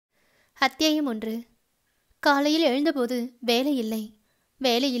அத்தியாயம் 1. காலையில் எழுந்தபோது வேலை இல்லை.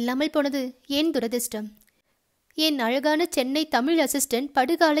 வேலை இல்லாமல் போனது என் துரதிர்ஷ்டம். என் அழகான சென்னை தமிழ் அசிஸ்டன்ட்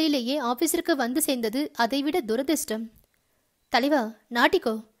படுகாலையிலேயே ஆபீஸிற்கு வந்து சேர்ந்தது அதைவிட துரதிர்ஷ்டம். தலைவா,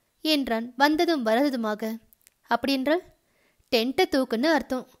 நாட்டிக்கோ என்றான் வந்ததும் வரதுமாக. அப்படின்றால் டென்ட்டை தூக்குன்னு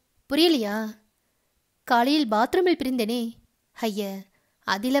அர்த்தம். புரியலையா? காலையில் பாத்ரூமில் பிரிந்தேனே. ஐய,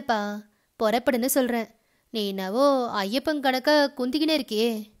 அதிலப்பா, புறப்படுன்னு சொல்கிறேன். நீ என்னவோ ஐயப்பன் கணக்கா குந்திக்கினே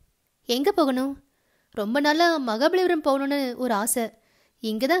இருக்கியே. எங்கே போகணும்? ரொம்ப நாளாக மகாபலிபுரம் போகணுன்னு ஒரு ஆசை.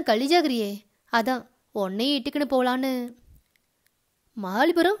 இங்கே தான் கலிஜாகிரியே, அதான் உன்னையும் இட்டுக்குன்னு போகலான்னு.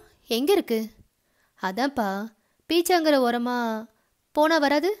 மகாபலிபுரம் எங்கே இருக்கு? அதான்ப்பா, பீச்சாங்கிற ஓரமாக போனால்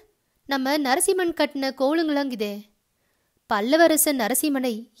வராது? நம்ம நரசிம்மன் கட்டின கோளுங்களாங்குதே. பல்லவரசன்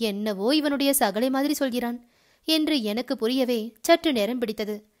நரசிம்மனை என்னவோ இவனுடைய சகலை மாதிரி சொல்கிறான் என்று எனக்கு புரியவே சற்று நேரம்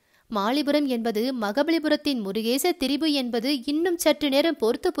பிடித்தது. மாலிபுரம் என்பது மகாபலிபுரத்தின் முருகேச திரிபு என்பது இன்னும் சற்று நேரம்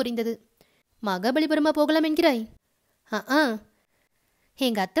பொறுத்து புரிந்தது. மகாபலிபுரமா போகலாம் என்கிறாய்?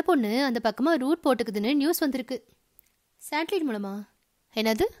 எங்க அத்தை பொண்ணு அந்த பக்கமா ரூட் போட்டுக்குதுன்னு நியூஸ் வந்திருக்கு. சேட்டலைட் மூலமா?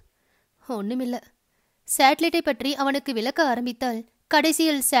 என்னது? ஒண்ணுமில்ல. சேட்டலைட்டை பற்றி அவனுக்கு விளக்க ஆரம்பித்தால்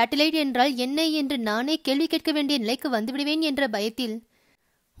கடைசியில் சேட்டலைட் என்றால் என்ன என்று நானே கேள்வி கேட்க வேண்டிய நிலைக்கு வந்துவிடுவேன் என்ற பயத்தில்,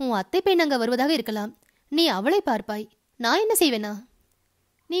 உன் அத்தை பெண் அங்க வருவதாக இருக்கலாம், நீ அவளை பார்ப்பாய், நான் என்ன செய்வேனா?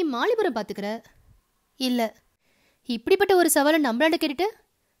 நீ மாலிபுரம் பார்த்துக்கிற? இல்லை. இப்படிப்பட்ட ஒரு சவாலை நம்மளாண்ட கேட்டுட்டு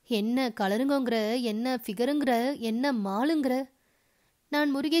என்ன கலருங்கோங்கிற, என்ன ஃபிகருங்கிற, என்ன மாலுங்கிற?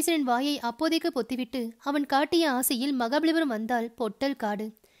 நான் முருகேசனின் வாயை அப்போதைக்கு பொத்திவிட்டு அவன் காட்டிய ஆசையில் மகாபலிபுரம் வந்தால் பொட்டல் காடு,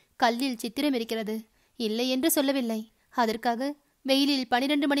 கல்லில் சித்திரம் இருக்கிறது, இல்லை என்று சொல்லவில்லை. அதற்காக வெயிலில்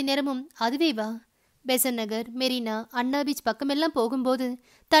 12 மணி நேரமும் அதுவே வா? பெசன் நகர், மெரினா, அண்ணா பீச் பக்கமெல்லாம் போகும்போது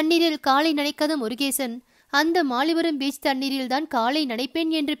தண்ணீரில் காலை நனைக்காத முருகேசன் அந்த மாலிபுரம் பீச் தண்ணீரில் தான் காலை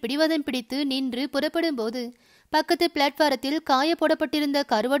நனைப்பேன் என்று பிடிவாதம் பிடித்து நின்று புறப்படும் போது பக்கத்து பிளாட்பாரத்தில் காய போடப்பட்டிருந்த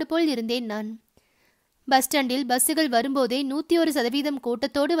கருவாடு போல் இருந்தேன் நான். பஸ் ஸ்டாண்டில் பஸ்ஸுகள் வரும்போதே 101%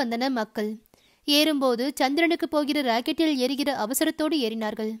 கூட்டத்தோடு வந்தன மக்கள். ஏறும்போது சந்திரனுக்கு போகிற ராக்கெட்டில் ஏறுகிற அவசரத்தோடு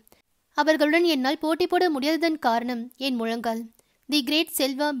ஏறினார்கள். அவர்களுடன் என்னால் போட்டி போட முடியாததன் காரணம் என் முழங்கால். தி great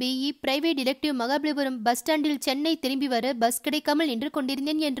Selva BE private detective Mahabalipuram bus ஸ்டாண்டில் சென்னை திரும்பி வர பஸ் கிடைக்காமல் நின்று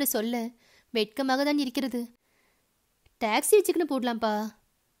கொண்டிருந்தேன் என்று சொல்ல வெட்கமாக தான் இருக்கிறது. டாக்ஸி வச்சுக்கின்னு போடலாம்ப்பா.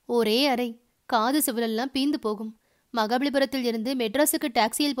 ஒரே அறை, காது சிவலெல்லாம் பீந்து போகும். மகாபலிபுரத்தில் இருந்து மெட்ராஸுக்கு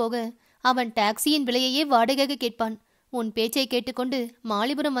டாக்ஸியில் போக அவன் டாக்ஸியின் விலையையே வாடகையாக கேட்பான். உன் பேச்சை கேட்டுக்கொண்டு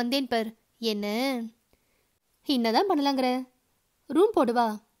மாலிபுரம் வந்தேன் பர். என்ன இன்னதான் பண்ணலாங்கிற? ரூம் போடுவா.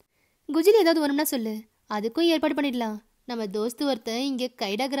 குஜில் ஏதாவது வேணும்னா சொல்லு, அதுக்கும் ஏற்பாடு பண்ணிடலாம். நம்ம தோஸ்து ஒருத்தன் இங்கே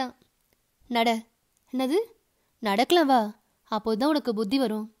கைடாகிறான். நட. என்னது? நடக்கலாம் வா, அப்போதான் உனக்கு புத்தி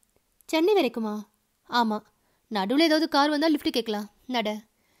வரும். சென்னை வரைக்குமா? ஆமாம். நடுவில் ஏதாவது கார் வந்தால் லிஃப்ட் கேட்கலாம். நட.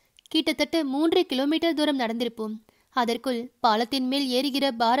 கிட்டத்தட்ட 3 கிலோமீட்டர் தூரம் நடந்திருப்போம். அதற்குள் பாலத்தின் மேல் ஏறுகிற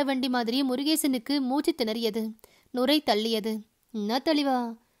பார வண்டி மாதிரி முருகேசனுக்கு மூச்சு திணறியது, நுரை தள்ளியது. என்ன தெளிவா,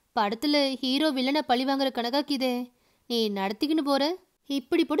 படத்துல ஹீரோ வில்லனை பழி வாங்குற கணக்காக்கிதே. நீ நடத்திக்கின்னு போற,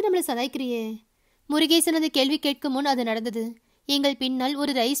 இப்படி போட்டு நம்மளை சதாய்க்கிறியே. முருகேசன் அந்த கேள்வி கேட்கும் முன் அது நடந்தது. எங்கள் பின்னால்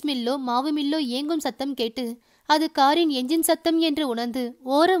ஒரு ரைஸ் மில்லோ மாவு மில்லோ இயங்கும் சத்தம் கேட்டு அது காரின் என்ஜின் சத்தம் என்று உணர்ந்து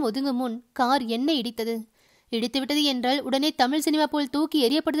ஓரம் ஒதுங்கும் முன் கார் என்ன இடித்தது. இடித்துவிட்டது என்றால் உடனே தமிழ் சினிமா போல் தூக்கி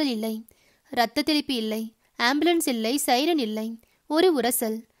எறியப்படுதல் இல்லை. இரத்த தெளிப்பு இல்லை, ஆம்புலன்ஸ் இல்லை, சைரன் இல்லை. ஒரு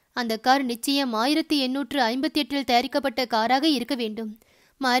உரசல். அந்த கார் நிச்சயம் 1858 தயாரிக்கப்பட்ட காராக இருக்க வேண்டும்.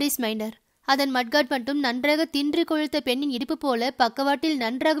 Maurice minor. அதன் மட்காட் மட்டும் நன்றாக தின்று கொழுத்த பெண்ணின் இடுப்பு போல பக்கவாட்டில்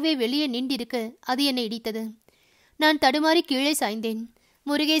நன்றாகவே வெளியே நின்றிருக்க அது என்னை இடித்தது. நான் தடுமாறி கீழே சாய்ந்தேன்.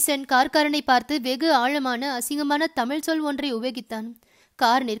 முருகேசன் கார்காரனை பார்த்து வெகு ஆழமான அசிங்கமான தமிழ் சொல் ஒன்றை உபயோகித்தான்.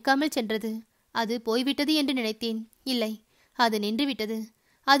 கார் நிற்காமல் சென்றது. அது போய்விட்டது என்று நினைத்தேன். இல்லை, அது நின்றுவிட்டது.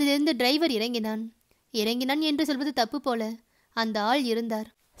 அதிலிருந்து டிரைவர் இறங்கினான். இறங்கினான் என்று சொல்வது தப்பு போல. அந்த ஆள் இருந்தார்.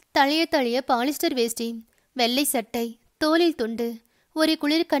 தழைய தழைய பாலிஸ்டர் வேஷ்டி, வெள்ளை சட்டை, தோலில் துண்டு, ஒரு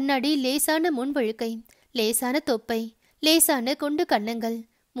குளிர் கண்ணாடி, லேசான முன்வழுக்கை, லேசான தொப்பை, லேசான கொண்டு கன்னங்கள்,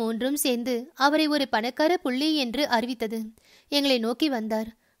 மூன்றும் சேர்ந்து அவரை ஒரு பணக்கார புள்ளி என்று அறிவித்தது. எங்களை நோக்கி வந்தார்.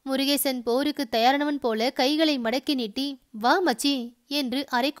 முருகேசன் போருக்கு தயாரானவன் போல கைகளை மடக்கி நீட்டி, வா மச்சி என்று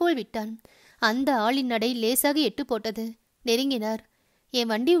அரைக்கோள் விட்டான். அந்த ஆளின் நடை லேசாக எட்டு போட்டது. நெருங்கினார். என்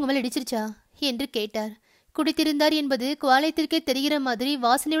வண்டி உங்க மேல் இடிச்சிருச்சா என்று கேட்டார். குடித்திருந்தார் என்பது குவாலயத்திற்கே தெரிகிற மாதிரி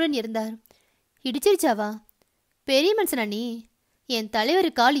வாசனையுடன் இருந்தார். இடிச்சிருச்சாவா? பெரிய மனுஷனா நீ? என் தலைவர்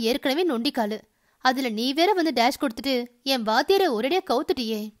கால் ஏற்கனவே நொண்டிக்காலு, அதுல நீ வேற வந்து டேஷ் கொடுத்துட்டு என் வாத்தியாரை ஒரேடியா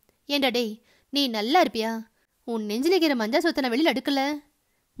கவுத்துட்டியே. ஏண்டடே, நீ நல்லா இருப்பியா? உன் நெஞ்சில் இருக்கிற மஞ்சா சொத்தை நான் வெளியில் அடுக்கல.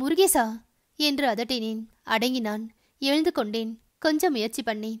 முருகேசா என்று அதட்டினேன். அடங்கினான். எழுந்து கொண்டேன். கொஞ்சம் முயற்சி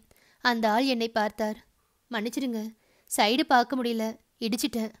பண்ணேன். அந்த ஆள் என்னை பார்த்தார். மன்னிச்சிடுங்க, சைடு பார்க்க முடியல,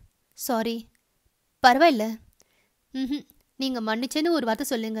 இடிச்சிட்டேன், சாரி. பரவாயில்ல. நீங்கள் மன்னிச்சேன்னு ஒரு வார்த்தை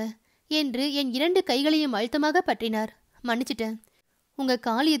சொல்லுங்க என்று என் 2 கைகளையும் அழுத்தமாக பற்றினார். மன்னிச்சிட்டேன். உங்க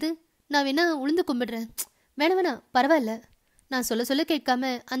கால் எது? நான் வேணா உளுந்து கும்பிடுறேன். வேணா பரவாயில்ல. நான் சொல்ல சொல்ல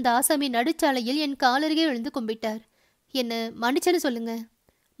கேட்காம அந்த ஆசாமி நடுச்சாலையில் என் காலருகே எழுந்து கும்பிட்டார். என்ன மன்னிச்சேன்னு சொல்லுங்க.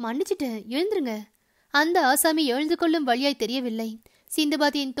 மன்னிச்சிட்டேன், எழுந்துருங்க. அந்த ஆசாமி எழுந்து கொள்ளும் வழியாய் தெரியவில்லை.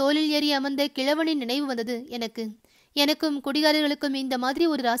 சிந்துபாத்தியின் தோளில் ஏறி அமர்ந்த கிழவனின் நினைவு வந்தது எனக்கு. எனக்கும் குடிகாரர்களுக்கும் இந்த மாதிரி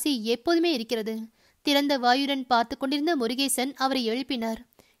ஒரு ராசி எப்போதுமே இருக்கிறது. திறந்த வாயுடன் பார்த்து கொண்டிருந்த முருகேசன் அவரை எழுப்பினார்.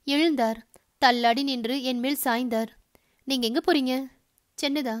 எழுந்தார். தள்ளாடி நின்று என் மேல் சாய்ந்தார். நீங்க எங்க போறீங்க?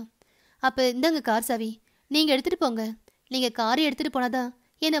 சென்னைதா. அப்ப இந்தாங்க கார் சாவி. நீங்க எடுத்துட்டு போங்க. நீங்க காரை எடுத்துட்டு போனாதான்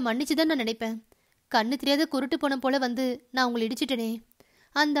என்னை மன்னிச்சுதான் நான் நினைப்பேன். கண்ணு தெரியாத குருட்டு போன போல வந்து நான் உங்களை இடிச்சிட்டேனே.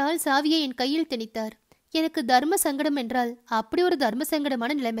 அந்த ஆள் சாவியை என் கையில் திணித்தார். எனக்கு தர்ம சங்கடம் என்றால் அப்படி ஒரு தர்ம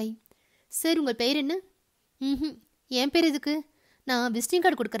சங்கடமான நிலைமை. சார், உங்கள் பெயர் என்ன? என் பேர் எதுக்கு? நான் விசிட்டிங்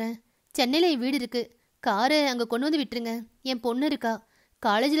கார்டு கொடுக்குறேன். சென்னையில் என் வீடு இருக்கு. காரை அங்கே கொண்டு வந்து விட்டுருங்க. என் பொண்ணு இருக்கா,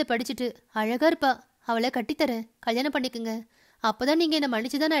 காலேஜில் படிச்சுட்டு அழகா இருப்பா. அவளை கட்டித்தரேன், கல்யாணம் பண்ணிக்குங்க. அப்போதான் நீங்கள் என்னை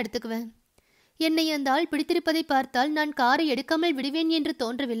மன்னிச்சுதான் நான் எடுத்துக்குவேன். என்னை அந்த ஆள் பிடித்திருப்பதை பார்த்தால் நான் காரை எடுக்காமல் விடுவேன் என்று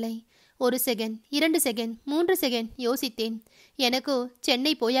தோன்றவில்லை. 1 செகண்ட், 2 செகண்ட், 3 செகண்ட் யோசித்தேன். எனக்கோ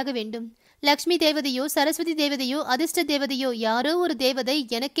சென்னை போயாக வேண்டும். லக்ஷ்மி தேவதையோ சரஸ்வதி தேவதையோ அதிர்ஷ்ட தேவதையோ யாரோ ஒரு தேவதை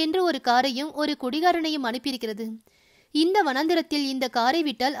எனக்கென்று ஒரு காரையும் ஒரு குடிகாரனையும் அனுப்பியிருக்கிறது. இந்த வனாந்திரத்தில் இந்த காரை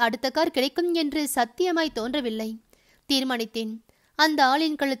விட்டால் அடுத்த கார் கிடைக்கும் என்று சத்தியமாய் தோன்றவில்லை. தீர்மானித்தேன். அந்த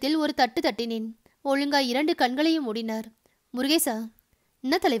ஆளின் கழுத்தில் ஒரு தட்டு தட்டினேன். ஒழுங்காய் 2 கண்களையும் மூடினார். முருகேசா.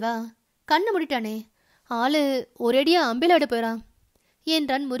 என்ன தலைவா? கண்ணை முடிட்டானே. ஆளு ஒரேடியா அம்பிலாடு போயிறான்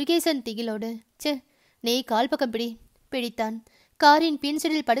என்றான் முருகேசன் திகிலோடு. சே, நீ கால் பக்கம் பிடி. பிடித்தான். காரின்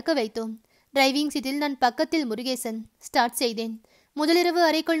பின்சீட்டில் படுக்க வைத்தோம். டிரைவிங் சீட்டில் நான் பக்கத்தில் முருகேசன். ஸ்டார்ட் செய்தேன். முதலிரவு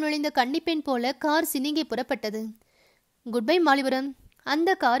அறைக்குள் நுழைந்த கன்னிப்பெண் போல கார் சினிங்கி புறப்பட்டது. குட்பை மாலிபுரம். அந்த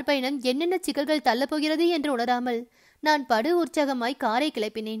கார் பயணம் என்னென்ன சிக்கல்கள் தள்ளப்போகிறது என்று உணராமல் நான் படு உற்சாகமாய் காரை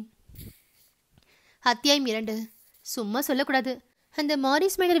கிளப்பினேன். அத்தியாயம் 2. சும்மா சொல்லக்கூடாது. அந்த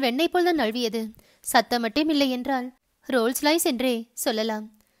மாரிஸ் மைனர் வெண்ணெய் போல் தான் நழுவியது. சத்தம் மட்டும் இல்லை என்றால் ரோல்ஸ் லைஸ் என்றே சொல்லலாம்.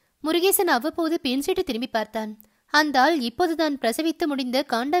 முருகேசன் அவ்வப்போது பின்சீட்டு திரும்பி பார்த்தான். அந்த ஆள் இப்போதுதான் பிரசவித்து முடிந்த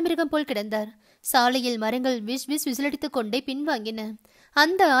காண்டாமிருகம் போல் கிடந்தார். சாலையில் மரங்கள் விஷ் விஷ் விசிலடித்துக் கொண்டே பின்வாங்கின.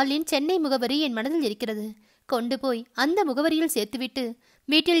 அந்த ஆளின் சென்னை முகவரி என் மனதில் இருக்கிறது. கொண்டு போய் அந்த முகவரியில் சேர்த்துவிட்டு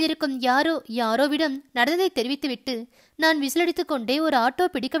வீட்டில் இருக்கும் யாரோவிடம் நடந்ததை தெரிவித்துவிட்டு நான் விசிலடித்துக் கொண்டே ஒரு ஆட்டோ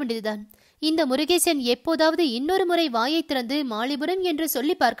பிடிக்க வேண்டியதுதான். இந்த முருகேசன் எப்போதாவது இன்னொரு முறை வாயை திறந்து மாலிபுரம் என்று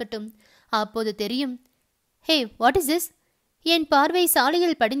சொல்லி பார்க்கட்டும். அப்போது தெரியும். ஹே, வாட் இஸ் திஸ்? என் பார்வை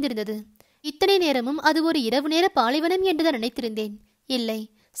சாலையில் படிந்திருந்தது. இத்தனை நேரமும் அது ஒரு இரவு நேர பாலைவனம் என்றுதான் நினைத்திருந்தேன். இல்லை,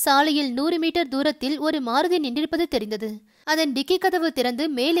 சாலையில் 100 மீட்டர் தூரத்தில் ஒரு மாருதி நின்றிருப்பது தெரிந்தது. அதன் டிக்கி கதவு திறந்து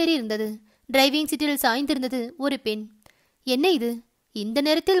மேலேறி இருந்தது. டிரைவிங் சீட்டில் சாய்ந்திருந்தது ஒரு பெண். என்ன இது? இந்த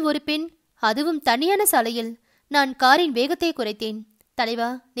நேரத்தில் ஒரு பெண், அதுவும் தனியான சாலையில். நான் காரின் வேகத்தை குறைத்தேன். தலைவா,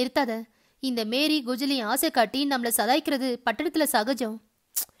 நிறுத்தாத. இந்த மேரி குஜலி ஆசை காட்டி நம்மளை சதாய்க்கிறது பட்டணத்துல சகஜம்.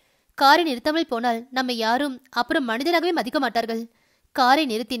 காரை நிறுத்தாமல் போனால் நம்மை யாரும் அப்புறம் மனிதனாகவே மதிக்க மாட்டார்கள். காரை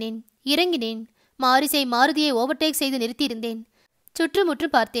நிறுத்தினேன். இறங்கினேன். மாருதியை ஓவர்டேக் செய்து நிறுத்தியிருந்தேன்.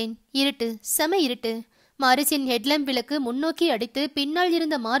 சுற்றுமுற்றும் பார்த்தேன். இருட்டு, செம இருட்டு. மாரிஸின் ஹெட்லாம்ப் விளக்கு முன்னோக்கி அடித்து பின்னால்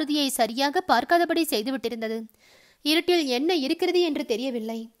இருந்த மாருதியை சரியாக பார்க்காதபடி செய்துவிட்டிருந்தது. இருட்டில் என்ன இருக்கிறது என்று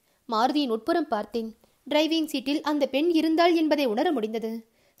தெரியவில்லை. மாருதியின் உட்புறம் பார்த்தேன். டிரைவிங் சீட்டில் அந்த பெண் இருந்தாள் என்பதை உணர முடிந்தது.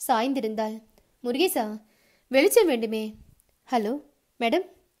 சாய்ந்திருந்தாள். முருகேசா, வெளிச்சம் வேண்டுமே. Hello madam.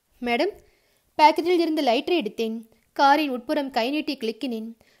 மேடம். பாக்கெட்டில் இருந்து லைட்டரை எடுத்தேன். காரின் உட்புறம் கை நீட்டி கிளிக்கினேன்.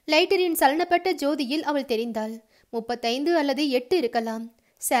 லைட்டரின் சலனப்பட்ட ஜோதியில் அவள் தெரிந்தாள். 35 அல்லது 8 இருக்கலாம்.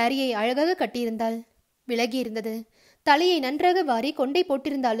 சாரியை அழகாக கட்டியிருந்தாள். விலகி இருந்தது. தலையை நன்றாக வாரி கொண்டை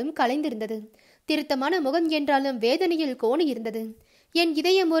போட்டிருந்தாலும் கலைந்திருந்தது. திருத்தமான முகம் என்றாலும் வேதனையில் கோணி இருந்தது. என்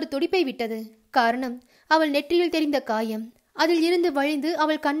இதயம் ஒரு துடிப்பை விட்டது. காரணம், அவள் நெற்றியில் தெரிந்த காயம். அதில் இருந்து வழிந்து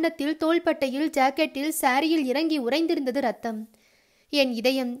அவள் கன்னத்தில், தோள்பட்டையில், ஜாக்கெட்டில், சாரியில் இறங்கி உறைந்திருந்தது ரத்தம். என்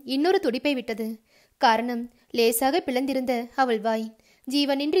இதயம் இன்னொரு துடிப்பை விட்டது. காரணம், லேசாக பிளந்திருந்த அவள் வாய்,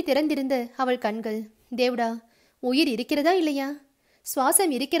 ஜீவனின்றி திறந்திருந்த அவள் கண்கள். தேவடா, உயிர் இருக்கிறதா இல்லையா?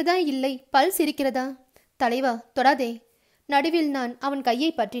 சுவாசம் இருக்கிறதா இல்லை பல்ஸ் இருக்கிறதா? தலைவா, தொடாதே. நடுவில் நான் அவன் கையை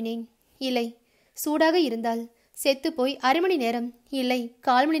பற்றினேன். இல்லை, சூடாக இருந்தால் செத்து போய் 1/2 மணி நேரம் இல்லை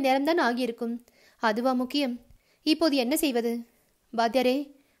 1/4 மணி நேரம்தான் ஆகியிருக்கும். அதுவா முக்கியம்? இப்போது என்ன செய்வது? வாத்தியாரே,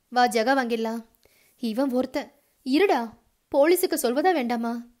 வா ஜகா வாங்கிடலாம். இவன் ஒருத்த. இருடா, போலீஸுக்கு சொல்வதா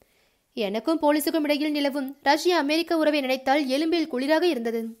வேண்டாமா? எனக்கும் போலீஸுக்கும் இடையில் நிலவும் ரஷ்யா அமெரிக்க உறவை நினைத்தால் எலும்பில் குளிராக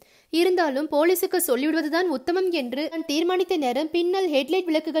இருந்தது. இருந்தாலும் போலீஸுக்கு சொல்லிவிடுவதுதான் உத்தமம் என்று நான் தீர்மானித்த நேரம் பின்னல் ஹெட்லைட்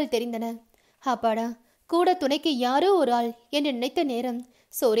விளக்குகள் தெரிந்தன. அப்பாடா, கூட துணைக்கு யாரோ ஒரு ஆள் என்று நினைத்த நேரம்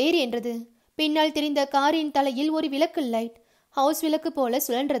சொரேர் என்றது. பின்னால் தெரிந்த காரின் தலையில் ஒரு விளக்கு லைட் ஹவுஸ் விளக்கு போல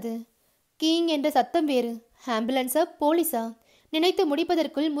சுழன்றது. கீங் என்ற சத்தம் வேறு. ஆம்புலன்ஸா போலீஸா? நினைத்து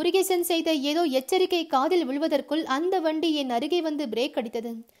முடிப்பதற்குள் முருகேசன் செய்த ஏதோ எச்சரிக்கை காதில் விழுவதற்குள் அந்த வண்டி என் அருகே வந்து பிரேக்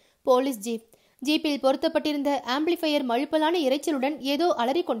அடித்தது. Police jeep. ஜீப்பில் பொருத்தப்பட்டிருந்த ஆம்பிளிஃபையர் மழுப்பலான இரைச்சலுடன் ஏதோ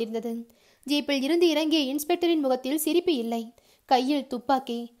அலறிக் கொண்டிருந்தது. ஜீப்பில் இருந்து இறங்கிய இன்ஸ்பெக்டரின் முகத்தில் சிரிப்பு இல்லை. கையில்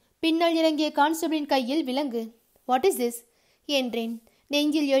துப்பாக்கி. பின்னால் இறங்கிய கான்ஸ்டபிளின் கையில் விலங்கு. வாட் இஸ் திஸ் என்றேன்,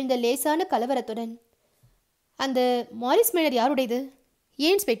 நெஞ்சில் எழுந்த லேசான கலவரத்துடன். அந்த மாரிஸ் மேனர் யாருடையது?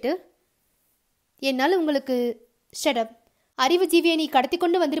 ஏன் இன்ஸ்பெக்டர்? என்னால் உங்களுக்கு ஷடப். அறிவுஜீவியை நீ கடத்தி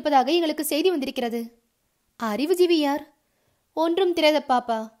கொண்டு வந்திருப்பதாக எங்களுக்கு செய்தி வந்திருக்கிறது. அறிவுஜீவி யார்? ஒன்றும் தெரியாத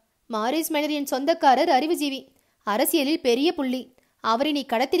பாப்பா. மாரிஸ் மேனர் என் சொந்தக்காரர் அறிவுஜீவி. அரசியலில் பெரிய புள்ளி. அவரை நீ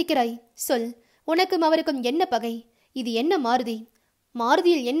கடத்திருக்கிறாய். சொல், உனக்கும் அவருக்கும் என்ன பகை? இது என்ன மாருதி?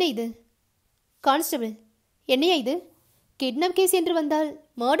 மாருதியில் என்ன இது? கான்ஸ்டபிள், என்னையா இது? கிட்னாப் கேஸ் என்று வந்தால்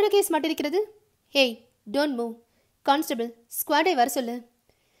murder case மாட்டிருக்கிறது. Hey, don't move. Constable, ஸ்குவாடை வர சொல்லு.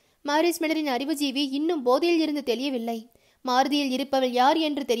 மாரிஸ் மேனரின் அறிவுஜீவி இன்னும் போதையில் இருந்து தெரியவில்லை. மாருதியில் இருப்பவள் யார்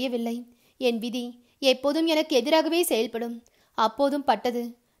என்று தெரியவில்லை. என் விதி எப்போதும் எனக்கு எதிராகவே செயல்படும். அப்போதும் பட்டது.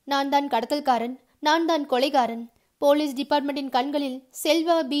 நான் தான் கடத்தல்காரன், நான் தான் கொலைகாரன். போலீஸ் டிபார்ட்மெண்டின் கண்களில்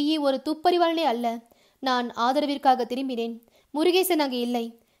செல்வா பிஇ ஒரு துப்பறிவாளனே அல்ல. நான் ஆதரவிற்காக திரும்பினேன். முருகேசன் அங்கு இல்லை.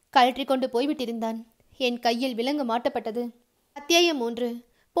 கழற்றி கொண்டு போய்விட்டிருந்தான். என் கையில் விலங்கு மாட்டப்பட்டது. அத்தியாயம் 3.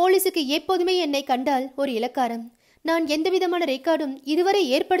 போலீஸுக்கு எப்போதுமே என்னை கண்டால் ஒரு இலக்காரம். நான் எந்தவிதமான ரெக்கார்டும் இதுவரை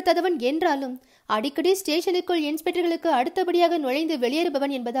ஏற்படுத்தாதவன் என்றாலும் அடிக்கடி ஸ்டேஷனுக்குள் இன்ஸ்பெக்டர்களுக்கு அடுத்தபடியாக நுழைந்து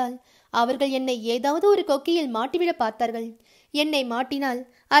வெளியேறுபவன் என்பதால் அவர்கள் என்னை ஏதாவது ஒரு கொக்கியில் மாட்டிவிட பார்த்தார்கள். என்னை மாட்டினால்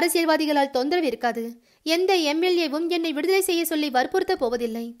அரசியல்வாதிகளால் தொந்தரவு இருக்காது. எந்த எம்எல்ஏவும் என்னை விடுதலை செய்ய சொல்லி வற்புறுத்த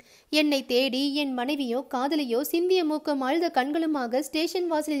போவதில்லை. என்னை தேடி என் மனைவியோ காதலியோ சிந்திய மூக்கும் அழுத கண்களுமாக ஸ்டேஷன்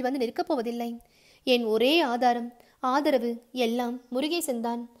வாசலில் வந்து நிற்கப் போவதில்லை. என் ஒரே ஆதரவு எல்லாம்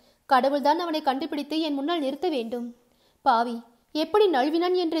முருகேசன்தான். கடவுள்தான் அவனை கண்டுபிடித்து என் முன்னால் நிறுத்த வேண்டும். பாவி, எப்படி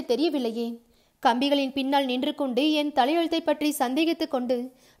நழுவினான் என்று தெரியவில்லையே. கம்பிகளின் பின்னால் நின்று கொண்டு என் தலையெழுத்தை பற்றி சந்தேகித்துக் கொண்டு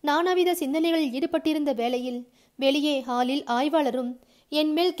நானாவித சிந்தனைகளில் ஈடுபட்டிருந்த வேளையில் வெளியே ஹாலில் ஆய்வாளரும்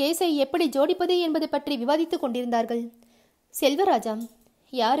என் மேல் கேஸை எப்படி ஜோடிப்பது என்பது பற்றி விவாதித்துக் கொண்டிருந்தார்கள். செல்வராஜாம்?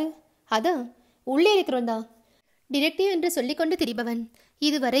 யாரு? அதான் உள்ளே இருக்கிறோந்தா. டிடெக்டிவ் என்று சொல்லிக்கொண்டு திரிபவன்.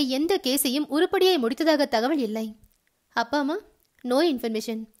 இதுவரை எந்த கேஸையும் உருப்படியாய் முடித்ததாக தகவல் இல்லை. அப்பா அம்மா? No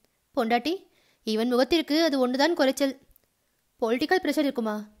information. பொண்டாட்டி? இவன் முகத்திற்கு அது ஒன்றுதான் குறைச்சல். பொலிட்டிக்கல் ப்ரெஷர்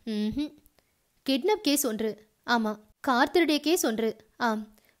இருக்குமா? கிட்னாப் கேஸ் ஒன்று. ஆமாம். கார் திருடிய கேஸ் ஒன்று. ஆம்.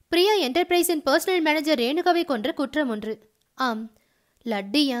 பிரியா என்டர்பிரைஸின் பர்சனல் மேனேஜர் ரேணுகாவை கொன்ற குற்றம் ஒன்று. ஆம்.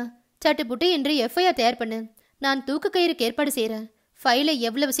 லட்டியா? சட்டுப்புட்டு என்று எஃப்ஐஆர் தயார் பண்ணு. நான் தூக்கு கயிறுக்கு ஏற்பாடு செய்கிறேன். ஃபைலை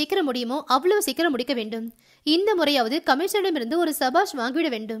எவ்வளவு சீக்கிரம் முடியுமோ அவ்வளவு சீக்கிரம் முடிக்க வேண்டும். இந்த முறையாவது கமிஷனரிடமிருந்து ஒரு சபாஷ் வாங்கிவிட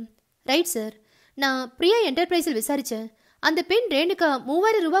வேண்டும். Right sir. நான் பிரியா என்டர்பிரைஸில் விசாரித்தேன். அந்த பெண் ரேணுகா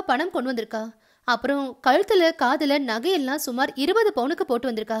 3000 ரூபாய் பணம் கொண்டு வந்திருக்கா. அப்புறம் கழுத்தில் காதில் நகையெல்லாம் சுமார் 20 பவுனுக்கு போட்டு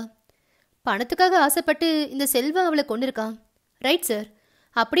வந்திருக்கா. பணத்துக்காக ஆசைப்பட்டு இந்த செல்வா அவளை கொண்டிருக்கான். Right sir.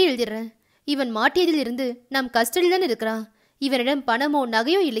 அப்படியே எழுதிடுறேன். இவன் மாட்டியதில் இருந்து நம் கஸ்டடியில் தான் இருக்கிறான். இவனிடம் பணமோ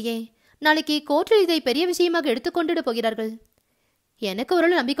நகையோ இல்லையே. நாளைக்கு கோர்ட்டில் இதை பெரிய விஷயமாக எடுத்துக்கொண்டுட போகிறார்கள். எனக்கு ஒரு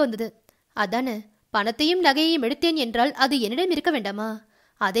நம்பிக்கை வந்தது. அதானே, பணத்தையும் நகையையும் எடுத்தேன் என்றால் அது என்னிடம் இருக்க வேண்டாமா?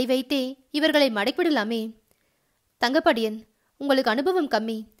 அதை வைத்தே இவர்களை மடக்கிவிடலாமே. தங்கப்பாடியன், உங்களுக்கு அனுபவம்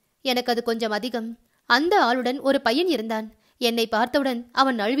கம்மி, எனக்கு அது கொஞ்சம் அதிகம். அந்த ஆளுடன் ஒரு பையன் இருந்தான். என்னை பார்த்தவுடன்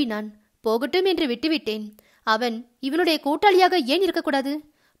அவன் நழுவினான். போகட்டும் என்று விட்டுவிட்டேன். அவன் இவனுடைய கூட்டாளியாக ஏன் இருக்கக்கூடாது?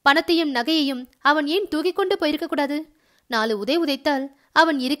 பணத்தையும் நகையையும் அவன் ஏன் தூக்கிக் கொண்டு போயிருக்கக்கூடாது? 4 உதைத்தால்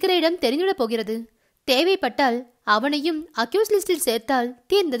அவன் இருக்கிற இடம் தெரிந்துவிடப் போகிறது. தேவைப்பட்டால் அவனையும் அக்யூஸ் லிஸ்டில் சேர்த்தால்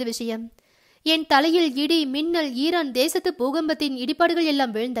தீர்ந்தது விஷயம். என் தலையில் இடி, மின்னல், ஈரான் தேசத்து பூகம்பத்தின் இடிபாடுகள்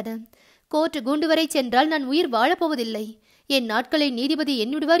எல்லாம் விழுந்தன. கோர்ட் கூண்டு வரை சென்றால் நான் உயிர் வாழப்போவதில்லை. என் நாட்களை நீதிபதி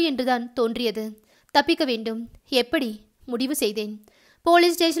எண்ணிவிடுவார் என்றுதான் தோன்றியது. தப்பிக்க வேண்டும். எப்படி? முடிவு செய்தேன்.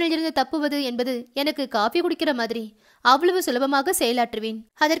 போலீஸ் ஸ்டேஷனில் இருந்து தப்புவது என்பது எனக்கு காபி குடிக்கிற மாதிரி. அவ்வளவு சுலபமாக செயலாற்றுவேன்.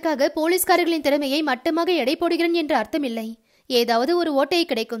 அதற்காக போலீஸ்காரர்களின் திறமையை மட்டமாக எடை போடுகிறேன் என்ற அர்த்தமில்லை. ஏதாவது ஒரு ஓட்டையை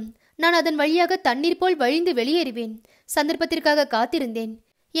கிடைக்கும். நான் அதன் வழியாக தண்ணீர் போல் வழிந்து வெளியேறுவேன். சந்தர்ப்பத்திற்காக காத்திருந்தேன்.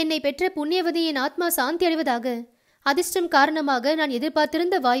 என்னை பெற்ற புண்ணியவதியின் ஆத்மா சாந்தி அடைவதாக. அதிர்ஷ்டம் காரணமாக நான்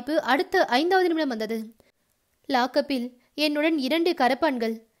எதிர்பார்த்திருந்த வாய்ப்பு அடுத்த 5வது நிமிடம் வந்தது. லாக்கப்பில் என்னுடன் 2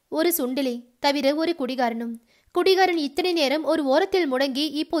 கரப்பான்கள், ஒரு சுண்டிலி, தவிர ஒரு குடிகாரனும். குடிகாரன் இத்தனை நேரம் ஒரு ஓரத்தில் முடங்கி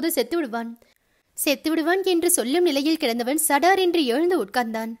இப்போது செத்துவிடுவான் என்று சொல்லும் நிலையில் கிடந்தவன் சடார் என்று எழுந்து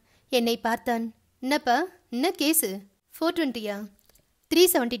உட்கார்ந்தான். என்னை பார்த்தான். என்னப்பா, என்ன கேஸு? 420யா?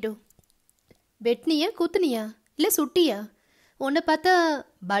 372. வெட்னியா, குத்துனியா, இல்லை சுட்டியா? உன்னை பார்த்தா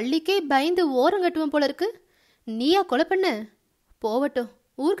பள்ளிக்கே பயந்து ஓரங்கட்டுவன் போல இருக்கு. நீயா கொலை பண்ண? போவட்டும்.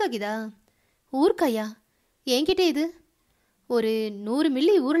 ஊர்க்காகிதா? ஊர்க்காயா? என்கிட்ட இது ஒரு 100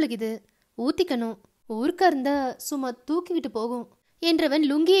 மில்லி ஊரலுக்குது, ஊத்திக்கணும். ஊர்க்கா இருந்தா சும்மா தூக்கிக்கிட்டு போகும் என்றவன்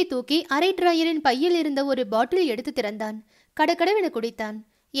லுங்கியை தூக்கி அரை டிராயரின் பையில் இருந்த ஒரு பாட்டில் எடுத்து திறந்தான். கடகடவென குடித்தான்.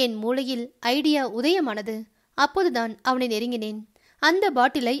 என் மூளையில் ஐடியா உதயமானது. அப்போதுதான் அவனை நெருங்கினேன். அந்த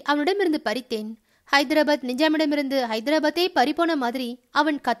பாட்டிலை அவனிடமிருந்து பறித்தேன். ஹைதராபாத் நிஜாமிடமிருந்து ஹைதராபாத்தே பறிப்போன மாதிரி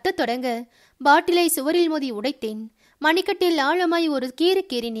அவன் கத்தத் தொடங்க பாட்டிலை சுவரில் மோதி உடைத்தேன். மணிக்கட்டில் ஆழமாய் ஒரு கீறு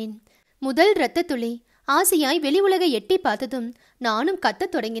கீறினேன். முதல் இரத்த துளி ஆசையாய் வெளி உலகை எட்டி பார்த்ததும் நானும்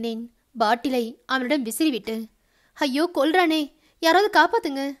கத்தத் தொடங்கினேன். பாட்டிலை அவனிடம் விசிறிவிட்டு. ஐயோ, கொல்றானே, யாராவது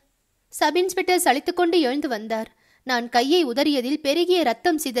காப்பாத்துங்க. சப் இன்ஸ்பெக்டர் சலித்துக்கொண்டு எழுந்து வந்தார். நான் கையை உதறியதில் பெருகிய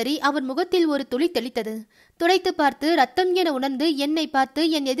ரத்தம் சிதறி அவர் முகத்தில் ஒரு துளி தெளித்தது. துடைத்து பார்த்து ரத்தம் என உணர்ந்து என்னை பார்த்து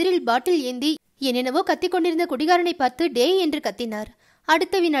என் எதிரில் பாட்டில் ஏந்தி என்னென்னவோ கத்திக்கொண்டிருந்த குடிகாரனை பார்த்து டே என்று கத்தினார்.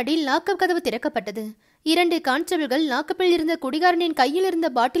 அடுத்த வினாடி லாக்கப் கதவு திறக்கப்பட்டது. 2 கான்ஸ்டபிள்கள் லாக்கப்பில் இருந்த குடிகாரனின் கையில் இருந்த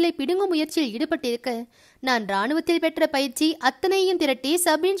பாட்டிலை பிடுங்கும் முயற்சியில் ஈடுபட்டிருக்க, நான் ராணுவத்தில் பெற்ற பயிற்சி அத்தனையும் திரட்டி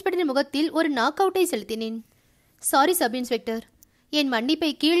சப் இன்ஸ்பெக்டரின் முகத்தில் ஒரு நாக் அவுட்டை செலுத்தினேன். Sorry sub inspector. என் மன்னிப்பை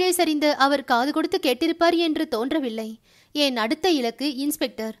கீழே சரிந்த அவர் காது கொடுத்து கேட்டிருப்பார் என்று தோன்றவில்லை. என் அடுத்த இலக்கு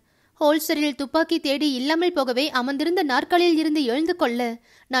இன்ஸ்பெக்டர். ஹோல்ஸ்டரில் துப்பாக்கி தேடி இல்லாமல் போகவே அமர்ந்திருந்த நாற்காலியில் இருந்து எழுந்து கொள்ள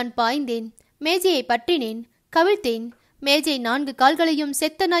நான் பாய்ந்தேன். மேஜையை பற்றினேன், கவிழ்த்தேன். மேஜை 4 கால்களையும்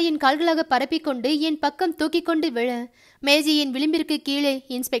செத்த நாயின் கால்களாக பரப்பிக்கொண்டு என் பக்கம் தூக்கி கொண்டு விழ, மேஜையின் விளிம்பிற்கு கீழே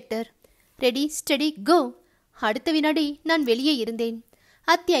இன்ஸ்பெக்டர். ரெடி, ஸ்டெடி, கோ. அடுத்த வினாடி நான் வெளியே இருந்தேன்.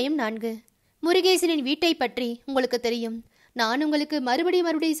 அத்தியாயம் 4. முருகேசனின் வீட்டை பற்றி உங்களுக்கு தெரியும். நான் உங்களுக்கு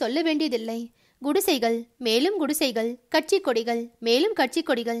மறுபடி சொல்ல வேண்டியதில்லை. குடிசைகள், மேலும் குடிசைகள், கட்சி கொடிகள், மேலும் கட்சி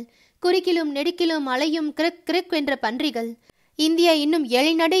கொடிகள், குறுக்கிலும் நெடுக்கிலும் அலையும் கிரக் கிரக் என்ற பன்றிகள். இந்தியா இன்னும்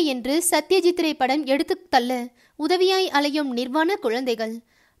ஏழை நாடே என்று சத்யஜித்திரை படம் எடுத்து தள்ள உதவியாய் அலையும் நிர்வாண குழந்தைகள்.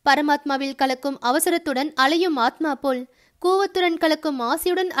 பரமாத்மாவில் கலக்கும் அவசரத்துடன் அலையும் ஆத்மா போல் கூவத்துடன் கலக்கும்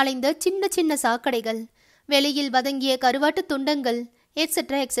ஆசையுடன் அலைந்த சின்ன சின்ன சாக்கடைகள், வெளியில் வதங்கிய கருவாட்டு துண்டங்கள்,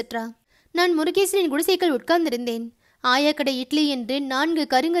 எக்ஸெட்ரா எக்ஸெட்ரா. நான் முருகேசனின் குடிசைக்குள் உட்கார்ந்திருந்தேன். ஆயக்கடை இட்லி என்று 4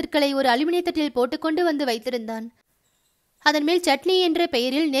 கருங்கற்களை ஒரு அலுமினிய தட்டில் போட்டுக்கொண்டு வந்து வைத்திருந்தான். அதன் மேல் சட்னி என்ற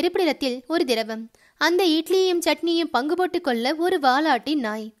பெயரில் நெருப்பு நிறத்தில் ஒரு திரவம். அந்த இட்லியையும் சட்னியும் பங்கு போட்டுக் கொள்ள ஒரு வாலாட்டின்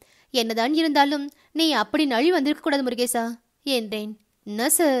நாய். என்னதான் இருந்தாலும் நீ அப்படி நழி வந்திருக்க கூடாது முருகேசா என்றேன். என்ன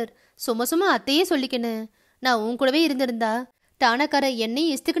சார், சும்மா அத்தையே சொல்லிக்கணு. நான் உன் கூடவே இருந்திருந்தா டானாக்கார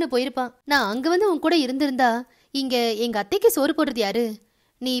என்னையும் இஸ்துக்குன்னு போயிருப்பான். நான் அங்க வந்து உன் கூட இருந்திருந்தா இங்க எங்க அத்தைக்கு சோறு போடுறது யாரு?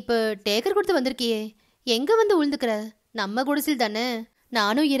 நீ இப்ப டேக்கர் கொடுத்து வந்திருக்கியே, எங்க வந்து உழுந்துக்கிற? நம்ம குடிசில் தானே.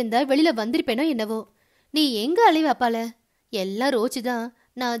 நானும் இருந்தா வெளியில வந்திருப்பேனோ என்னவோ. நீ எங்க அலைவ அப்பால? எல்லாம் ரோச்சுதான்.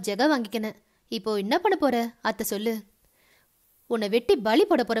 நான் ஜெக வாங்கிக்கினேன். இப்போ என்ன பண்ண போற அத்தை சொல்லு. உன்னை வெட்டி பலி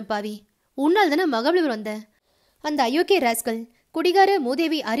போட போறேன் பாவி. உன்னால் தானே மகாபலிபுரம் வந்த. அந்த அயோக்கிய ராஸ்கல், குடிகார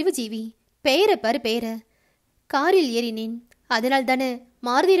மூதேவி அறிவுஜீவி, பெயரை பாரு பெயர. காரில் ஏறினேன். அதனால் தானே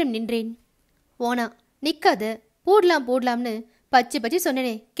மாருதியிடம் நின்றேன். ஓனா நிக்காத, போடலாம்னு பச்சை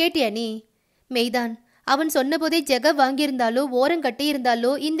சொன்னனே, கேட்டியா நீ? மெய்தான். அவன் சொன்னபோதே ஜெக வாங்கியிருந்தாலோ ஓரம்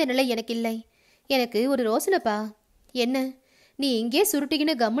கட்டியிருந்தாலோ இந்த நிலை எனக்கு இல்லை. எனக்கு ஒரு ரோசனைப்பா. என்ன? நீ இங்கே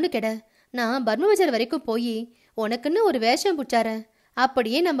சுருட்டிக்கின்னு கம்முன்னு கெட. நான் பர்ம பஜார் வரைக்கும் போய் உனக்குன்னு ஒரு வேஷம் புடிச்சாரன்.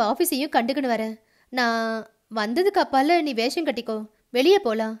 அப்படியே நம்ம ஆஃபீஸையும் கண்டுக்கின்னு வரேன். நான் வந்ததுக்கு அப்பால நீ வேஷம் கட்டிக்கோ, வெளியே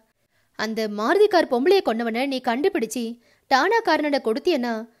போலாம். அந்த மாருதி கார் பொம்பளையை கொண்டவனை நீ கண்டுபிடிச்சி டானா காரனோட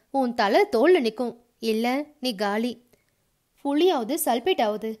கொடுத்தியன்னா உன் தலை தோல்ல நிற்கும். இல்லை நீ காலி. புளியாவது சல்பேட்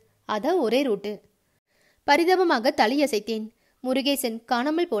ஆகுது, அதான் ஒரே ரூட்டு. பரிதாபமாக தலையசைத்தேன். முருகேசன்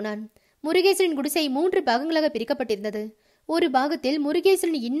காணாமல் போனான். முருகேசனின் குடிசை 3 பாகங்களாக பிரிக்கப்பட்டிருந்தது. ஒரு பாகத்தில்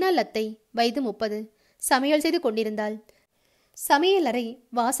முருகேசனின் இன்னாள் அத்தை, வயது 30, சமையல் செய்து கொண்டிருந்தாள். சமையல் அறை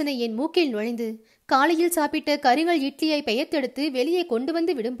வாசனை என் மூக்கில் நுழைந்து காலையில் சாப்பிட்ட கருங்கல் இட்லியை பெயர்த்தெடுத்து வெளியே கொண்டு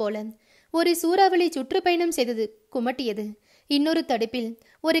வந்து விடும் போல ஒரு சூறாவளி சுற்றுப்பயணம் செய்தது குமட்டியது. இன்னொரு தடுப்பில்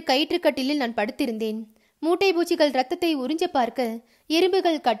ஒரு கயிற்றுக்கட்டிலில் நான் படுத்திருந்தேன். மூட்டை பூச்சிகள் ரத்தத்தை உறிஞ்ச பார்க்க,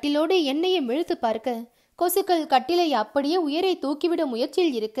 எறும்புகள் கட்டிலோடு எண்ணெயை இழுத்து பார்க்க, கொசுக்கள் கட்டிலை அப்படியே உயரை தூக்கிவிட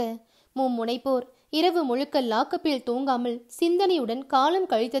முயற்சியில் இருக்க, மும்முனைப்போர் இரவு முழுக்க லாக்கப்பில் தூங்காமல் சிந்தனையுடன் காலம்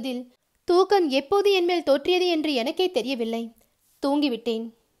கழித்ததில் தூக்கம் எப்போது என்மேல் தோற்றியது என்று எனக்கே தெரியவில்லை. தூங்கிவிட்டேன்.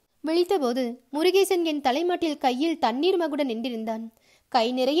 விழித்தபோது முருகேசன் என் தலைமாட்டில் கையில் தண்ணீர் மகுடன் நின்றிருந்தான். கை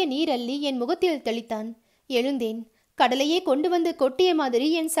நிறைய நீர் அள்ளி என் முகத்தில் தெளித்தான். எழுந்தேன். கடலையே கொண்டு வந்து கொட்டிய மாதிரி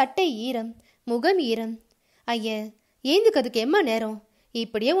என் சட்டை ஈரம், முகம் ஈரம். ஐய, ஏந்துக்கிறதுக்கு எம்மா நேரம்?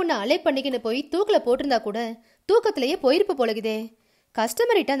 இப்படியே உன்னை அலை பண்ணிக்கின்னு போய் தூக்கில போட்டிருந்தா கூட தூக்கத்திலேயே போயிருப்ப போலகுதே.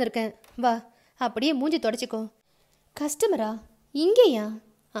 கஸ்டமர் இட்டாந்து இருக்கேன், வா அப்படியே மூஞ்சி தொடச்சிக்கோ. கஸ்டமரா? இங்கேயா?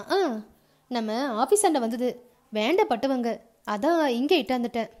 நம்ம ஆஃபீஸ் அண்டை வந்தது, வேண்டப்பட்டவங்க, அதான் இங்கே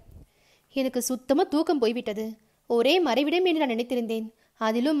இட்டாந்துட்டேன். எனக்கு சுத்தமாக தூக்கம் போய்விட்டது. ஒரே மறைவிடம் என்று நான் நினைத்திருந்தேன்.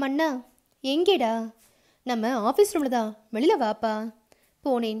 அதிலும் மண்ணா? எங்கேடா? நம்ம ஆஃபீஸ் ரூமில் தான், வெளியில வாப்பா.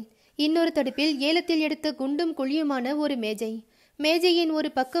 போனேன். இன்னொரு தடுப்பில் ஏலத்தில் எடுத்த குண்டும் குழியுமான ஒரு மேஜை. மேஜையின் ஒரு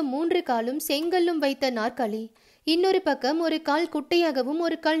பக்கம் 3 காலும் செங்கல்லும் வைத்த நாற்காலி, இன்னொரு பக்கம் ஒரு கால் குட்டையாகவும்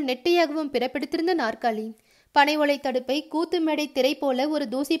ஒரு கால் நெட்டையாகவும் பிறப்பெடுத்திருந்த நாற்காலி. பனை ஓலை தடுப்பை கூத்து மேடை திரை போல ஒரு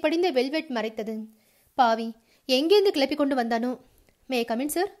தூசி படிந்த வெல்வெட் மறைத்தது. பாவி, எங்கேருந்து கிளப்பி கொண்டு வந்தானோ? May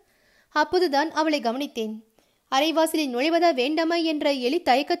come in sir? அப்போதுதான் அவளை கவனித்தேன். அரைவாசலில் நுழைவதா வேண்டாமா என்ற எலி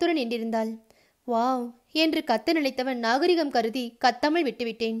தயக்கத்துடன் நின்றிருந்தாள். வாவ் என்று கத்த நினைத்தவன் நாகரிகம் கருதி கத்தாமல்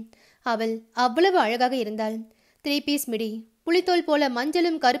விட்டுவிட்டேன். அவள் அவ்வளவு அழகாக இருந்தாள். 3 பீஸ் மிடி, புளித்தோல் போல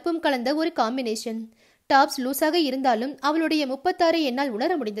மஞ்சளும் கருப்பும் கலந்த ஒரு காம்பினேஷன். டாப்ஸ் லூஸாக இருந்தாலும் அவளுடைய 36 என்னால்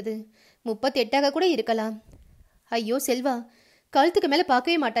உணர முடிந்தது. 38 கூட இருக்கலாம். ஐயோ செல்வா, கழுத்துக்கு மேல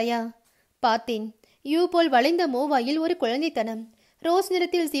பார்க்கவே மாட்டாயா? பார்த்தேன். யூ போல் வளைந்த மோவாயில் ஒரு குழந்தைத்தனம். ரோஸ்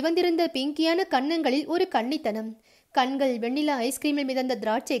நிறத்தில் சிவந்திருந்த பிங்கியான கன்னங்களில் ஒரு கன்னித்தனம். கண்கள் வெண்ணிலா ஐஸ்கிரீமில் மிதந்த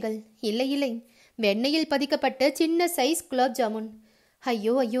திராட்சைகள். இல்லை இல்லை, வெண்ணையில் பதிக்கப்பட்ட சின்ன சைஸ் குலாப் ஜாமுன்.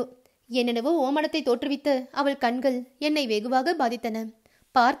 ஐயோ ஐயோ, என்னென்னவோ ஓமனத்தை தோற்றுவித்த அவள் கண்கள் என்னை வெகுவாக பாதித்தன.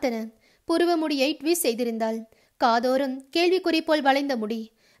 பார்த்தன. புருவ முடியை ட்விஸ்ட் செய்திருந்தாள். காதோறும் கேள்விக்குறி போல் வளைந்த முடி.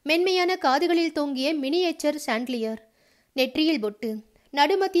 மென்மையான காதுகளில் தொங்கிய மினியேச்சர் சாண்ட்லியர். நெற்றியில் பொட்டு.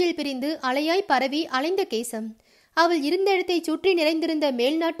 நடுமத்தியில் பிரிந்து அலையாய் பரவி அலைந்த கேசம். அவள் இருந்த இடத்தை சுற்றி நிறைந்திருந்த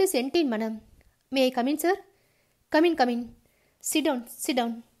மேல்நாட்டு சென்டின் மனம். May come in sir? Come in come in. Sit down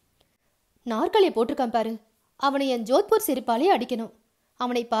sit down. நாற்காலியை போட்டிருக்கான் பாரு. அவனை என் ஜோத்பூர் செருப்பாலே அடிக்கணும்.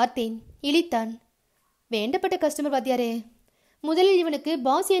 அவனை பார்த்தேன். இழித்தான். வேண்டப்பட்ட கஸ்டமர் வாத்தியாரே. முதலில் இவனுக்கு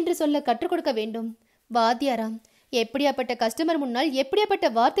பாஸ் என்று சொல்ல கற்றுக் கொடுக்க வேண்டும். வாத்தியாராம். எப்படியாப்பட்ட கஸ்டமர் முன்னால் எப்படியாப்பட்ட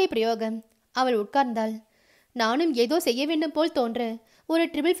வார்த்தை பிரயோகம். அவள் உட்கார்ந்தாள். நானும் ஏதோ செய்ய வேண்டும் போல் தோன்ற ஒரு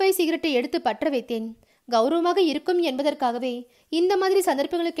 555 சிகரெட்டை எடுத்து பற்ற வைத்தேன். கௌரவமாக இருக்கும் என்பதற்காகவே இந்த மாதிரி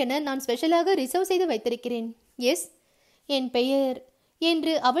சந்தர்ப்பங்களுக்கென நான் ஸ்பெஷலாக ரிசர்வ் செய்து வைத்திருக்கிறேன். எஸ், என் பெயர்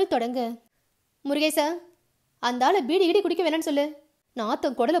என்று அவள் தொடங்க, முருகேசா, அந்த ஆளை பீடி இடி குடிக்க வேணான்னு சொல்லு.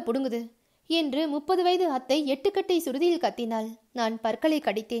 நாத்தம் குடலை புடுங்குது என்று 30 வயது அத்தை 8 கட்டை சுருதியில் கத்தினாள். நான் பற்களை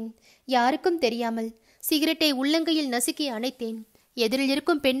கடித்தேன். யாருக்கும் தெரியாமல் சிகரெட்டை உள்ளங்கையில் நசுக்கி அணைத்தேன். எதிரில்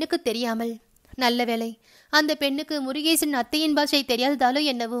இருக்கும் பெண்ணுக்கு தெரியாமல். நல்ல வேளை, அந்த பெண்ணுக்கு முருகேசன் அத்தையின் பாஷை தெரியாததாலோ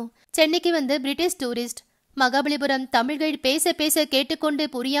என்னவோ சென்னைக்கு வந்த பிரிட்டிஷ் டூரிஸ்ட். மகாபலிபுரம் தமிழ்கள் பேச பேச கேட்டுக்கொண்டு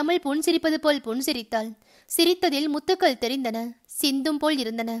புரியாமல் புன்சிரிப்பது போல் புன்சிரித்தாள். சிரித்ததில் முத்துக்கள் தெரிந்தன. சிந்தும் போல்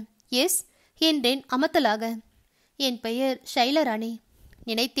இருந்தன. எஸ் என்றேன் அமத்தலாக. என் பெயர் ஷைலராணி.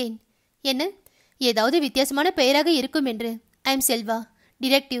 நினைத்தேன், என்ன ஏதாவது வித்தியாசமான பெயராக இருக்கும் என்று. I am Selva,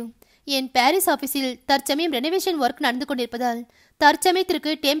 directive. N Paris ஆஃபீஸில் தற்சமயம் ரெனோவேஷன் ஒர்க் நடந்து கொண்டிருப்பதால்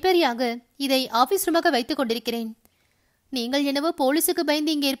தற்சமயத்திற்கு டெம்பரரியாக இதை ஆஃபீஸ் ரூமாக வைத்துக் கொண்டிருக்கிறேன். நீங்கள் என்னவோ போலீஸுக்கு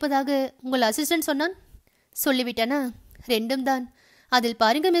பயந்து இங்கே இருப்பதாக உங்கள் அசிஸ்டன்ட் சொன்னான். சொல்லிவிட்டானா? 2ம் தான். அதில்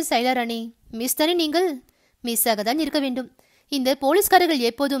பாருங்க மிஸ் ஷைலராணி, மிஸ் தானே நீங்கள்? மிஸ்ஸாக தான் இருக்க வேண்டும். இந்த போலீஸ்காரர்கள்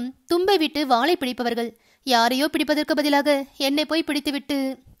எப்போதும் தும்பை விட்டு வாளை பிடிப்பவர்கள். யாரையோ பிடிப்பதற்கு பதிலாக என்னை போய் பிடித்துவிட்டு.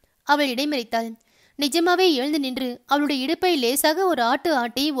 அவள் இடைமறித்தாள். நிஜமாவே எழுந்து நின்று அவளுடைய இடுப்பை லேசாக ஒரு ஆட்டு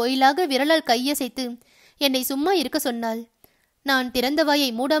ஆட்டி ஒயிலாக விரலால் கையசைத்து என்னை சும்மா இருக்க சொன்னாள். நான் திறந்த வாயை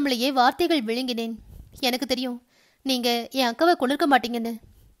மூடாமலேயே வார்த்தைகள் விழுங்கினேன். எனக்கு தெரியும், நீங்க என் அக்காவை கொண்டிருக்க மாட்டீங்கன்னு.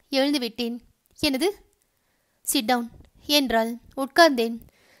 எழுந்து விட்டேன். என்னது? சிட் டவுன் என்றாள். உட்கார்ந்தேன்.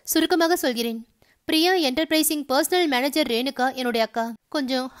 சுருக்கமாக சொல்கிறேன். Priya enterprising personal manager Renuka என்னுடைய அக்கா.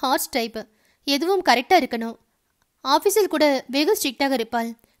 கொஞ்சம் ஹார்ஷ் டைப். எதுவும் கரெக்டாக இருக்கணும். ஆஃபீஸில் கூட வெகு ஸ்ட்ரிக்டாக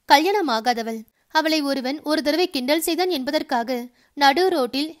இருப்பாள். கல்யாணம் ஆகாதவள். அவளை ஒருவன் ஒரு தடவை கிண்டல் செய்தான் என்பதற்காக நடு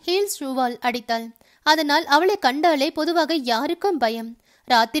ரோட்டில் ஹீல்ஸ் ஷூவால் அடித்தாள். அதனால் அவளை கண்டாலே பொதுவாக யாருக்கும் பயம்.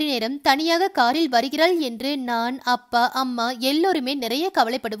 ராத்திரி நேரம் தனியாக காரில் வருகிறாள் என்று நான், அப்பா, அம்மா எல்லோருமே நிறைய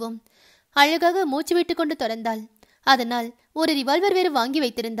கவலைப்படுவோம். அழகாக மூச்சு விட்டு கொண்டு தொடர்ந்தாள். அதனால் ஒரு ரிவால்வர் வேறு வாங்கி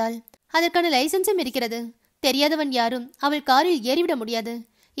வைத்திருந்தாள். அதற்கான லைசன்ஸும் இருக்கிறது. தெரியாதவன் யாரும் அவள் காரில் ஏறிவிட முடியாது.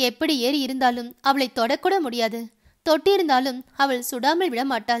 எப்படி ஏறி இருந்தாலும் அவளை தொடக்கூட முடியாது. தொட்டிருந்தாலும் அவள் சுடாமல்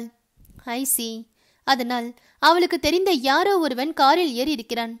விடமாட்டாள். ஐ சி. அதனால் அவளுக்கு தெரிந்த யாரோ ஒருவன் காரில் ஏறி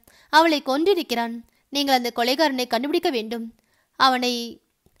இருக்கிறான். அவளை கொன்றிருக்கிறான். நீங்கள் அந்த கொலைகாரனை கண்டுபிடிக்க வேண்டும். அவனை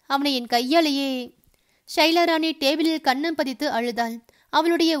என் கையாலேயே. ஷைலாராணி டேபிளில் கண்ணம் பதித்து அழுதாள்.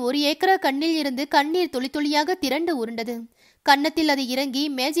 அவளுடைய 1 ஏக்கரா கண்ணில் இருந்து கண்ணீர் துளி துளியாக திரண்டு உருண்டது. கன்னத்தில் அது இறங்கி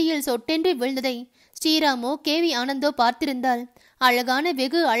மேஜையில் சொட்டென்று விழுந்ததை ஸ்ரீராமோ கேவி ஆனந்தோ பார்த்திருந்தால் அழகான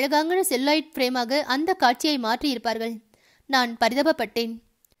வெகு அழகான செல்லாய்ட் பிரேமாக அந்த காட்சியை மாற்றியிருப்பார்கள். நான் பரிதாபப்பட்டேன்.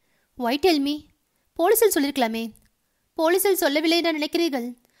 Y tell me? போலீஸில் சொல்லியிருக்கலாமே. போலீஸில் சொல்லவில்லை என்று நினைக்கிறீர்கள்?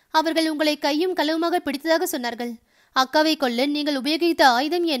 அவர்கள் உங்களை கையும் களவுமாக பிடித்ததாக சொன்னார்கள். அக்காவை கொல்ல நீங்கள் உபயோகித்த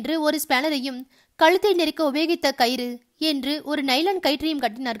ஆயுதம் என்று ஒரு ஸ்பேனரையும் கழுத்தை நெருக்க உபயோகித்த கயிறு என்று ஒரு நைலான் கயிற்றையும்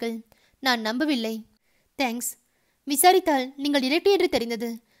கட்டினார்கள். நான் நம்பவில்லை. தேங்க்ஸ். விசாரித்தால் நீங்கள் டிரெக்டிவ் என்று தெரிந்தது.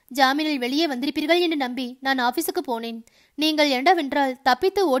 ஜாமீனில் வெளியே வந்திருப்பீர்கள் என்று நம்பி நான் ஆபீஸுக்கு போனேன். நீங்கள் என்னவென்றால்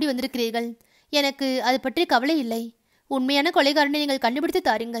தப்பித்து ஓடி வந்திருக்கிறீர்கள். எனக்கு அது பற்றி கவலை இல்லை. உண்மையான கொலைகாரனை நீங்கள் கண்டுபிடித்து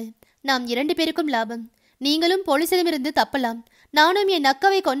தாருங்கள். நாம் 2 பேருக்கும் லாபம். நீங்களும் போலீசிடமிருந்து தப்பலாம். நானும் என்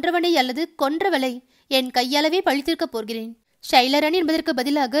அக்காவை கொன்றவனை அல்லது கொன்றவளை என் கையாலவே பழித்திருக்கப் போகிறேன். ஷைலராணி என்பதற்கு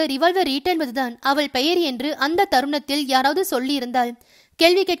பதிலாக ரிவால்வர் ரீட்டா என்பதுதான் அவள் பெயர் என்று அந்த தருணத்தில் யாராவது சொல்லியிருந்தால்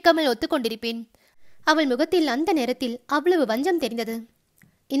கேள்வி கேட்காமல் ஒத்துக்கொண்டிருப்பேன். அவள் முகத்தில் அந்த நேரத்தில் அவ்வளவு வஞ்சம் தெரிந்தது.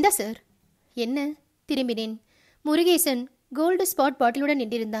 இந்தா சார். என்ன? திரும்பினேன். Murugesan gold spot பாட்டிலுடன்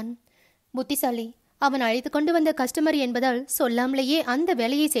நின்றிருந்தான். புத்திசாலி. அவன் அழைத்து கொண்டு வந்த கஸ்டமர் என்பதால் சொல்லாமலேயே அந்த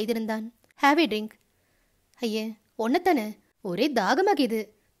வேலையை செய்திருந்தான். Have A drink. ஐயே, ஒன்னத்தானே, ஒரே தாகமாகிது.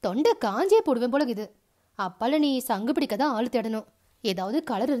 தொண்டை காஞ்சியே போடுவேன் போலகுது. அப்பால நீ சங்கு பிடிக்க தான் ஆள் தேடணும். ஏதாவது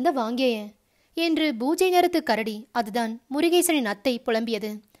கலர் இருந்தா வாங்கியேன் என்று பூஜை நேரத்து கரடி, அதுதான் முருகேசனின் அத்தை,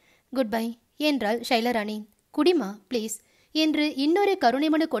 புலம்பியது. குட் பை என்றாள் ஷைலராணி. குடிமா ப்ளீஸ் என்று இன்னொரு கருணை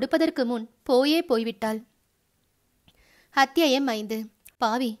மனு கொடுப்பதற்கு முன் போய்விட்டாள். அத்தியாயம் 5.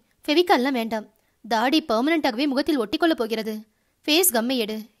 பாவி, ஃபெவிகால்லாம் வேண்டாம். தாடி பெர்மனண்டாகவே முகத்தில் ஒட்டிக்கொள்ளப் போகிறது. ஃபேஸ் கம்மை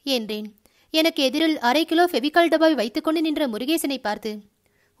எடு என்றேன். எனக்கு எதிரில் 1/2 கிலோ ஃபெவிகால் டப்பாவை வைத்துக்கொண்டு நின்ற முருகேசனை பார்த்து,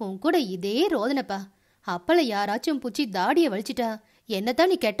 உன் கூட இதே ரோதனப்பா. அப்பள யாராச்சும் பூச்சி தாடியை வலிச்சிட்டா என்னத்தான்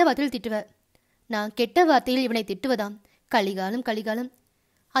நீ கெட்ட வார்த்தையில் திட்டுவ. நான் கெட்ட வார்த்தையில் இவனை திட்டுவதாம். கலிகாலம் கலிகாலம்.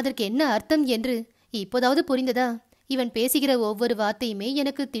 அதற்கு என்ன அர்த்தம் என்று இப்போதாவது புரிந்ததா? இவன் பேசுகிற ஒவ்வொரு வார்த்தையுமே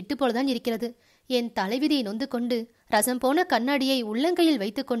எனக்கு திட்டு போலதான் இருக்கிறது. என் தலைவிதியை நொந்து கொண்டு ரசம் போன கண்ணாடியை உள்ளங்கையில்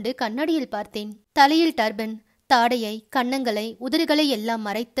வைத்துக்கொண்டு கண்ணாடியில் பார்த்தேன். தலையில் டர்பன், தாடையை, கன்னங்களை, உதடுகளை எல்லாம்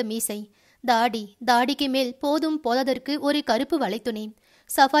மறைத்த மீசை, தாடிக்கு மேல் போதும் போதாதற்கு ஒரு கருப்பு வளைத்துணி,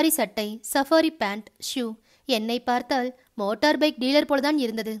 சஃபாரி சட்டை, சஃபாரி பேண்ட், ஷூ. என்னை பார்த்தால் மோட்டார் பைக் டீலர் போலதான்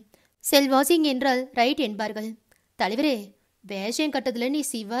இருந்தது. செல்வாசிங் என்றால் ரைட் என்பார்கள். தலைவரே, வேஷம் கட்டதுல நீ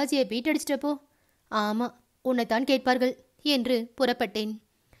சிவாஜியை பீட் அடிச்சிட்டப்போ. ஆமா, உன்னைத்தான் கேட்பார்கள் என்று புறப்பட்டேன்.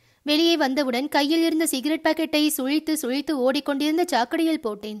 வெளியே வந்தவுடன் கையில் இருந்த சிகரெட் பாக்கெட்டை சுழித்து ஓடிக்கொண்டிருந்த சாக்கடையில்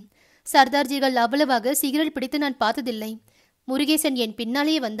போட்டேன். சர்தார்ஜிகள் அவ்வளவாக சிகரெட் பிடித்து நான் பார்த்ததில்லை. முருகேசன் என்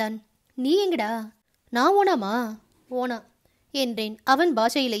பின்னாலேயே வந்தான். நீ எங்கடா? நான் ஓனாமா? ஓனா என்றேன் அவன்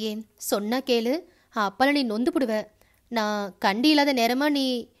பாஷையிலேயே. சொன்னா கேளு, அப்பல நீ நொந்து புடுவ. நான் கண்டி இல்லாத நேரமா நீ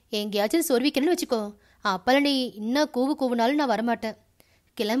எங்கேயாச்சும் சொருவிக்கணும்னு வச்சுக்கோ. அப்பல நீ இன்னும் கூவுனாலும் நான் வரமாட்டேன்.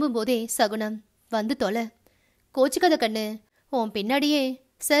 கிளம்பும் போதே சகுனம், வந்து தொலை. கோச்சுக்காத கண்ணு. உன் பின்னாடியே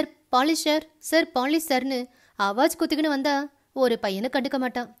sir polish sir, sir polish சார்னு ஆவாஜ் குத்துக்குன்னு வந்தா ஒரு பையனை கண்டுக்க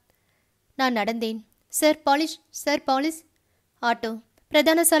மாட்டான். நான் நடந்தேன். Sir polish, sir polish. Auto.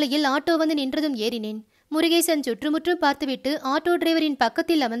 பிரதான சாலையில் ஆட்டோ வந்து நின்றதும் ஏறினேன். முருகேசன் சுற்றுமுற்றும் பார்த்துவிட்டு ஆட்டோ டிரைவரின்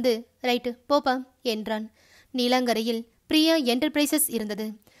பக்கத்தில் அமர்ந்து, ரைட்டு போப்பா என்றான். நீலாங்கரையில் பிரியா என்டர்பிரைசஸ் இருந்தது.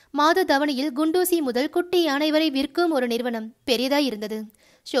 மாத தவணையில் குண்டூசி முதல் குட்டி யானை வரை விற்கும் ஒரு நிறுவனம் பெரியதாய் இருந்தது.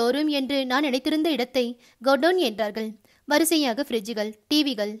 ஷோரூம் என்று நான் நினைத்திருந்த இடத்தை கோடவுன் என்றார்கள். வரிசையாக ஃப்ரிட்ஜுகள்,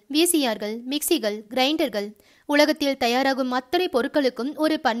 டிவிகள், விசிஆர்கள், மிக்சிகள், கிரைண்டர்கள், உலகத்தில் தயாராகும் அத்தனை பொருட்களுக்கும்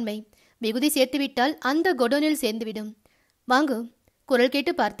ஒரு பன்மை. விகுதி சேர்த்துவிட்டால் அந்த கோடவுனில் சேர்ந்துவிடும். வாங்கு. குரல்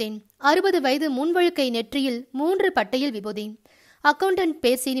கேட்டு பார்த்தேன். 60 வயது முன்வழுக்கை, நெற்றியில் 3 பட்டையில் விபூதி. அக்கவுண்டன்ட்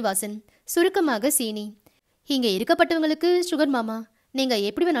பேர் சீனிவாசன், சுருக்கமாக சீனி. இங்க இருக்கப்பட்டவங்களுக்கு சுகர் மாமா, நீங்க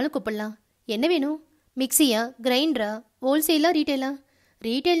எப்படி வேணாலும் கூப்பிடலாம். என்ன வேணும்? மிக்சியா, கிரைண்டரா, ஹோல்சேலா, ரீட்டைலா?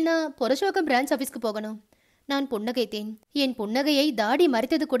 ரீட்டைல்னா புரசோகம் பிரான்ச் ஆஃபீஸ்க்கு போகணும். நான் புன்னகைத்தேன். என் புன்னகையை தாடி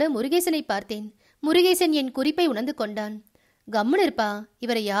மறைத்தது கூட முருகேசனை பார்த்தேன். முருகேசன் என் குறிப்பை உணர்ந்து கொண்டான். கம்முன்னு இருப்பா,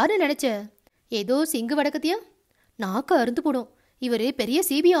 இவரை யாரு நினைச்ச? ஏதோ சிங்கு வடக்கத்தியா? நாக்கு அருந்து போடும். இவர் பெரிய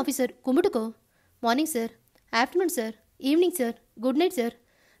CBI officer, கும்பிட்டுக்கோ. Morning sir, afternoon sir, evening sir, good night sir.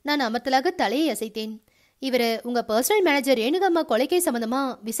 நான் அமர்த்தலாக தலையை அசைத்தேன். இவரை உங்கள் பர்சனல் மேனேஜர் ரேணுகாம்மா கொலைக்கை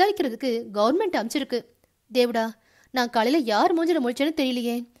சம்மந்தமாக விசாரிக்கிறதுக்கு கவர்மெண்ட் அமைச்சிருக்கு. தேவடா, நான் காலையில் யார் மூஞ்சில் முழிச்சேன்னு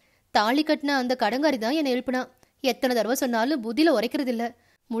தெரியலையே. தாலி கட்டின அந்த கடங்காரி தான் என்னை எழுப்பினா. எத்தனை தடவை சொன்னாலும் புத்தியில் உரைக்கிறதில்ல.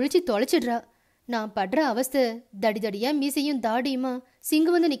 முழிச்சு தொலைச்சிடுறா. நான் படுற அவஸ்தை. தடிதடியாக மீசையும் தாடியுமா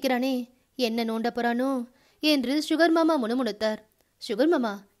சிங்கு வந்து நிற்கிறானே, என்ன நோண்ட போறானோ என்று சுகர் மாமா முணுமுணுத்தார். சுகர்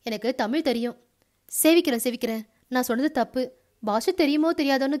மாமா, எனக்கு தமிழ் தெரியும். சேவிக்கிறேன். நான் சொன்னது தப்பு. பாஷை தெரியுமோ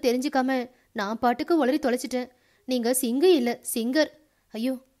தெரியாதோன்னு தெரிஞ்சுக்காம நான் பாட்டுக்கு உளறி தொலைச்சிட்டேன். நீங்கள் சிங்கு இல்லை, சிங்கர்.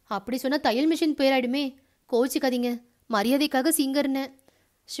 ஐயோ, அப்படி சொன்னால் தையல் மிஷின் பேராயிடுமே. கோச்சிக்காதீங்க, மரியாதைக்காக சிங்கர்னு.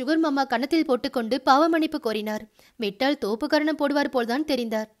 சுகர் மாமா கன்னத்தில் போட்டுக்கொண்டு பாவ மன்னிப்பு கோரினார். விட்டால் தோப்பு கரணம் போடுவார் போல்தான்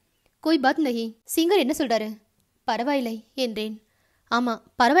தெரிந்தார். கோய் பாத் நகி, சிங்கர் என்ன சொல்றாரு? பரவாயில்லை என்றேன். ஆமாம்,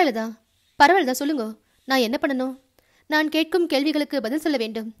 பரவாயில்லதான் சொல்லுங்க. நான் என்ன பண்ணணும்? நான் கேட்கும் கேள்விகளுக்கு பதில் சொல்ல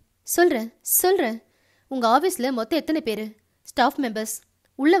வேண்டும். சொல்கிறேன். உங்கள் ஆஃபீஸில் மொத்தம் எத்தனை பேர்? Staff members.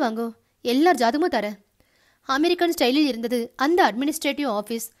 உள்ளே வாங்கோ, எல்லார் ஜாதகமும் தர. அமெரிக்கன் ஸ்டைலில் இருந்தது அந்த அட்மினிஸ்ட்ரேட்டிவ்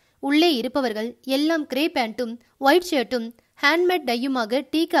ஆஃபீஸ். உள்ளே இருப்பவர்கள் எல்லாம் கிரே பேண்ட்டும் ஒயிட் ஷர்ட்டும் ஹேண்ட்மேட் டையுமாக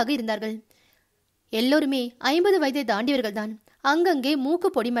டீக்காக இருந்தார்கள். எல்லோருமே 50 வயதை தாண்டியவர்கள் தான். அங்கங்கே மூக்கு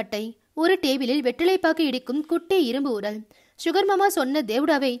பொடிமட்டை, ஒரு டேபிளில் வெற்றிலைப்பாக்கு இடிக்கும் குட்டி இரும்பு உரல். சுகர் மாமா சொன்ன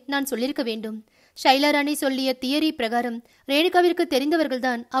தேவடாவை நான் சொல்லியிருக்க வேண்டும். ஷைலா ராணி சொல்லிய தியரி பிரகாரம் ரேணுகாவிற்கு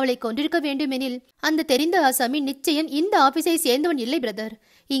தெரிந்தவர்கள்தான் அவளை கொண்டிருக்க வேண்டுமெனில் அந்த தெரிந்த ஆசாமி நிச்சயம் இந்த ஆபீஸை சேர்ந்தவன் இல்லை பிரதர்.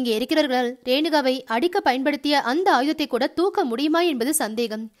 இங்கே இருக்கிறவர்களால் ரேணுகாவை அடிக்க பயன்படுத்திய அந்த ஆயுதத்தை கூட தூக்க முடியுமா என்பது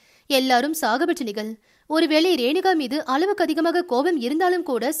சந்தேகம். எல்லாரும் சாகபட்சணிகள். ஒருவேளை ரேணுகா மீது அளவுக்கு அதிகமாக கோபம் இருந்தாலும்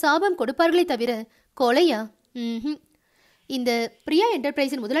கூட சாபம் கொடுப்பார்களே தவிர கொலையா? இந்த பிரியா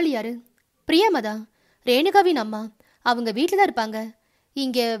என்டர்பிரைஸின் முதலாளி யாரு? பிரியாமதா, ரேணுகாவின் அம்மா. அவங்க வீட்டில் தான் இருப்பாங்க,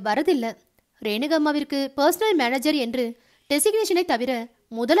 இங்கே வரதில்ல. ரேணுகா அம்மாவிற்கு பர்சனல் மேனேஜர் என்று டெசிக்னேஷனை தவிர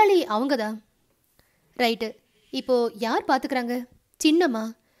முதலாளி அவங்க தான். ரைட்டு, இப்போ யார் பார்த்துக்கிறாங்க? சின்னம்மா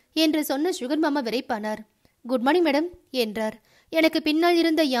என்று சொன்ன சுகர் மாமா விரைப்பானார். குட் மார்னிங் மேடம் என்றார். எனக்கு பின்னால்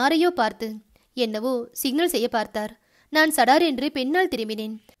இருந்த யாரையோ பார்த்து என்னவோ சிக்னல் செய்ய பார்த்தார். நான் சடார் என்று பின்னால்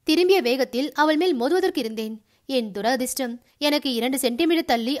திரும்பினேன். திரும்பிய வேகத்தில் அவள் மேல் மோதுவதற்கு இருந்தேன். என் துரதிர்ஷ்டம், எனக்கு 2 சென்டிமீட்டர்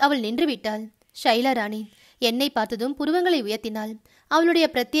தள்ளி அவள் நின்று விட்டாள். ஷைலா ராணி என்னை பார்த்ததும் புருவங்களை உயர்த்தினாள். அவளுடைய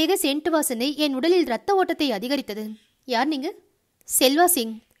பிரத்யேக சென்ட் வாசனை என் உடலில் இரத்த ஓட்டத்தை அதிகரித்தது. யார் நீங்க? செல்வா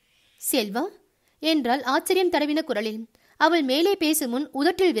சிங். செல்வா என்றால் ஆச்சரியம் தடவின குரலில். அவள் மேலே பேசும் முன்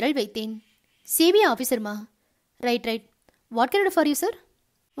உதட்டில் விரல் வைத்தேன். CBI ஆபீசர்மா? Right right. What can I to for you sir?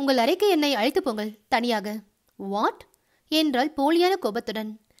 உங்கள் அறைக்கு என்னை அழைத்து போங்கள், தனியாக. வாட் என்றால் போலியான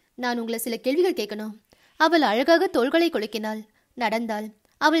கோபத்துடன். நான் உங்களை சில கேள்விகள் கேட்கணும். அவள் அழகாக தோள்களை கொளுக்கினாள். நடந்தாள்.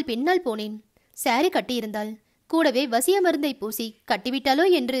 அவள் பின்னால் போனேன். சாரி கட்டியிருந்தாள். கூடவே வசிய மருந்தை பூசி கட்டிவிட்டாலோ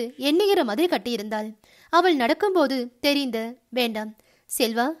என்று எண்ணுகிற மாதிரி கட்டியிருந்தாள். அவள் நடக்கும்போது தெரிந்த வேண்டாம்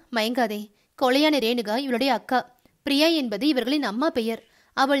செல்வா, மயங்காதே. கொலையான ரேணுகா இவளுடைய அக்கா. பிரியா என்பது இவர்களின் அம்மா பெயர்.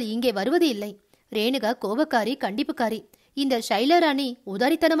 அவள் இங்கே வருவது இல்லை. ரேணுகா கோபக்காரி, கண்டிப்புக்காரி. இந்த ஷைலா ராணி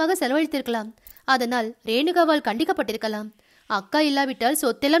உதாரித்தனமாக செலவழித்திருக்கலாம். அதனால் ரேணுகாவால் கண்டிக்கப்பட்டிருக்கலாம். அக்கா இல்லாவிட்டால்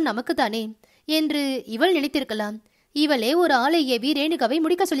சொத்தெல்லாம் நமக்குத்தானே என்று இவள் நினைத்திருக்கலாம். இவளே ஒரு ஆளை ஏவி ரேணுகாவை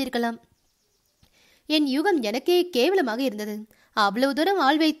முடிக்க சொல்லியிருக்கலாம். என் யூகம் எனக்கே கேவலமாக இருந்தது. அவ்வளவு தூரம்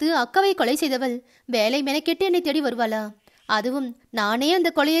ஆள் வைத்து அக்காவை கொலை செய்தவள் வேலை மெனக்கெட்டு என்னை தேடி வருவாளா? அதுவும் நானே அந்த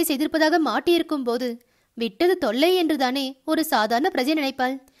கொலையை செய்திருப்பதாக மாட்டியிருக்கும் போது விட்டது தொல்லை என்றுதானே ஒரு சாதாரண பிரஜை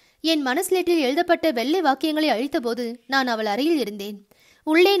நினைப்பாள். என் மனஸ்லேட்டில் எழுதப்பட்ட வெள்ளை வாக்கியங்களை அழித்த போது நான் அவள் அறையில் இருந்தேன்.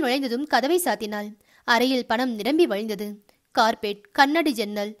 உள்ளே நுழைந்ததும் கதவை சாத்தினாள். அறையில் பணம் நிரம்பி வழிந்தது. கார்பெட், கண்ணாடி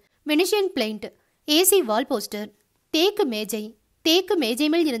ஜன்னல், Venetian blind, AC wall poster, தேக்கு மேஜை, தேக்கு மேஜை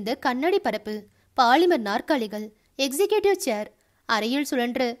மேல் இருந்த கண்ணாடி பரப்பு, பாலிமர் நாற்காலிகள், எக்ஸிகியூட்டிவ் சேர், அறையில்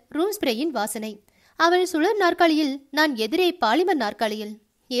சுழன்ற ரூம் ஸ்ப்ரேயின் வாசனை. அவள் சுழற் நாற்காலியில், நான் எதிரே பாலிமர் நாற்காலியில்.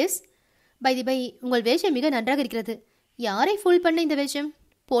 எஸ், பை தி பை, உங்கள் வேஷம் மிக நன்றாக இருக்கிறது. யாரை ஃபுல் பண்ண இந்த வேஷம்?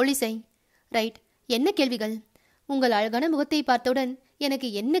 போலீஸை. ரைட். என்ன கேள்விகள்? உங்கள் அழகான முகத்தை பார்த்தவுடன் எனக்கு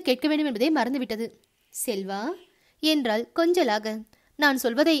என்ன கேட்க வேண்டும் என்பதை மறந்துவிட்டது. செல்வா என்றால் கொஞ்சலாக. நான்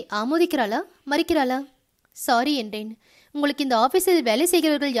சொல்வதை ஆமோதிக்கிறாளா, மறுக்கிறாளா? சாரி என்றேன். உங்களுக்கு இந்த ஆபீஸில் வேலை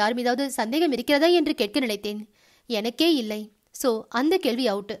செய்கிறவர்கள் யார் மீதாவது சந்தேகம் இருக்கிறதா என்று கேட்க நினைத்தேன். எனக்கே இல்லை. ஸோ அந்த கேள்வி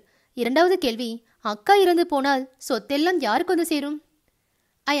அவுட். 2வது கேள்வி, அக்கா இறந்து போனால் சொத்தெல்லாம் யாருக்கு வந்து சேரும்?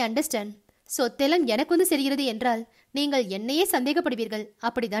 I understand. சொத்தெல்லாம் எனக்கு வந்து சேர்கிறது என்றால் நீங்கள் என்னையே சந்தேகப்படுவீர்கள்,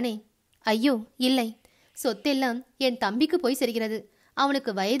 அப்படிதானே? ஐயோ இல்லை, சொத்தெல்லாம் என் தம்பிக்கு போய் சேர்கிறது.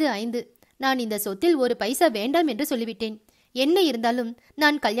 அவனுக்கு வயது 5. நான் இந்த சொத்தில் ஒரு பைசா வேண்டாம் என்று சொல்லிவிட்டேன். என்ன இருந்தாலும்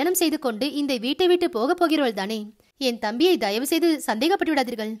நான் கல்யாணம் செய்து கொண்டு இந்த வீட்டை விட்டு போகப் போகிறவள் தானே. என் தம்பியை தயவு செய்து சந்தேகப்பட்டு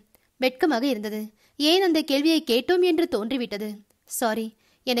விடாதீர்கள். வெட்கமாக இருந்தது. ஏன் அந்த கேள்வியை கேட்டோம் என்று தோன்றிவிட்டது. சாரி.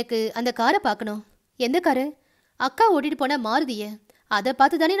 எனக்கு அந்த காரை பார்க்கணும். எந்த காரு? அக்கா ஓட்டிட்டு போன மாருதிய. அதை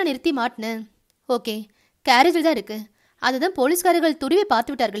பார்த்து தானே நான் நிறுத்தி மாட்டினேன். ஓகே, கேரேஜில் தான் இருக்கு. அதுதான் போலீஸ்காரர்கள் துருவி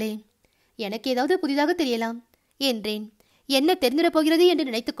பார்த்து விட்டார்களே. எனக்கு ஏதாவது புதிதாக தெரியலாம் என்றேன். என்ன தெரிந்திடப் போகிறது என்று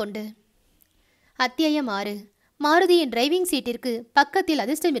நினைத்து கொண்டு. அத்தியாயம் 6. மாருதியின் டிரைவிங் சீட்டிற்கு பக்கத்தில்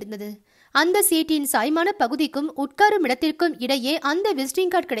அதிர்ஷ்டம் இருந்தது. அந்த சீட்டின் சாய்மான பகுதிக்கும் உட்காரும் இடத்திற்கும் இடையே அந்த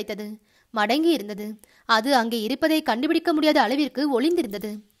விசிட்டிங் கார்டு கிடைத்தது. மடங்கி இருந்தது. அது அங்கே இருப்பதை கண்டுபிடிக்க முடியாத அளவிற்கு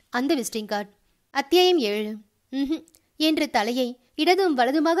ஒளிந்திருந்தது அந்த விசிட்டிங் கார்டு. அத்தியாயம் 7. என்று தலையை இடதும்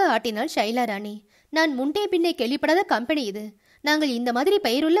வலதுமாக ஆட்டினாள் ஷைலா ராணி. நான் முன்னே பின்னே கேள்விப்படாத கம்பெனி இது. நாங்கள் இந்த மாதிரி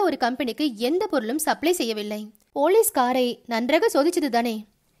பெயருள்ள ஒரு கம்பெனிக்கு எந்த பொருளும் சப்ளை செய்யவில்லை. போலீஸ் காரை நன்றாக சோதிச்சது தானே?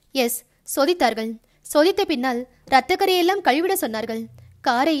 எஸ், சோதித்தார்கள். சோதித்த பின்னால் ரத்தக்கரையெல்லாம் கழுவிட சொன்னார்கள்.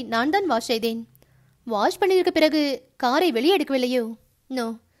 காரை நான் தான் வாஷ் செய்தேன். வாஷ் பண்ணியிருக்க பிறகு காரை வெளியே எடுக்கவில்லையோ? நோ.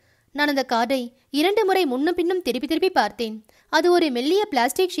 நான் அந்த காரை 2 முறை முன்னும் பின்னும் திருப்பி திருப்பி பார்த்தேன். அது ஒரு மெல்லிய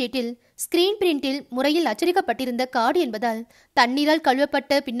பிளாஸ்டிக் ஷீட்டில் ஸ்கிரீன் பிரிண்டில் முறையில் அச்சடிக்கப்பட்டிருந்த கார்டு என்பதால் தண்ணீரால்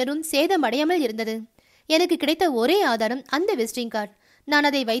கழுவப்பட்ட பின்னரும் சேதமடையாமல் இருந்தது. எனக்கு கிடைத்த ஒரே ஆதாரம் அந்த விசிட்டிங் கார்டு. நான்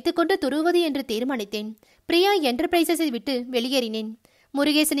அதை வைத்துக்கொண்டு துருவது என்று தீர்மானித்தேன். பிரியா என்டர்பிரைசஸை விட்டு வெளியேறினேன்.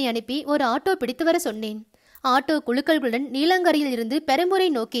 முருகேசனை அனுப்பி ஒரு ஆட்டோ பிடித்து வர சொன்னேன். ஆட்டோ குழுக்களுடன் நீலாங்கரையில் இருந்து பெரம்பூரை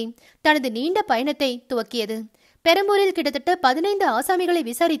நோக்கி தனது நீண்ட பயணத்தை துவக்கியது. பெரம்பூரில் கிட்டத்தட்ட 15 ஆசாமிகளை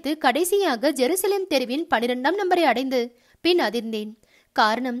விசாரித்து கடைசியாக ஜெருசலேம் தெருவின் 12ஆம் நம்பரை அடைந்து பின் அதிர்ந்தேன்.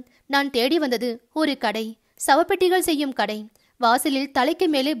 காரணம், நான் தேடி வந்தது ஒரு கடை, சவப்பெட்டிகள் செய்யும் கடை. வாசலில் தலைக்கு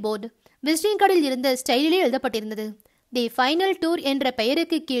மேலே போர்டு, விசிட்டிங் கார்டில் இருந்த ஸ்டைலிலே எழுதப்பட்டிருந்தது. தி ஃபைனல் டூர் என்ற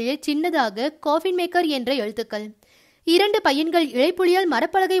பெயருக்கு கீழே சின்னதாக காஃபின் மேக்கர் என்ற எழுத்துக்கள். 2 பையன்கள் இழைப்புலியால்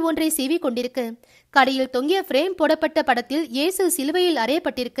மரப்பலகை ஒன்றை சீவி கொண்டிருக்க, கடையில் தொங்கிய ஃப்ரேம் போடப்பட்ட படத்தில் இயேசு சிலுவையில்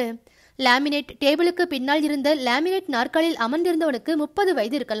அறையப்பட்டிருக்க, லேமினேட் டேபிளுக்கு பின்னால் இருந்த லேமினேட் நாற்காலில் அமர்ந்திருந்தவனுக்கு 30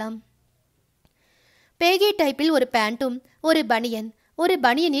 வயது இருக்கலாம். பேகி டைப்பில் ஒரு பேண்ட்டும் ஒரு பனியன், ஒரு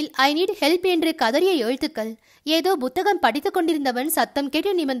பனியனில் ஐ நீட் ஹெல்ப் என்று கதறிய எழுத்துக்கள். ஏதோ புத்தகம் படித்துக் கொண்டிருந்தவன் சத்தம்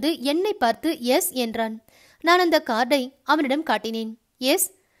கேட்டு நிமிர்ந்து என்னை பார்த்து எஸ் என்றான். நான் அந்த கார்டை அவனிடம் காட்டினேன். எஸ்,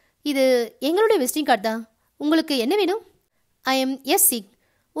 இது எங்களுடைய விசிட்டிங் கார்டு தான். உங்களுக்கு என்ன வேணும்? I am S sick.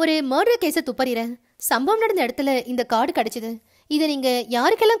 ஒரு மர்டர் கேஸை துப்பறிறேன். சம்பவம் நடந்த இடத்துல இந்த கார்டு கிடைச்சிது. இதை நீங்கள்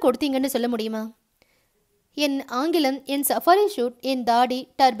யாருக்கெல்லாம் கொடுத்தீங்கன்னு சொல்ல முடியுமா? என் ஆங்கிலம், என் சஃபாரி ஷூட், என் தாடி,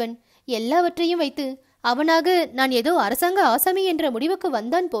 டர்பன் எல்லாவற்றையும் வைத்து அவனாக நான் ஏதோ அரசாங்க ஆசாமி என்ற முடிவுக்கு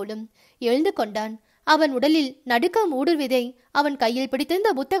வந்தான் போலும். எழுந்து கொண்டான். அவன் உடலில் நடுக்கம் ஊடுருவதை அவன் கையில் பிடித்திருந்த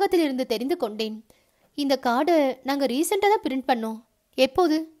புத்தகத்தில் இருந்து தெரிந்து கொண்டேன். இந்த கார்டை நாங்கள் ரீசெண்டாக தான் பிரிண்ட் பண்ணோம்.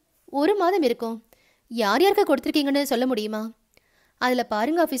 எப்போது? 1 மாதம் இருக்கும். யார் யாருக்கு கொடுத்துருக்கீங்கன்னு சொல்ல முடியுமா? அதில்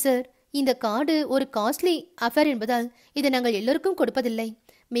பாருங்க ஆஃபீஸர், இந்த கார்டு ஒரு காஸ்ட்லி அஃபேர் என்பதால் இதை நாங்கள் எல்லோருக்கும் கொடுப்பதில்லை.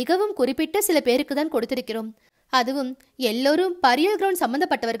 மிகவும் குறிப்பிட்ட சில பேருக்கு தான் கொடுத்திருக்கிறோம். அதுவும் எல்லோரும் பரியல் கிரவுண்ட்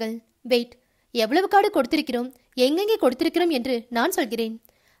சம்பந்தப்பட்டவர்கள். வெயிட், எவ்வளவு கார்டு கொடுத்திருக்கிறோம், எங்கெங்கே கொடுத்திருக்கிறோம் என்று நான் சொல்கிறேன்.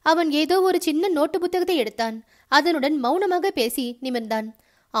 அவன் ஏதோ ஒரு சின்ன நோட்டு புத்தகத்தை எடுத்தான். அதனுடன் மௌனமாக பேசி நிமிர்ந்தான்.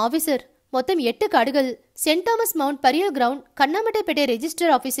 ஆஃபீஸர், மொத்தம் 8 கார்டுகள் send Thomas mount பரியல் ground, கண்ணாமட்டைப்பேட்டை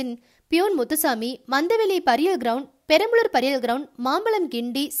register ஆஃபீஸின் peon Muthusamy, Mandaveli பரியல் ground, Perambalur பரியல் ground, மாம்பழம்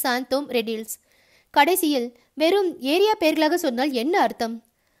கிண்டி, சாந்தோம், ரெடில்ஸ். கடைசியில் வெறும் ஏரியா பெயர்களாக சொன்னால் என்ன அர்த்தம்?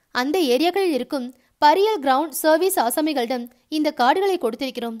 அந்த ஏரியாக்களில் இருக்கும் பரியல் கிரவுண்ட் சர்வீஸ் ஆசாமிகளிடம் இந்த கார்டுகளை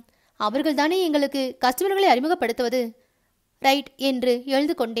கொடுத்திருக்கிறோம். அவர்கள்தானே எங்களுக்கு கஸ்டமர்களை அறிமுகப்படுத்துவது. ரைட் என்று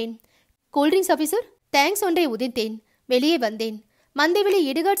எழுந்து கொண்டேன். Cool drinks officer? தேங்க்ஸ் ஒன்றை உதிர்த்தேன். வெளியே வந்தேன். மந்தவெளி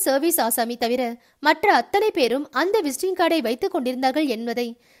இடுகாட் சர்வீஸ் ஆசாமி தவிர மற்ற அத்தனை பேரும் அந்த விசிட்டிங் கார்டை வைத்துக் கொண்டிருந்தார்கள் என்பதை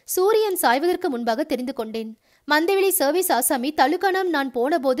சூரியன் சாய்வதற்கு முன்பாக தெரிந்து கொண்டேன். மந்தவெளி சர்வீஸ் ஆசாமி தலுக்கானாம் நான்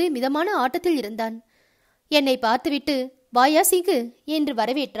போனபோது மிதமான ஆட்டத்தில் இருந்தான். என்னை பார்த்துவிட்டு வாயா சீக்கு என்று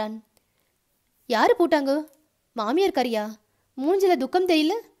வரவேற்றான். யாரு போட்டாங்க? மாமியார் கறியா? மூஞ்சில துக்கம்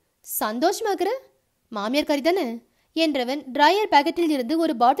தெரியல, சந்தோஷமாக்குற? மாமியார் கறி தானே என்றவன் டிராயர் பேக்கெட்டில் இருந்து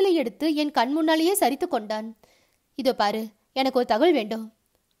ஒரு பாட்டிலை எடுத்து என் கண் முன்னாலேயே சரித்து கொண்டான். இதோ பாரு, எனக்கு ஒரு தகவல் வேண்டும்.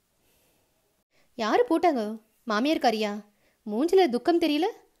 யாரு போட்டாங்க? மாமியார் கறியா? மூஞ்சில துக்கம் தெரியல,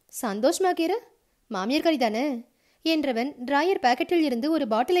 சந்தோஷமாக்கிற? மாமியார் கறி தானே என்றவன் டிராயர் பேக்கெட்டில் இருந்து ஒரு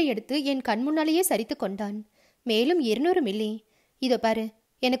பாட்டிலை எடுத்து என் கண் முன்னாலேயே சரித்து கொண்டான். மேலும் 200 மில்லி. இதோ பாரு,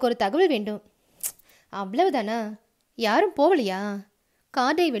 எனக்கு ஒரு தகவல் வேண்டும். அவ்வளவுதானா? யாரும் போகலையா?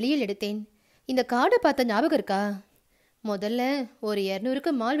 கார்டை வெளியில் எடுத்தேன். இந்த கார்டை பார்த்த ஞாபகம் இருக்கா? முதல்ல ஒரு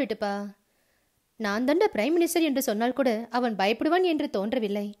 200க்கு மால் விட்டுப்பா. நான் தண்ட பிரைம் மினிஸ்டர் என்று சொன்னால் கூட அவன் பயப்படுவான் என்று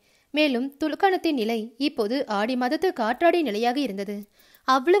தோன்றவில்லை. மேலும் துலுக்கானத்தின் நிலை இப்போது ஆடி மாதத்து காற்றாடி நிலையாக இருந்தது.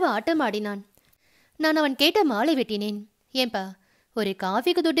 அவ்வளவு ஆட்டம் ஆடினான். நான் அவன் கேட்ட மாலை வெட்டினேன். ஏன்பா, ஒரு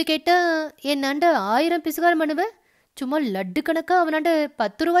காஃபிக்கு துட்டு கேட்டா என்னாண்ட 1000 பிசுகாரம் பண்ணுவ? சும்மா லட்டு கணக்கா அவனாண்ட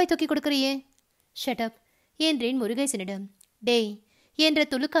 10 ரூபாய் தூக்கி கொடுக்குறியே. ஷட்டப் என்றேன் முருகேசனிடம். டேய் என்ற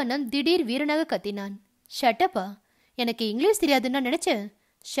துலுக்கானம் திடீர் வீரனாக கத்தினான். ஷட்டப்பா? எனக்கு இங்கிலீஷ் தெரியாதுன்னு நினைச்சேன்.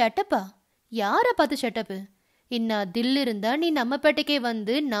 ஷட்டப்பா? யாரை பார்த்து ஷட்டப்பு? இன்னா தில் இருந்தா நீ நம்ம பேட்டைக்கே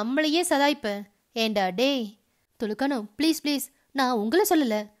வந்து நம்மளையே சதாய்ப்ப. ஏண்டா டேய்? துலுக்கானம், ப்ளீஸ் ப்ளீஸ், நான் உங்களை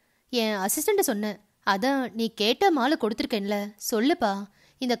சொல்லல, என் அசிஸ்டண்ட்டை சொன்னேன். அதான் நீ கேட்ட மாலை கொடுத்துருக்கேன்ல, சொல்லுப்பா.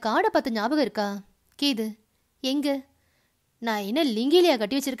 இந்த கார்டை பார்த்து ஞாபகம் இருக்கா? கீது எங்க? நான் என்ன லிங்கிலியா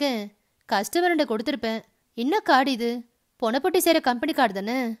கட்டி வச்சிருக்கேன்? கஸ்டமர்கிட்ட கொடுத்துருப்பேன். என்ன கார்டு இது? பொனப்பட்டி சேர கம்பெனி கார்டு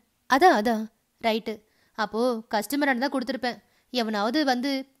தானே? அதான் ரைட்டு. அப்போ கஸ்டமரான தான் கொடுத்துருப்பேன். எவனாவது வந்து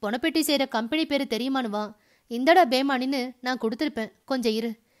பொனப்பட்டி சேர கம்பெனி பேரு தெரியுமானுவான். இந்தடா பேமானின்னு நான் கொடுத்துருப்பேன். கொஞ்சம்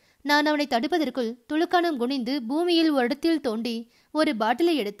இரு. நான் அவனை தடுப்பதற்குள் துளுக்கானம் குனிந்து பூமியில் ஒரு இடத்தில் தோண்டி ஒரு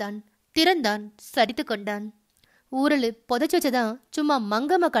பாட்டிலை எடுத்தான். திறந்தான். சரித்து கொண்டான். ஊரலு புதைச்சி வச்சதான் சும்மா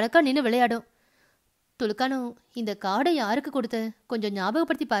மங்கம்மா கணக்கா நின்று விளையாடும். துளுக்கானம், இந்த கார்டை யாருக்கு கொடுத்த? கொஞ்சம்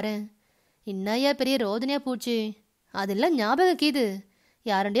ஞாபகப்படுத்தி பாரு. இன்னையா பெரிய ரோதனையா பூச்சி? அதெல்லாம் ஞாபகம் கீது.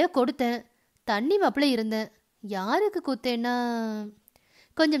 யாரண்டையா கொடுத்தேன். தண்ணி மாப்பிள்ள இருந்தேன். யாருக்கு கூத்தேன்னா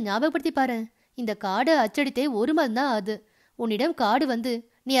கொஞ்சம் ஞாபகப்படுத்தி பாரு. இந்த கார்டை அச்சடித்தே 1 மாதம் தான் ஆகுது. உன்னிடம் கார்டு வந்து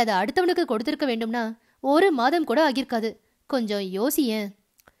நீ அதை அடுத்தவனுக்கு கொடுத்திருக்க வேண்டும்னா 1 மாதம் கூட ஆகியிருக்காது. கொஞ்சம் யோசியேன்.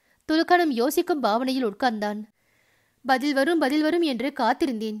 துலுக்கானம் யோசிக்கும் பாவனையில் உட்கார்ந்தான். பதில் வரும் என்று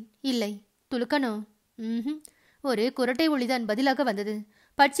காத்திருந்தேன். இல்லை. துலுக்கானம், ஒரு குரட்டை ஒளிதான் பதிலாக வந்தது.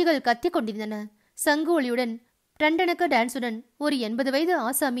 பட்சிகள் கத்தி கொண்டிருந்தன. சங்கு ஒளியுடன் டண்டனக்க டான்ஸுடன் ஒரு 80 வயது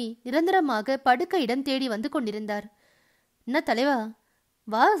ஆசாமி நிரந்தரமாக படுக்க இடம் தேடி வந்து கொண்டிருந்தார். என்ன தலைவா,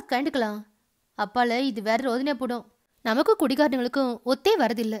 வா கண்டுக்கலாம். அப்பால இது வேற ரோதனை போடும். நமக்கும் குடிகாரனுங்களுக்கும் ஒத்தே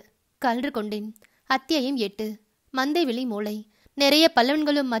வரதில்லை. கல்று கொண்டேன். அத்தியாயம் 8. மந்தை வெளி மூளை. நிறைய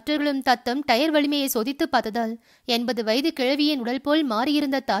பல்லவன்களும் மற்றவர்களும் தத்தம் டயர் வலிமையை சோதித்து பார்த்ததால் 80 வயது கிழவியின் உடல் போல்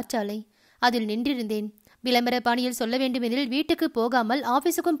மாறியிருந்த தார்ச்சாலை. அதில் நின்றிருந்தேன். விளம்பர பாணியில் சொல்ல வேண்டுமெனில் வீட்டுக்கு போகாமல்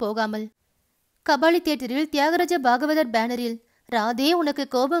ஆபீஸுக்கும் போகாமல். கபாலி தியேட்டரில் தியாகராஜ பாகவதர் பேனரில் ராதே உனக்கு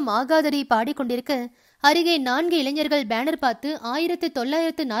கோபம் ஆகாதடி பாடிக்கொண்டிருக்க அருகே 4 இளைஞர்கள் பேனர் பார்த்து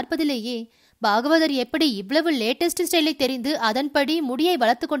 1940 பாகவதர் எப்படி இவ்வளவு லேட்டஸ்ட் ஸ்டைலை தெரிந்து அதன்படி முடியை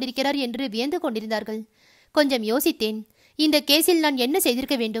வளர்த்து கொண்டிருக்கிறார் என்று வியந்து கொண்டிருந்தார்கள். கொஞ்சம் யோசித்தேன். இந்த கேஸில் நான் என்ன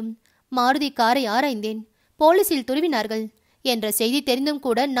செய்திருக்க வேண்டும்? மாருதி காரை ஆராய்ந்தேன். போலீசில் துருவினார்கள் என்ற செய்தி தெரிந்தும்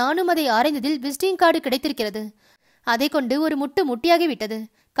கூட நானும் அதை ஆராய்ந்ததில் விசிட்டிங் கார்டு கிடைத்திருக்கிறது. அதை கொண்டு ஒரு முட்டியாகிவிட்டது.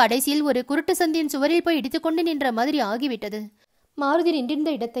 கடைசியில் ஒரு குருட்டு சந்தியின் சுவரில் போய் இடித்துக்கொண்டு நின்ற மாதிரி ஆகிவிட்டது. மாருதி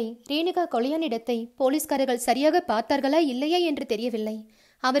நின்றிருந்த இடத்தை, ரேணுகா கொலையான இடத்தை போலீஸ்காரர்கள் சரியாக பார்த்தார்களா இல்லையா என்று தெரியவில்லை.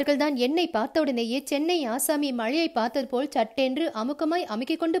 அவர்கள்தான் என்னை பார்த்தவுடனேயே சென்னை ஆசாமி மழையை பார்த்தது போல் சட்டென்று அமுக்கமாய்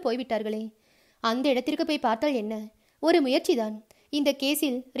அமுக்கிக் கொண்டு போய்விட்டார்களே. அந்த இடத்திற்கு போய் பார்த்தால் என்ன? ஒரு முயற்சிதான். இந்த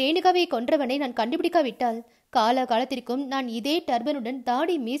கேஸில் ரேணுகாவை கொன்றவனை நான் கண்டுபிடிக்காவிட்டால் காலத்திற்கும் நான் இதே டர்பனுடன்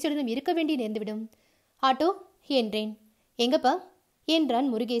தாடி மீசுடனும் இருக்க வேண்டி நேர்ந்துவிடும். ஆட்டோ என்றேன். எங்கப்பா என்றான்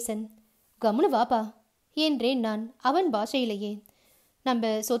முருகேசன். கம்முனு வாப்பா என்றேன் நான் அவன் பாஷையிலேயே. நம்ம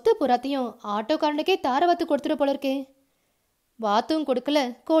சொத்து புறாத்தையும் ஆட்டோக்காரனுக்கே தாரவாத்து கொடுத்துட போல இருக்கே. வாத்தும் கொடுக்கல,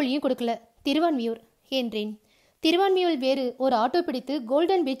 கோழியும் கொடுக்கல. திருவான்மியூர் என்றேன். திருவான்மியூர் வேறு ஒரு ஆட்டோ பிடித்து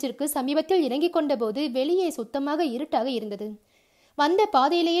கோல்டன் பீச்சிற்கு சமீபத்தில் இறங்கி கொண்ட போது வெளியே சுத்தமாக இருட்டாக இருந்தது. வந்த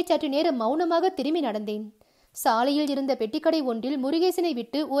பாதையிலேயே சற்று நேரம் மௌனமாக திரும்பி நடந்தேன். சாலையில் இருந்த பெட்டிக்கடை ஒன்றில் முருகேசனை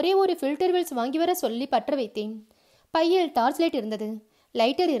விட்டு ஒரே ஒரு ஃபில்டர் வெல்ஸ் வாங்கி வர சொல்லி பற்ற வைத்தேன். பையில் டார்ச் லைட் இருந்தது,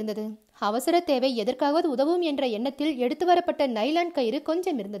 லைட்டர் இருந்தது. அவசர தேவை எதற்காவது உதவும் என்ற எண்ணத்தில் எடுத்து வரப்பட்ட நைலான் கயிறு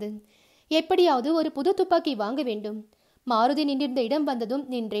கொஞ்சம் இருந்தது. எப்படியாவது ஒரு புது துப்பாக்கி வாங்க வேண்டும். மாருதி நின்றிருந்த இடம் வந்ததும்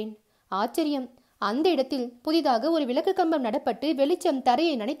நின்றேன். ஆச்சரியம், அந்த இடத்தில் புதிதாக ஒரு விளக்கு கம்பம் நடப்பட்டு வெளிச்சம்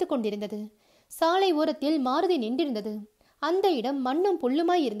தரையை நனைத்துக் கொண்டிருந்தது. சாலை ஓரத்தில் மாருதி நின்றிருந்தது. அந்த இடம் மண்ணும்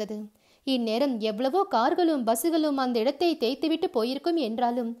புல்லுமாய் இருந்தது. இந்நேரம் எவ்வளவோ கார்களும் பஸ்ஸுகளும் அந்த இடத்தை தேய்த்துவிட்டு போயிருக்கும்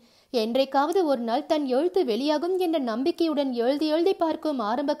என்றாலும் என்றைக்காவது ஒரு நாள் தன் எழுத்து வெளியாகும் என்ற நம்பிக்கையுடன் எழுதி பார்க்கும்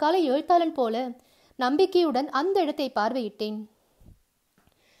ஆரம்பகால எழுத்தாளன் போல நம்பிக்கையுடன் அந்த இடத்தை பார்வையிட்டேன்.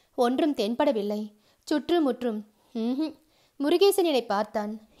 ஒன்றும் தென்படவில்லை. சுற்றுமுற்றும். முருகேசன் என்னை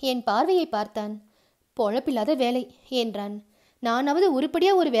பார்த்தான். என் பார்வையை பார்த்தான். பொழப்பில்லாத வேலை என்றான். நானாவது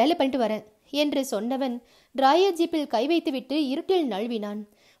உருப்படியா ஒரு வேலை பண்ணிட்டு வரேன் என்று சொன்னவன் டிராயர் ஜீப்பில் கை வைத்துவிட்டு இருட்டில் நழுவினான்.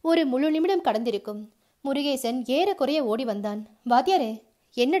 ஒரு முழு நிமிடம் கடந்திருக்கும். முருகேசன் ஏறக்குறைய ஓடி வந்தான். வாத்தியாரே,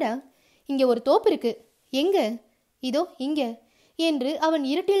 என்னடா, இங்க ஒரு தோப்பு இருக்கு. எங்க? இதோ இங்க என்று அவன்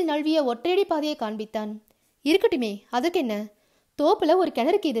இருட்டில் நழுவிய ஒற்றையடி பாதையை காண்பித்தான். இருக்கட்டுமே, அதற்கென்ன? தோப்புல ஒரு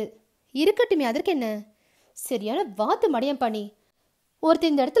கிணறுக்கு. இருக்கட்டுமே, அதற்கென்ன? சரியான வாத்து மடையம் பண்ணி.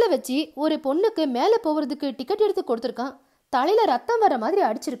 ஒருத்தர் இந்த இடத்துல வச்சு ஒரு பொண்ணுக்கு மேலே போகிறதுக்கு டிக்கெட் எடுத்து கொடுத்துருக்கான். தலையில ரத்தம் வர மாதிரி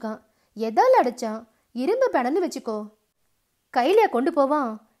அடிச்சிருக்கான். எதால அடிச்சான்? இரும்பு பேனன்னு வச்சுக்கோ. கையில கொண்டு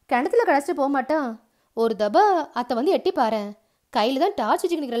போவான், கிணத்துல கடைச்சிட்டு போக மாட்டான். ஒரு தபா அத்தை வந்து எட்டி பாரு, கையில தான் டார்ச்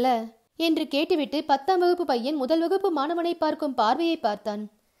வச்சுக்கிறல என்று கேட்டுவிட்டு 10ஆம் வகுப்பு பையன் முதல் வகுப்பு மாணவனை பார்க்கும் பார்வையை பார்த்தான்.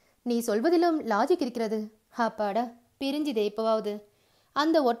 நீ சொல்வதிலும் லாஜிக் இருக்கிறது. அப்பாடா, பிரிஞ்சுதே இப்பவாவது.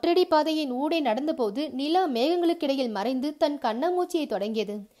 அந்த ஒற்றடி பாதையின் ஊடே நடந்தபோது நிலா மேகங்களுக்கிடையில் மறைந்து தன் கண்ணாமூச்சியை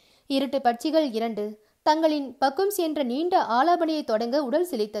தொடங்கியது. இருட்டு பட்சிகள் 2 தங்களின் பக்கும்ஸ் என்ற நீண்ட ஆலாபனையை தொடங்க உடல்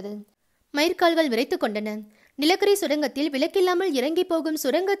சிலித்தது. மயிர்கால்கள் விரைத்து கொண்டன. நிலக்கரி சுரங்கத்தில் விலக்கில்லாமல் இறங்கி போகும்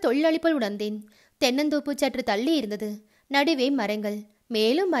சுரங்க தொழிலாளிகள் உணர்ந்தேன். தென்னந்தோப்பு சற்று தள்ளி இருந்தது. நடுவே மரங்கள்,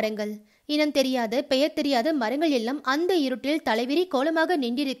 மேலும் மரங்கள். இனம் தெரியாத பெயர் தெரியாத மரங்கள் எல்லாம் அந்த இருட்டில் தலைவிரி கோலமாக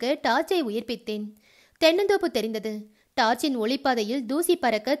நின்றிருக்க டார்ச்சை உயிர்ப்பித்தேன். தென்னந்தோப்பு தெரிந்தது. டார்ச்சின் ஒளிப்பாதையில் தூசி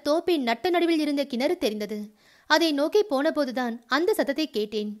பறக்க தோப்பின் நட்ட நடுவில் இருந்த கிணறு தெரிந்தது. அதை நோக்கி போன போதுதான் அந்த சத்தத்தை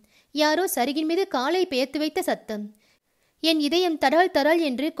கேட்டேன். யாரோ சருகின் மீது காலை பெயர்த்து வைத்த சத்தம். என் இதயம் தடால் தடால்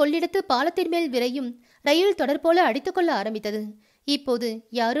என்று கொள்ளிடத்து பாலத்தின் மேல் விரையும் ரயில் தொடர் போல அடித்துக்கொள்ள ஆரம்பித்தது. இப்போது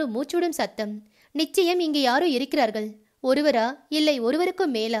யாரோ மூச்சுவிடும் சத்தம். நிச்சயம் இங்கே யாரோ இருக்கிறார்கள். ஒருவரா, இல்லை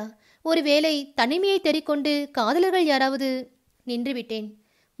ஒருவருக்கும் மேலா? ஒருவேளை தனிமையை தெரிக்கொண்டு காதலர்கள் யாராவது? நின்றுவிட்டேன்.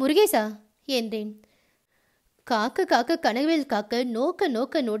 முருகேசா என்றேன். காக்க காக்க கனவில் காக்க, நோக்க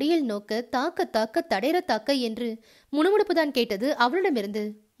நோக்க நொடியில் நோக்க, தாக்க தாக்க தடைர தாக்க என்று முணுமுணுப்புதான் கேட்டது அவளிடமிருந்து.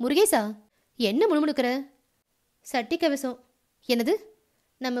 முருகேசா, என்ன முணுமுணுக்கிற? சட்டி கவசம். என்னது?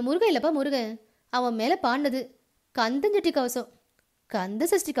 நம்ம முருகன் இல்லப்பா, முருகன். அவன் மேல பாண்டது கந்தஞ்சட்டி கவசம். கந்த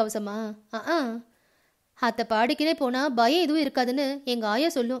சஷ்டி கவசமா? அத்தை பாடிக்கினே போனா பயம் எதுவும் இருக்காதுன்னு எங்க ஆயா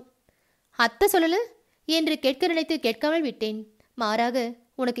சொல்லும். அத்தை சொல்லல என்று கேட்க நினைத்து கேட்காமல் விட்டேன். மாறாக,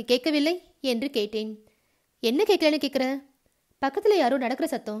 உனக்கு கேட்கவில்லை என்று கேட்டேன். என்ன கேட்கலன்னு கேட்குற? பக்கத்தில் யாரோ நடக்கிற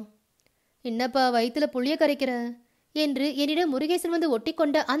சத்தம். என்னப்பா வயிற்றுல புளிய கரைக்கிற என்று என்னிடம் முருகேசன் வந்து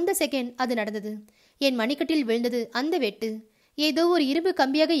ஒட்டிக்கொண்ட அந்த செகண்ட் அது நடந்தது. என் மணிக்கட்டில் விழுந்தது அந்த வெட்டு. ஏதோ ஒரு இரும்பு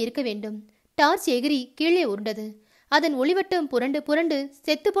கம்பியாக இருக்க வேண்டும். டார்ச் எகிரி கீழே உருண்டது. அதன் ஒளிவட்டம் புரண்டு புரண்டு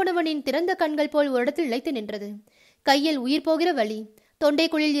செத்து போனவனின் திறந்த கண்கள் போல் ஒரு இடத்தில் இழைத்து நின்றது. கையில் உயிர் போகிற வலி.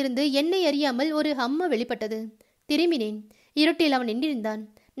 தொண்டைக்குழில் இருந்து என்னை அறியாமல் ஒரு ஹம்ம வெளிப்பட்டது. திரும்பினேன். இருட்டில் அவன் நின்றிருந்தான்.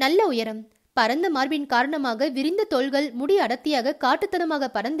 நல்ல உயரம். பரந்த மார்பின் காரணமாக விரிந்த தோள்கள் முடி அடர்த்தியாக காட்டுத்தனமாக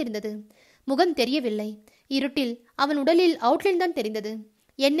பறந்திருந்தது. முகம் தெரியவில்லை. இருட்டில் அவன் உடலில் அவுட்லைன் தான் தெரிந்தது.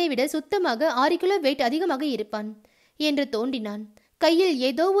 என்னை விட சுத்தமாக 6 கிலோ வெயிட் அதிகமாக இருப்பான் என்று தோன்றினான். கையில்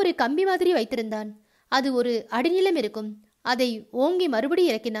ஏதோ ஒரு கம்பி மாதிரி வைத்திருந்தான். அது ஒரு அடிநிலம் இருக்கும். அதை ஓங்கி மறுபடி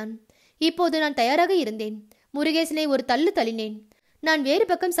இறக்கினான். இப்போது நான் தயாராக இருந்தேன். முருகேசனை ஒரு தள்ளு தள்ளினேன். நான் வேறு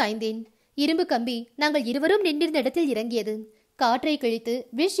பக்கம் சாய்ந்தேன். இரும்பு கம்பி நாங்கள் இருவரும் நின்றிருந்த இடத்தில் இறங்கியது. காற்றை கிழித்து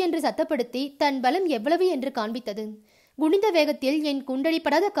விஷ் என்று சத்தப்படுத்தி தன் பலம் எவ்வளவு என்று காண்பித்தது. குனிந்த வேகத்தில் என்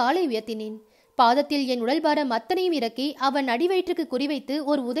குண்டடிப்படாத காலை உயர்த்தினேன். பாதத்தில் என் உடல் பாரம் அத்தனையும் இறக்கி அவன் அடிவயிற்றுக்கு குறிவைத்து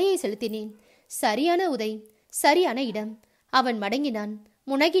ஒரு உதையை செலுத்தினேன். சரியான உதை, சரியான இடம். அவன் மடங்கினான்,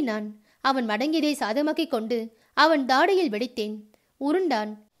 முனகினான். அவன் மடங்கியதை சாதமாக்கிக் கொண்டு அவன் தாடையில் வெடித்தேன்.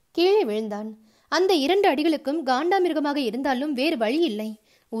 உருண்டான், கீழே விழுந்தான். அந்த 2 அடிகளுக்கும் காண்டாமிருகமாக இருந்தாலும் வேறு வழி இல்லை.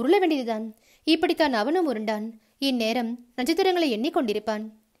 உருள வேண்டியதுதான். இப்படித்தான் அவனும் உருண்டான். இந்நேரம் நட்சத்திரங்களை எண்ணிக்கொண்டிருப்பான்.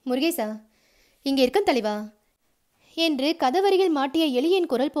 முருகேசா, இங்கே இருக்கன் தலைவா என்று கதவருகில் மாட்டிய எலியின்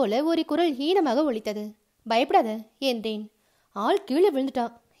குரல் போல ஒரு குரல் ஹீனமாக ஒலித்தது. பயப்படாத என்றேன். ஆள் கீழே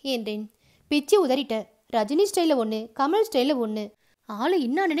விழுந்துட்டான் என்றேன். பிச்சு உதறிட்ட. ரஜினி ஸ்டைல ஒன்று, கமல் ஸ்டைல ஒன்று. ஆளு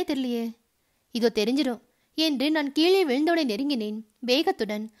இன்னானே தெரியலையே. இதோ தெரிஞ்சிடும் என்று நான் கீழே விழுந்தவனை நெருங்கினேன்.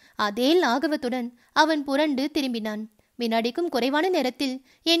 வேகத்துடன், அதே லாகவத்துடன் அவன் புரண்டு திரும்பினான். வினாடிக்கும் குறைவான நேரத்தில்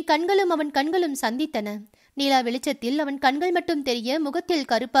என் கண்களும் அவன் கண்களும் சந்தித்தன. நீலா வெளிச்சத்தில் அவன் கண்கள் மட்டும் தெரிய முகத்தில்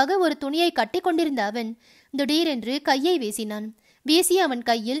கருப்பாக ஒரு துணியை கட்டி கொண்டிருந்த அவன் திடீரென்று கையை வீசினான். வீசிய அவன்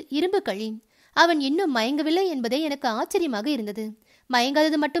கையில் இரும்பு களி. அவன் இன்னும் மயங்கவில்லை என்பதே எனக்கு ஆச்சரியமாக இருந்தது.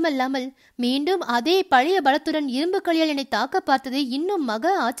 மயங்காதது மட்டுமல்லாமல் மீண்டும் அதே பழைய பலத்துடன் இரும்பு களியால் என்னை தாக்க பார்த்தது இன்னும்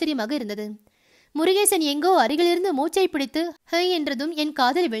மக ஆச்சரியமாக இருந்தது. முருகேசன் எங்கோ அருகிலிருந்து மூச்சை பிடித்து ஹை என்றதும் என்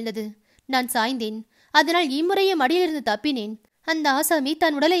காதில் விழுந்தது. நான் சாய்ந்தேன். அதனால் இம்முறையே மடியிலிருந்து தப்பினேன். அந்த ஆசாமி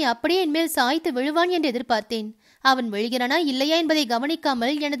தன் உடலை அப்படியே என் மேல் சாய்த்து விழுவான் என்று எதிர்பார்த்தேன். அவன் விழுகிறானா இல்லையா என்பதை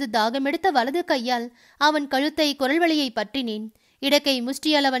கவனிக்காமல் எனது தாகமெடுத்த வலது கையால் அவன் கழுத்தை குரல் வழியை பற்றினேன். இடக்கை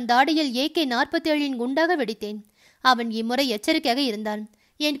முஷ்டியால் அவன் தாடியில் AK-47 குண்டாக வெடித்தேன். அவன் இம்முறை எச்சரிக்கையாக இருந்தான்.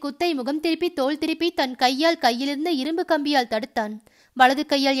 என் குத்தை முகம் திருப்பி தோள் திருப்பி தன் கையிலிருந்த இரும்பு கம்பியால் தடுத்தான். வலது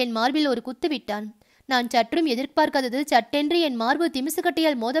கையால் என் மார்பில் ஒரு குத்து விட்டான். நான் சற்றும் எதிர்பார்க்காதது சட்டென்று என் மார்பு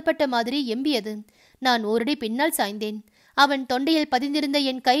திமிசுக்கட்டையால் மோதப்பட்ட மாதிரி எம்பியது. நான் ஓரடி பின்னால் சாய்ந்தேன். அவன் தொண்டையில் பதிந்திருந்த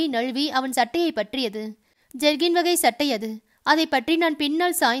என் கை நழுவி அவன் சட்டையை பற்றியது. ஜெர்கின் வகை சட்டை அது. அதை பற்றி நான்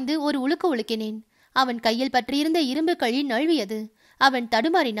பின்னால் சாய்ந்து ஒரு உலுக்கு உலுக்கினேன். அவன் கையில் பற்றியிருந்த இரும்பு களி நழுவியது. அவன்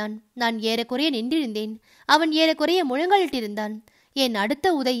தடுமாறினான். நான் ஏறக்குறைய நின்றிருந்தேன். அவன் ஏறக்குறைய முழங்காலிட்டிருந்தான். என் அடுத்த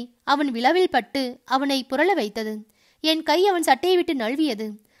உதை அவன் விழாவில் பட்டு அவனை புரள வைத்தது. என் கை அவன் சட்டையை விட்டு நழுவியது.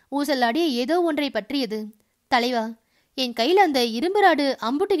 ஊசலாடிய ஏதோ ஒன்றை பற்றியது. தலைவா, என் கையில் அந்த இரும்பு ராடு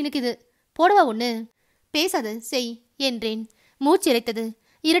அம்புட்டு இணுக்குது. போடவா ஒண்ணு? பேசாத, செய் என்றேன். மூச்சிறைத்தது.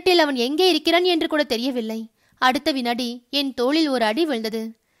 இருட்டில் அவன் எங்கே இருக்கிறான் என்று கூட தெரியவில்லை. அடுத்த வினாடி என் தோளில் ஒரு அடி விழுந்தது.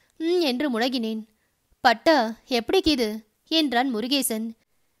 என்று முனகினேன். பட்டா எப்படி கீது என்றான் முருகேசன்.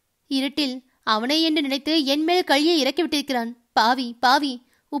 இருட்டில் அவனை என்று நினைத்து என் மேல் களியை இறக்கிவிட்டிருக்கிறான். பாவி பாவி,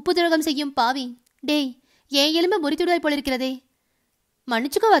 உப்பு துரோகம் செய்யும் பாவி. டேய், ஏன் எலும்பு முறித்துடுவாய் போலிருக்கிறதே.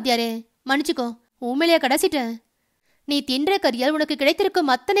 மன்னிச்சுக்கோ வாத்தியாரே, மன்னிச்சுக்கோ. ஊமையிலையா கடைசிட்டேன். நீ தின்ற கரியால் உனக்கு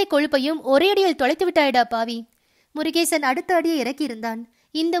கிடைத்திருக்கும் அத்தனை கொழுப்பையும் ஒரே அடியில் தொலைத்து விட்டாயடா பாவி. முருகேசன் அடுத்த அடியை இறக்கியிருந்தான்.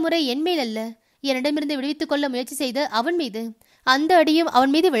 இந்த முறை என் மேல் அல்ல, என்னிடமிருந்து விடுவித்துக் கொள்ள முயற்சி செய்த அவன் மீது. அந்த அடியும்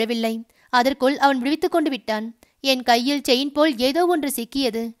அவன் மீது விழவில்லை. அதற்குள் அவன் விடுவித்துக் கொண்டு விட்டான். என் கையில் செயின் போல் ஏதோ ஒன்று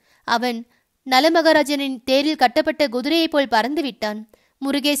சிக்கியது. அவன் நலமகாராஜனின் தேரில் கட்டப்பட்ட குதிரையைப் போல் பறந்து விட்டான்.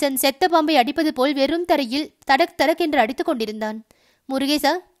 முருகேசன் செத்த பாம்பை அடிப்பது போல் வெறும் தரையில் தடக் தடக் என்று அடித்துக் கொண்டிருந்தான்.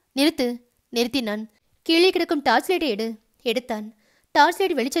 முருகேசா, நிறுத்து. நிறுத்தினான். கீழே கிடக்கும் டார்ச் லைட்டை எடு. எடுத்தான். டார்ச்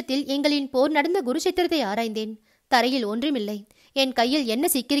லைட் வெளிச்சத்தில் எங்களின் போர் நடந்த குருஷேத்திரத்தை ஆராய்ந்தேன். தரையில் ஒன்றுமில்லை. என் கையில் என்ன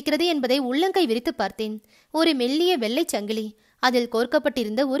சிக்கியிருக்கிறது என்பதை உள்ளங்கை விரித்து பார்த்தேன். ஒரு மெல்லிய வெள்ளை சங்கிலி. அதில்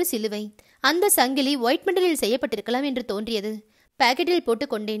கோர்க்கப்பட்டிருந்த ஒரு சிலுவை. அந்த சங்கிலி ஒயிட் மெண்டலில் செய்யப்பட்டிருக்கலாம் என்று தோன்றியது. பாக்கெட்டில்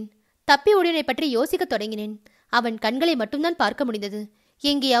போட்டுக் கொண்டேன். தப்பி ஓடியனை பற்றி யோசிக்க தொடங்கினேன். அவன் கண்களை மட்டும்தான் பார்க்க முடிந்தது.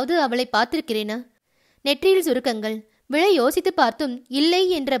 எங்கேயாவது அவளை பார்த்திருக்கிறேனா? நெற்றியில் சுருக்கங்கள். விழ யோசித்து பார்த்தும் இல்லை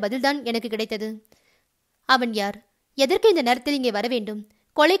என்ற பதில்தான் எனக்கு கிடைத்தது. அவன் யார்? எதற்கு இந்த நேரத்தில் இங்கே வர வேண்டும்?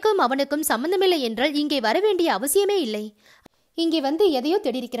 கொலைக்கும் அவனுக்கும் சம்பந்தமில்லை என்றால் இங்கே வர வேண்டிய அவசியமே இல்லை. இங்கே வந்து எதையோ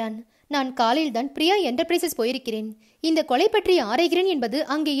தேடியிருக்கிறான். நான் காலையில் தான் பிரியா என்டர்பிரைசஸ் போயிருக்கிறேன். இந்த கொலை பற்றி ஆராய்கிறேன் என்பது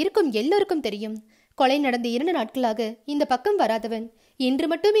அங்கே இருக்கும் எல்லோருக்கும் தெரியும். கொலை நடந்த 2 நாட்களாக இந்த பக்கம் வராதவன் இன்று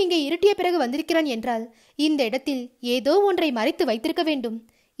மட்டும் இங்கே இருட்டிய பிறகு வந்திருக்கிறான் என்றால் இந்த இடத்தில் ஏதோ ஒன்றை மறைத்து வைத்திருக்க வேண்டும்.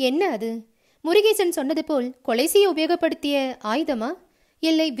 என்ன அது? முருகேசன் சொன்னது போல் கொலை செய்ய உபயோகப்படுத்திய ஆயுதமா,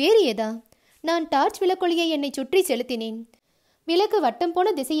 இல்லை வேறு ஏதா? நான் டார்ச் விளக்கொளியை என்னை சுற்றி செலுத்தினேன். விளக்கு வட்டம்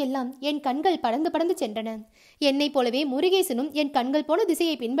போன திசையெல்லாம் என் கண்கள் பறந்து பறந்து சென்றன. என்னைப் போலவே முருகேசனும் என் கண்கள் போன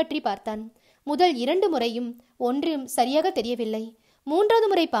திசையை பின்பற்றி பார்த்தான். முதல் 2 முறையும் ஒன்றும் சரியாக தெரியவில்லை. 3வது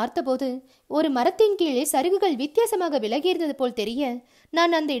முறை பார்த்தபோது ஒரு மரத்தின் கீழே சருகுகள் வித்தியாசமாக விலகியிருந்தது போல் தெரிய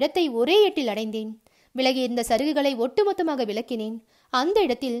நான் அந்த இடத்தை ஒரே எட்டில் அடைந்தேன். விலகியிருந்த சருகுகளை ஒட்டுமொத்தமாக விளக்கினேன். அந்த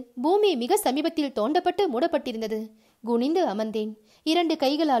இடத்தில் பூமி மிக சமீபத்தில் தோண்டப்பட்டு மூடப்பட்டிருந்தது. குனிந்து அமர்ந்தேன். 2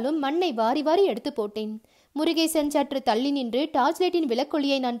 கைகளாலும் மண்ணை வாரி வாரி எடுத்து போட்டேன். முருகேசன் சற்று தள்ளி நின்று டார்ச் லைட்டின்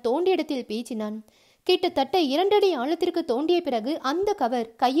விளக்கொளியை நான் தோண்டிய இடத்தில் பீச்சினான். கிட்டத்தட்ட 2 அடி ஆழத்திற்கு தோண்டிய பிறகு அந்த கவர்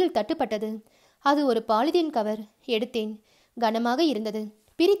கையில் தட்டுப்பட்டது. அது ஒரு பாலிதீன் கவர். எடுத்தேன். கனமாக இருந்தது.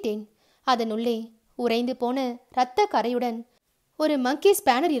 பிரித்தேன். அதனுள்ளே உறைந்து போன இரத்த கரையுடன் ஒரு மங்கி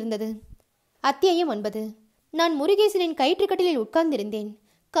ஸ்பேனர் இருந்தது. அத்தியாயம் 9. நான் முருகேசனின் கயிற்றுக்கட்டிலில் உட்கார்ந்திருந்தேன்.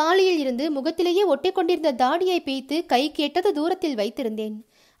 காலியில் இருந்து முகத்திலேயே ஒட்டிக்கொண்டிருந்த தாடியை பீய்த்து கைக்கு எட்டது தூரத்தில் வைத்திருந்தேன்.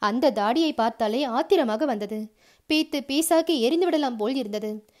 அந்த தாடியை பார்த்தாலே ஆத்திரமாக வந்தது. பீய்த்து பீசாக்கி எரிந்துவிடலாம் போல்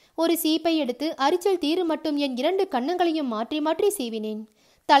இருந்தது. ஒரு சீப்பை எடுத்து அரிச்சல் தீரும் மட்டும் என் 2 கன்னங்களையும் மாற்றி மாற்றி சீவினேன்.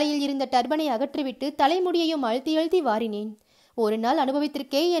 தலையில் இருந்த டர்பனை அகற்றிவிட்டு தலைமுடியையும் அழுத்தி அழுத்தி வாரினேன். ஒரு நாள்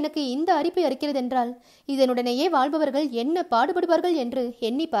அனுபவத்திற்கே எனக்கு இந்த அரிப்பு இருக்கிறதென்றால் இதனுடனேயே வாழ்பவர்கள் என்ன பாடுபடுவார்கள் என்று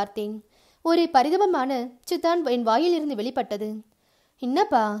எண்ணி பார்த்தேன். ஒரு பரிதபமான சித்தான் என் வாயில் இருந்து வெளிப்பட்டது.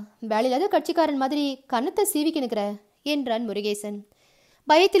 என்னப்பா வேலையில்லாத கட்சிக்காரன் மாதிரி கன்னத்தை சீவிக்கினுக்கிற என்றான் முருகேசன்.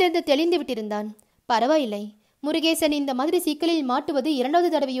 பயத்திலிருந்து தெளிந்து விட்டிருந்தான். பரவாயில்லை. முருகேசன் இந்த மாதிரி சிக்கலில் மாட்டுவது 2வது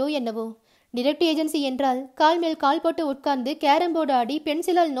தடவையோ என்னவோ. டிரெக்ட் ஏஜென்சி என்றால் கால் மேல் கால் போட்டு உட்கார்ந்து கேரம் போர்டு ஆடி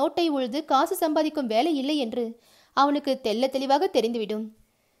பென்சிலால் நோட்டை உழுது காசு சம்பாதிக்கும் வேலை இல்லை என்று அவனுக்கு தெல்ல தெளிவாக தெரிந்துவிடும்.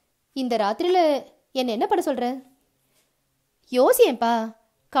 இந்த ராத்திரியில என்ன பண்ண சொல்ற? யோசியேன்பா.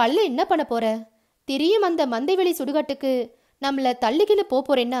 காலையில் என்ன பண்ண போற? திரியும் அந்த மந்தைவெளி சுடுகாட்டுக்கு நம்மள தள்ளிக்கின்னு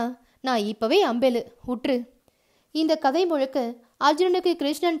போறேன்னா நான் இப்பவே அம்பேலு உற்று. இந்த கதை முழுக்க அர்ஜுனனுக்கு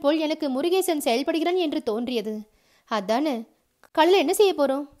கிருஷ்ணன் போல் எனக்கு முருகேசன் செயல்படுகிறான் என்று தோன்றியது. அதானே. காலையில் என்ன செய்ய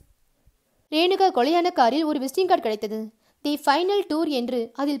போறோம்? ரேணுகா கொலையான காரில் ஒரு விசிட்டிங் கார்டு கிடைத்தது. தி ஃபைனல் டூர் என்று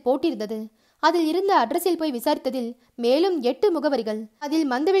அதில் போட்டிருந்தது. அதில் இருந்த அட்ரஸில் போய் விசாரித்ததில் மேலும் 8 முகவரிகள். அதில்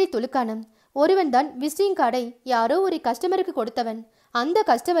மந்தவெளி துலுக்கானம். ஒருவன் தான் விசிட்டிங் கார்டை யாரோ ஒரு கஸ்டமருக்கு கொடுத்தவன். அந்த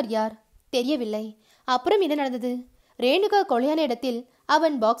கஸ்டமர் யார் தெரியவில்லை. அப்புறம் என்ன நடந்தது? ரேணுகா கொலையான இடத்தில்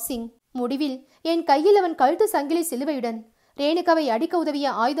அவன் பாக்ஸிங். முடிவில் என் கையில் அவன் கழுத்து சங்கிலி சிலுவையுடன் ரேணுகாவை அடிக்க உதவிய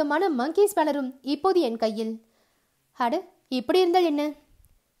ஆயுதமான மங்கி ஸ்பேனரும் இப்போது என் கையில். அட, இப்படி இருந்தால் என்ன?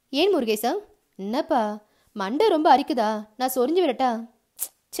 ஏன் முருகேசா? என்னப்பா மண்டை ரொம்ப அரிக்குதா? நான் சொரிஞ்சு விடட்டா?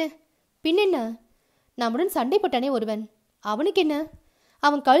 சே, பின்னென்ன? நம்முடன் சண்டை போட்டானே ஒருவன், அவனுக்கு என்ன?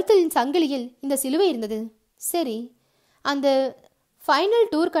 அவன் கழுத்தில் சங்கிலியில் இந்த சிலுவை இருந்தது. சரி, அந்த ஃபைனல்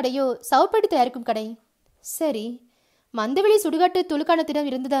டூர் கடையோ சவப்படி தயாரிக்கும் கடை. சரி, மந்தவெளி சுடுகாட்டு துலுக்கானத்திடம்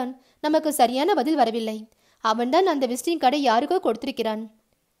இருந்துதான் நமக்கு சரியான பதில் வரவில்லை. அவன்தான் அந்த விசிட்டிங் கடை யாருக்கோ கொடுத்திருக்கிறான்.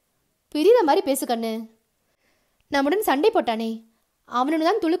 பிரித மாதிரி பேசு கண்ணு. நம்முடன் சண்டை போட்டானே அவனு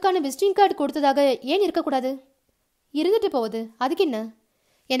தான் துலுக்கான விசிட்டிங் கார்டு கொடுத்ததாக ஏன் இருக்கக்கூடாது? இருந்துட்டு போவது, அதுக்கு என்ன?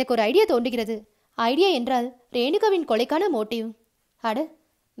 எனக்கு ஒரு ஐடியா தோன்றுகிறது. ஐடியா என்றால் ரேணுகாவின் கொலைக்கான மோட்டிவ். அட,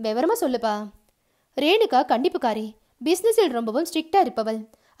 விவரமா சொல்லுப்பா. ரேணுகா கண்டிப்புக்காரி. பிஸ்னஸில் ரொம்பவும் ஸ்ட்ரிக்டா இருப்பவள்.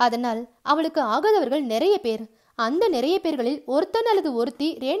 அதனால் அவளுக்கு ஆகாதவர்கள் நிறைய பேர். அந்த நிறைய பேர்களில் ஒருத்தன் அல்லது ஒருத்தி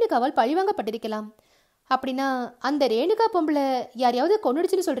ரேணுகாவால் பழிவாங்கப்பட்டிருக்கலாம். அப்படின்னா அந்த ரேணுகா பொம்பளை யாரையாவது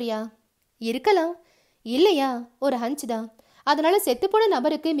கொன்னுடுச்சுன்னு சொல்றியா? இருக்கலாம். இல்லையா, ஒரு ஹஞ்ச் தான். அதனால செத்துப்போன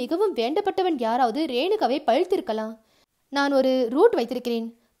நபருக்கு மிகவும் வேண்டப்பட்டவன் யாராவது ரேணுகாவை பழித்திருக்கலாம். நான் ஒரு ரூட் வைத்திருக்கிறேன்.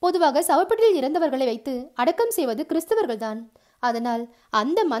 பொதுவாக சவப்பட்டியில் இறந்தவர்களை வைத்து அடக்கம் செய்வது கிறிஸ்தவர்கள்தான். அதனால்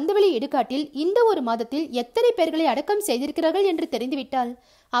அந்த மந்தவெளி இடுகாட்டில் இந்த ஒரு மாதத்தில் எத்தனை பேர்களை அடக்கம் செய்திருக்கிறார்கள் என்று தெரிந்துவிட்டால்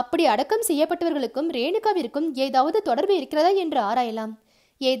அப்படி அடக்கம் செய்யப்பட்டவர்களுக்கும் ரேணுகாவிற்கும் ஏதாவது தொடர்பு இருக்கிறதா என்று ஆராயலாம்.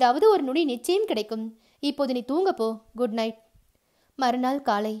 ஏதாவது ஒரு நொடி நிச்சயம் கிடைக்கும். இப்போது நீ தூங்கப்போ. Good night. மறுநாள்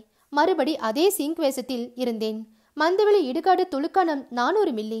காலை மறுபடி அதே சிங்க் வேஷத்தில் இருந்தேன். மந்தவெளி இடுகாடு துலுக்கானம்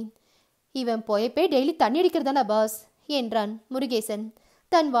 400 மில்லி. இவன் போயப்பே டெய்லி தண்ணி அடிக்கிறதானா பாஸ் என்றான் முருகேசன்.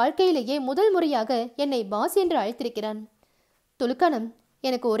 தன் வாழ்க்கையிலேயே முதல் முறையாக என்னை பாஸ் என்று அழைத்திருக்கிறான். துலுக்கானம்,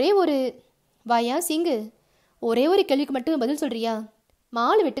 எனக்கு ஒரே ஒரு வாயா சிங்கு, ஒரே ஒரு கேள்விக்கு மட்டும் பதில் சொல்றியா?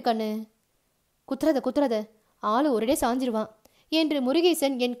 மாலு வெட்டுக்கண்ணு. குத்துறத ஆளு ஒரே சாஞ்சிருவான் என்று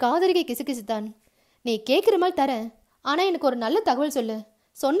முருகேசன் என் காதலிகை கிசுகிசுத்தான். நீ கேட்குற மாதிரி தரேன். ஆனால் எனக்கு ஒரு நல்ல தகவல் சொல்லு.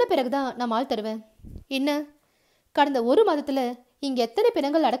 சொன்ன பிறகுதான் நான் ஆள் தருவேன். என்ன? கடந்த 1 மாதத்தில் இங்கே எத்தனை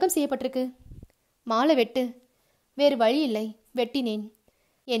பிணங்கள் அடக்கம் செய்யப்பட்டிருக்கு? மாலை வெட்டு. வேறு வழி இல்லை, வெட்டினேன்.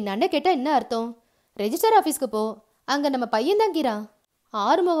 என் அண்ணன் கேட்டால் என்ன அர்த்தம்? ரெஜிஸ்டர் ஆஃபீஸ்க்கு போ. அங்கே நம்ம பையன் தாங்கிறான்,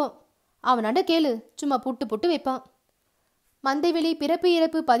 ஆறுமுகம். அவன் அண்ணன் கேளு, சும்மா புட்டு புட்டு வைப்பான். மந்தைவெளி பிறப்பு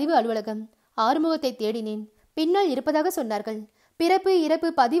இறப்பு பதிவு அலுவலகம். ஆறுமுகத்தை தேடினேன். பின்னால் இருப்பதாக சொன்னார்கள். பிறப்பு இறப்பு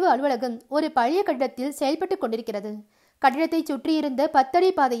பதிவு அலுவலகம் ஒரு பழைய கட்டிடத்தில் செயல்பட்டு கொண்டிருக்கிறது. கட்டிடத்தை சுற்றியிருந்த 10 அடி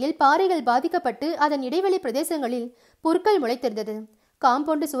பாதையில் பாறைகள் பாதிக்கப்பட்டு அதன் இடைவெளி பிரதேசங்களில் புற்கள் முளைத்திருந்தது.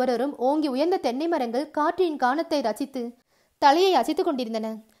 காம்பவுண்டு சுவரரும் ஓங்கி உயர்ந்த தென்னை மரங்கள் காற்றின் கானத்தை ரசித்து தலையை அசைத்து கொண்டிருந்தன.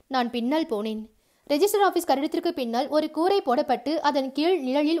 நான் பின்னால் போனேன். ரெஜிஸ்டர் ஆபீஸ் கட்டிடத்திற்கு பின்னால் ஒரு கூரை போடப்பட்டு அதன் கீழ்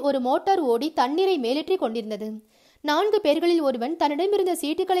நிழலில் ஒரு மோட்டார் ஓடி தண்ணீரை மேலேற்றி கொண்டிருந்தது. 4 பேர்களில் ஒருவன் தன்னிடமிருந்த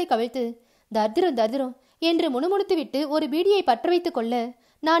சீட்டுகளை கவிழ்த்து தர்திரம் தர்திரம் என்று முணுமுணுத்துவிட்டு ஒரு பீடியை பற்ற வைத்துக் கொள்ள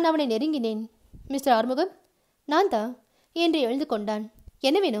நான் அவனை நெருங்கினேன். மிஸ்டர் ஆறுமுகம், நான் தான் என்று எழுந்து கொண்டான்.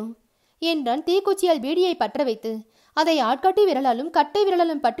 என்ன வேணும் என்றான். தீக்குச்சியால் பீடியை பற்ற வைத்து அதை ஆட்காட்டி விரலாலும் கட்டை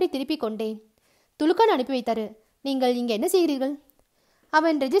விரலாலும் பற்றி திருப்பிக் கொண்டேன். துலுக்கான் அனுப்பி வைத்தாரு. நீங்கள் இங்கே என்ன செய்கிறீர்கள்?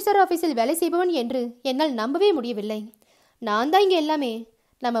 அவன் ரெஜிஸ்டர் ஆஃபீஸில் வேலை செய்பவன் என்று என்னால் நம்பவே முடியவில்லை. நான் தான் இங்கே எல்லாமே.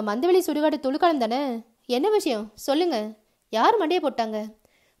 நம்ம மந்தவெளி சுடுகாடு துலுக்கானம் தானே. என்ன விஷயம் சொல்லுங்க. யார் மண்டையை போட்டாங்க?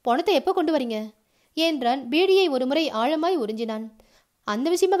 பணத்தை எப்போ கொண்டு வரீங்க என்றான். பீடியை ஒரு முறை ஆழமாய் உறிஞ்சினான். அந்த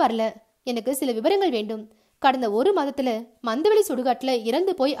விஷயமா வரல. எனக்கு சில விவரங்கள் வேண்டும். கடந்த 1 மாதத்துல மந்தவெளி சுடுகாட்டில்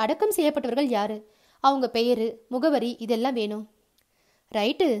இறந்து போய் அடக்கம் செய்யப்பட்டவர்கள் யாரு? அவங்க பெயரு, முகவரி இதெல்லாம் வேணும்.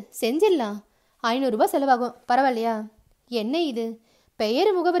 ரைட்டு, செஞ்சிடலாம். 500 ரூபாய் செலவாகும். பரவாயில்லையா? என்ன இது,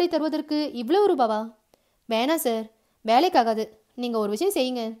 பெயர் முகவரி தருவதற்கு இவ்வளோ ரூபாவா? வேணாம் சார், வேலைக்காகாது. நீங்கள் ஒரு விஷயம்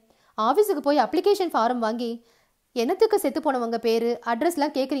செய்யுங்க. ஆஃபீஸுக்கு போய் அப்ளிகேஷன் ஃபார்ம் வாங்கி என்னத்துக்கு செத்து போனவங்க பேர்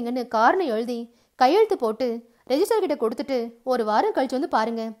அட்ரஸ்லாம் கேட்குறீங்கன்னு காரணம் எழுதி கையெழுத்து போட்டு ரெஜிஸ்டர் கிட்ட கொடுத்துட்டு 1 வாரம் கழிச்சு வந்து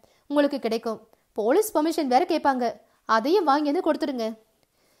பாருங்க, உங்களுக்கு கிடைக்கும். போலீஸ் பர்மிஷன் வேற கேட்பாங்க, அதையும் வாங்கி வந்து கொடுத்துடுங்க.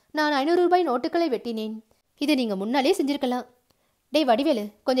 நான் 500 ரூபாய் நோட்டுகளை வெட்டினேன். இதை நீங்கள் முன்னாலே செஞ்சிருக்கலாம். டேய் வடிவேலு,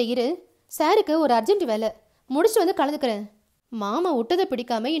 கொஞ்சம் இரு. சாருக்கு ஒரு அர்ஜென்ட் வேலை, முடிச்சுட்டு வந்து கலந்துக்கிறேன். மாமா விட்டதை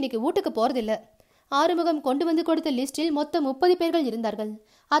பிடிக்காம இன்னைக்கு வீட்டுக்கு போகிறதில்ல. ஆறுமுகம் கொண்டு வந்து கொடுத்த லிஸ்டில் மொத்தம் 30 பேர்கள் இருந்தார்கள்.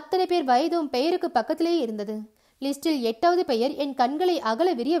 அத்தனை பேர் வயதும் பெயருக்கு பக்கத்திலேயே இருந்தது. லிஸ்டில் 8வது பெயர் என் கண்களை அகல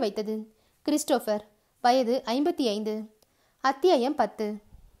விரிய வைத்தது. கிறிஸ்டோபர், வயது 55. அத்தியாயம் 10.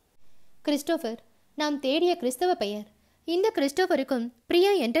 கிறிஸ்டோபர், நாம் தேடிய கிறிஸ்தவ பெயர். இந்த கிறிஸ்டோபருக்கும்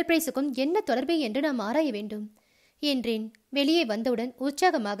பிரியா என்டர்பிரைஸுக்கும் என்ன தொடர்பு என்று நாம் ஆராய வேண்டும் என்றேன் வெளியே வந்தவுடன்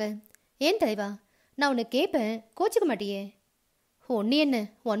உற்சாகமாக. ஏன் தலைவா, நான் உன்னை கேட்பேன், கோச்சிக்க மாட்டியே? ஒன்று என்ன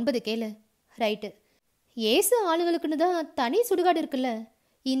 9 கேளு. ரைட்டு. ஏசு ஆளுகளுக்குன்னு தான் தனி சுடுகாடு இருக்குல்ல,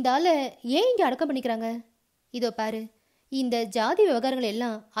 இந்த ஆளை ஏன் இங்கே அடக்கம் பண்ணிக்கிறாங்க? இதோ பாரு, இந்த ஜாதி விவகாரங்கள்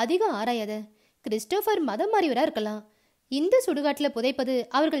எல்லாம் அதிகம் ஆராயாத. கிறிஸ்டோபர் மதம் மாறிவராக இருக்கலாம். இந்த சுடுகாட்டில் புதைப்பது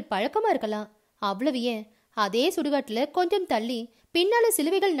அவர்கள் பழக்கமாக இருக்கலாம். அவ்வளவு ஏன், அதே சுடுகாட்டில் கொஞ்சம் தள்ளி பின்னால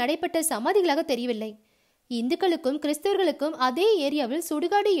சிலுவைகள் நடைபெற்ற சமாதிகளாக தெரியவில்லை. இந்துக்களுக்கும் கிறிஸ்தவர்களுக்கும் அதே ஏரியாவில்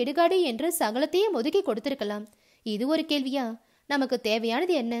சுடுகாடு இடுகாடு என்று சகலத்தையும் ஒதுக்கி கொடுத்திருக்கலாம். இது ஒரு கேள்வியா? நமக்கு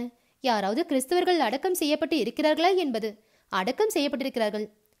தேவையானது என்ன? யாராவது கிறிஸ்தவர்கள் அடக்கம் செய்யப்பட்டு இருக்கிறார்களா என்பது. அடக்கம் செய்யப்பட்டிருக்கிறார்கள்.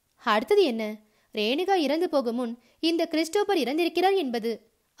 அடுத்தது என்ன? ரேணுகா இறந்து போகும் முன் இந்த கிறிஸ்டோபர் இறந்திருக்கிறார் என்பது.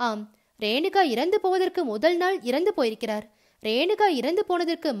 ஆம், ரேணுகா இறந்து போவதற்கு முதல் நாள் இறந்து போயிருக்கிறார். ரேணுகா இறந்து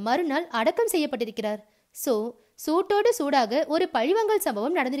போனதற்கு மறுநாள் அடக்கம் செய்யப்பட்டிருக்கிறார். சூட்டோடு சூடாக ஒரு பழிவாங்கல்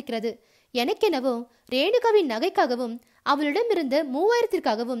சம்பவம் நடந்திருக்கிறது. எனக்கெனவோ ரேணுகாவின் நகைக்காகவும் அவளிடம் இருந்த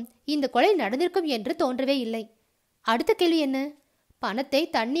 3000க்காகவும் இந்த கொலை நடந்திருக்கும் என்று தோன்றவே இல்லை. அடுத்த கேள்வி என்ன? பணத்தை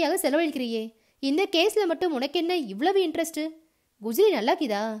தண்ணியாக செலவழிக்கிறியே, இந்த கேஸ்ல மட்டும் உனக்கு என்ன இவ்வளவு இன்ட்ரெஸ்ட்? குஜிலி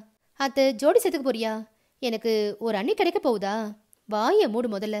நல்லாக்கிதா? அத்தை ஜோடி சேர்த்துக்க போறியா? எனக்கு ஒரு அண்ணி கிடைக்க போகுதா? வாய மூடு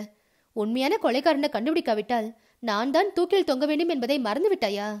முதல்ல. உண்மையான கொலைக்காரனை கண்டுபிடிக்காவிட்டால் நான் தான் தூக்கில் தொங்க வேண்டும் என்பதை மறந்து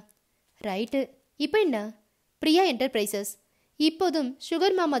விட்டாயா? ரைட்டு. இப்போ என்ன? பிரியா என்டர்பிரைசஸ். இப்போதும்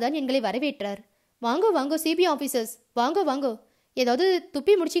சுகர் மாமா தான் எங்களை வரவேற்றார். வாங்கோ வாங்கோ சிபிஐ ஆஃபீஸர்ஸ், வாங்கோ வாங்கோ. ஏதாவது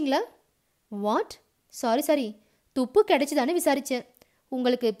துப்பி முடிச்சிங்களா? வாட்? சாரி, துப்பு கிடைச்சிதானே விசாரிச்சேன்.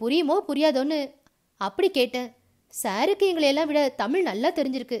 உங்களுக்கு புரியுமோ புரியாதோன்னு அப்படி கேட்டேன். சாருக்கு எங்களையெல்லாம் விட தமிழ் நல்லா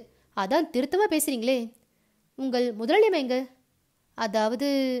தெரிஞ்சிருக்கு, அதான் திருத்தமாக பேசுகிறீங்களே. உங்கள் முதலாளியம்மா எங்க? அதாவது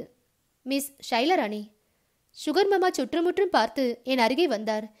மிஸ் ஷைலராணி. சுகர் மாமா சுற்றுமுற்றும் பார்த்து என் அருகே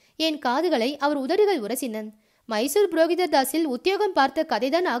வந்தார். என் காதுகளை அவர் உதடுகள் உரசினன். மைசூர் புரோகிதர் தாஸில் உத்தியோகம் பார்த்த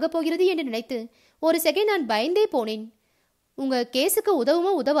கதைதான் ஆகப்போகிறது என்று நினைத்து ஒரு செகண்ட் நான் பயந்தே போனேன். உங்கள் கேஸுக்கு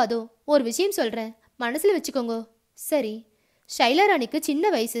உதவுமோ உதவாதோ ஒரு விஷயம் சொல்கிறேன், மனசில் வச்சுக்கோங்க. சரி. ஷைலராணிக்கு சின்ன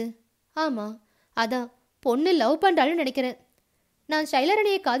வயசு. ஆமாம், அதான் பொண்ணு லவ் பண்ணுறாள்னு நினைக்கிறேன். நான்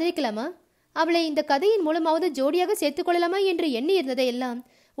ஷைலராணியை காதலிக்கலாமா? அவளை இந்த கதையின் மூலமாவது ஜோடியாக சேர்த்துக்கொள்ளலாமா என்று எண்ணி இருந்ததையெல்லாம்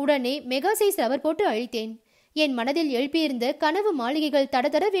உடனே மெகா சைஸ் ரவர் போட்டு அழித்தேன். என் மனதில் எழுப்பியிருந்த கனவு மாளிகைகள்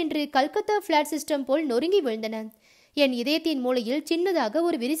தடதடவென்று கல்கத்தா பிளாட் சிஸ்டம் போல் நொறுங்கி விழுந்தன. என் இதயத்தின் மூலையில் சின்னதாக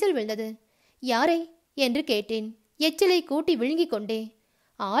ஒரு விரிசல் விழுந்தது. யாரை என்று கேட்டேன். எச்சிலை கூட்டி விழுங்கி கொண்டே.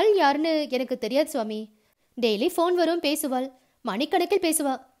 ஆள் யாருன்னு எனக்கு தெரியாது சுவாமி. டெய்லி ஃபோன் வரும், பேசுவாள், மணிக்கணக்கில்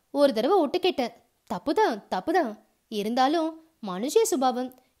பேசுவா. ஒரு தடவை ஒட்டு கேட்டேன். தப்புதான். இருந்தாலும் மனுஷ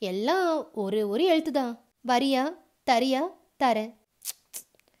சுபாவம் எல்லாம் ஒரு எழுத்துதான். வரியா, தரியா, தரேன்.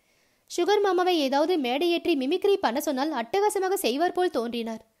 சுகர் மாமாவை ஏதாவது மேடையேற்றி மிமிக்ரி பண்ண சொன்னால் அட்டகாசமாக செய்வார் போல்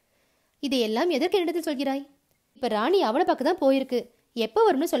தோன்றினார். இதையெல்லாம் எதற்கு என்னிடத்தில் சொல்கிறாய்? இப்ப ராணி அவளை பக்கம் தான் போயிருக்கு. எப்போ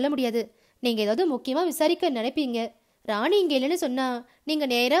வரும்னு சொல்ல முடியாது. நீங்க ஏதாவது முக்கியமா விசாரிக்க நினைப்பீங்க. ராணி இங்க இல்லைன்னு சொன்னா நீங்க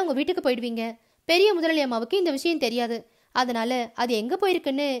நேரா உங்க வீட்டுக்கு போயிடுவீங்க. பெரிய முதலாளி அம்மாவுக்கு இந்த விஷயம் தெரியாது. அதனால அது எங்க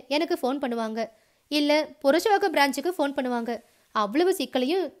போயிருக்குன்னு எனக்கு ஃபோன் பண்ணுவாங்க. இல்ல புரட்சிவாக்கம் பிரான்ச்சுக்கு ஃபோன் பண்ணுவாங்க. அவ்வளவு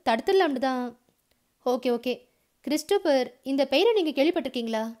சிக்கலையும் தடுத்துடலாம்னு தான். Okay okay. கிறிஸ்டோபர் இந்த பெயரை நீங்க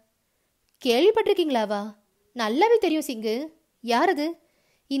கேள்விப்பட்டிருக்கீங்களா? கேள்விப்பட்டிருக்கீங்களாவா? நல்லாவே தெரியும் சிங்கு. யார் அது?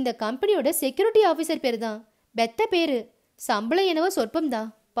 இந்த கம்பெனியோட செக்யூரிட்டி ஆஃபீஸர் பேர் தான். பெத்த பேரு. சம்பளம் என்னவோ சொற்பம்தான்.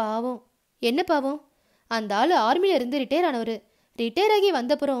 பாவம். என்ன பாவம்? அந்த ஆள் ஆர்மியில இருந்து ரிட்டையர் ஆனவர். ரிட்டையர் ஆகி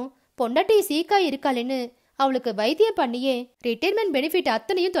வந்தப்புறம் பொண்டாட்டி சீக்கா இருக்காளேன்னு அவளுக்கு வைத்தியம் பண்ணியே ரிட்டையர்மெண்ட் பெனிஃபிட்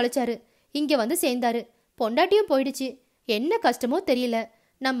அத்தனையும் தொலைச்சாரு. இங்க வந்து சேர்ந்தாரு. பொண்டாட்டியும் போயிடுச்சு. என்ன கஷ்டமோ தெரியல.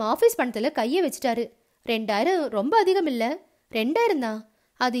 நம்ம ஆஃபீஸ் பணத்துல கையை வச்சுட்டாரு. 2000 ரொம்ப அதிகம் இல்ல? 2000 தான்.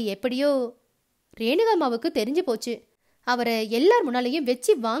 அது எப்படியோ ரேணுகாமாவுக்கு தெரிஞ்சு போச்சு. அவரை எல்லார் முன்னாலையும்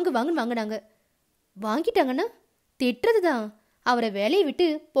வச்சு வாங்குன்னு வாங்கினாங்க. வாங்கிட்டாங்கன்னா திட்டுறது தான். அவரை வேலையை விட்டு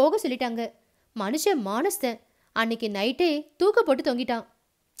போக சொல்லிட்டாங்க. மனுஷன் மானஸ்தன். அன்னைக்கு நைட்டே தூக்க போட்டு தொங்கிட்டான்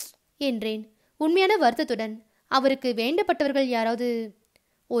என்றேன் உண்மையான வருத்தத்துடன். அவருக்கு வேண்டப்பட்டவர்கள் யாராவது?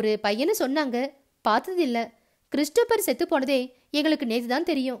 ஒரு பையனு சொன்னாங்க. பார்த்ததில்ல. கிறிஸ்டோபர் செத்து போனதே எங்களுக்கு நேற்று தான்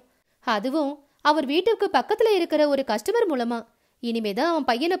தெரியும். அதுவும் அவர் வீட்டுக்கு பக்கத்துல இருக்கிற ஒரு கஸ்டமர் மூலமா. இனிமேதான் அவன்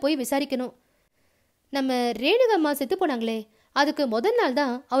பையனை போய் விசாரிக்கணும். நம்ம ரேணுகம்மா செத்து போனாங்களே, அதுக்கு முதல் நாள்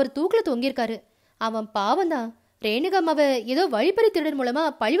தான் அவர் தூக்கில தொங்கியிருக்காரு. அவன் பாவம் தான். ரேணுகம்மாவை ஏதோ வழிப்பறி திருடன் மூலமா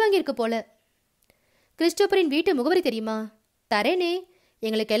பழி வாங்கியிருக்கு போல. கிறிஸ்டோபரின் வீட்டு முகவரி தெரியுமா? தரேனே.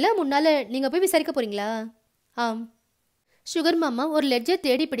 எங்களுக்கு எல்லாம் முன்னால நீங்க போய் விசாரிக்க போறீங்களா? ஆம். சுகர் மாமா ஒரு லெட்ஜர்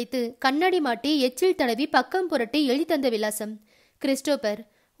தேடி பிடித்து கண்ணாடி மாட்டி எச்சில் தடவி பக்கம் புரட்டி எழுதி தந்த விலாசம். கிறிஸ்டோபர்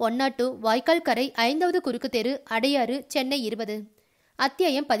 102 வாய்க்கால் கரை 5வது குறுக்கு தெரு, அடையாறு, சென்னை 20.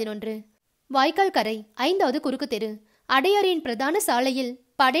 அத்தியாயம் 11. வாய்க்கால் கரை 5வது குறுக்கு தெரு. அடையாறின் பிரதான சாலையில்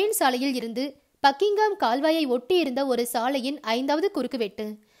படேன் சாலையில் இருந்து பக்கிங்காம் கால்வாயை ஒட்டி இருந்த ஒரு சாலையின் 5வது குறுக்கு வெட்டு.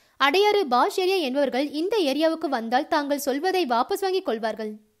 அடையாறு பாஷ் ஏரியா என்பவர்கள் இந்த ஏரியாவுக்கு வந்தால் தாங்கள் சொல்வதை வாபஸ் வாங்கிக்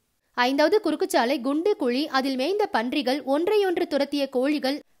கொள்வார்கள். 5வது குறுக்குச்சாலை குண்டு குழி. அதில் மேய்ந்த பன்றிகள், ஒன்றையொன்று துரத்திய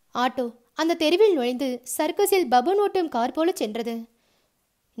கோழிகள். ஆட்டோ அந்த தெருவில் நுழைந்து சர்க்கஸில் பபன் ஓட்டும் கார் போல சென்றது.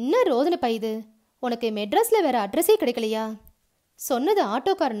 என்ன ரோதனை பைது? உனக்கு மெட்ராஸ்ல வேற அட்ரஸே கிடைக்கலையா? சொன்னது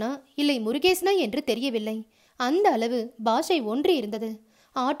ஆட்டோக்காரனா இல்லை முருகேசனா என்று தெரியவில்லை. அந்த அளவு பாஷை ஒன்றி இருந்தது.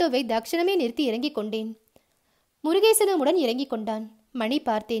 ஆட்டோவை தக்ஷணமே நிறுத்தி இறங்கிக் கொண்டேன். முருகேசனுடன் இறங்கிக் கொண்டான். மணி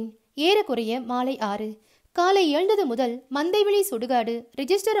பார்த்தேன். ஏறக்குறைய மாலை 6. காலை எழுந்தது முதல் மந்தைவெளி சுடுகாடு,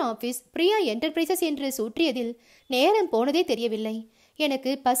 ரிஜிஸ்டர் ஆபீஸ், பிரியா என்டர்பிரைசஸ் என்று சுற்றியதில் நேரம் போனதே தெரியவில்லை.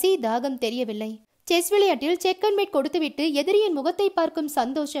 எனக்கு பசி தாகம் தெரியவில்லை. செஸ் விளையாட்டில் செக் அண்ட் மேட் கொடுத்துவிட்டு எதிரியின் முகத்தை பார்க்கும்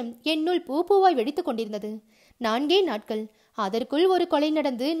சந்தோஷம் என்னுள் பூ பூவாய் வெடித்து கொண்டிருந்தது. 4 நாட்கள். அதற்குள் ஒரு கொலை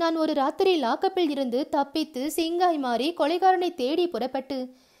நடந்து நான் ஒரு ராத்திரி லாக்கப்பில் இருந்து தப்பித்து சிங்காய் மாறி கொலைகாரனை தேடி புறப்பட்டு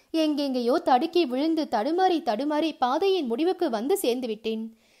எங்கெங்கேயோ தடுக்கி விழுந்து தடுமாறி பாதையின் முடிவுக்கு வந்து சேர்ந்து விட்டேன்.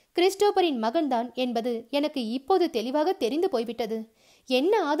 கிறிஸ்டோபரின் மகன்தான் என்பது எனக்கு இப்போது தெளிவாக தெரிந்து போய்விட்டது.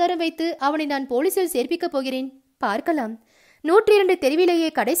 என்ன ஆதாரம் வைத்து அவனை நான் போலீசில் சேர்ப்பிக்கப் போகிறேன்? பார்க்கலாம். 102 தெருவிலேயே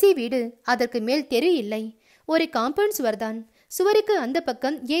கடைசி வீடு. அதற்கு மேல் தெரு இல்லை. ஒரு காம்பவுண்ட் சுவர்தான். சுவருக்கு அந்த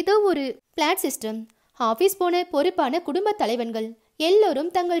பக்கம் ஏதோ ஒரு பிளாட் சிஸ்டம். ஆபீஸ் போன பொறுப்பான குடும்ப தலைவன்கள்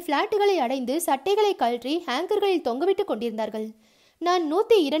எல்லோரும் தங்கள் பிளாட்டுகளை அடைந்து சட்டைகளை கழற்றி ஹேங்கர்களில் தொங்கவிட்டுக் கொண்டிருந்தார்கள். நான்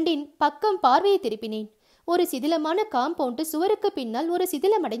 102 பக்கம் பார்வையை திருப்பினேன். ஒரு சிதிலமான காம்பவுண்டு. சுவருக்கு பின்னால் ஒரு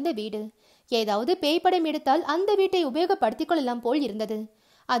சிதிலமடைந்த வீடு. ஏதாவது பேய்ப்படம் எடுத்தால் அந்த வீட்டை உபயோகப்படுத்திக் கொள்ளலாம் போல் இருந்தது.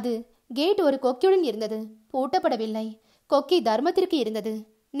 அது கேட் ஒரு கொக்கியுடன் இருந்தது. பூட்டப்படவில்லை. கொக்கி தர்மத்திற்கு இருந்தது.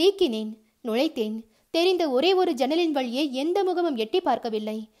 நீக்கினேன். நுழைத்தேன். தெரிந்த ஒரே ஒரு ஜன்னலின் வழியே எந்த முகமும் எட்டி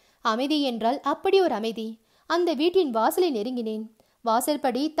பார்க்கவில்லை. அமைதி என்றால் அப்படி ஒரு அமைதி. அந்த வீட்டின் வாசலை நெருங்கினேன்.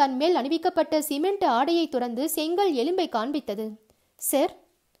 வாசல்படி தன் மேல் அணிவிக்கப்பட்ட சிமெண்ட் ஆடையை துறந்து செங்கல் எலும்பை காண்பித்தது. சார்.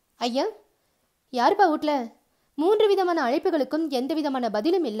 ஐயா. யாருப்பா வீட்ல? 3 விதமான அழைப்புகளுக்கும் எந்த விதமான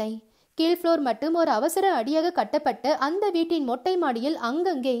பதிலும் இல்லை. கீழ் ஃப்ளோர் மட்டும் ஒரு அவசர அடியாக கட்டப்பட்ட அந்த வீட்டின் மொட்டை மாடியில்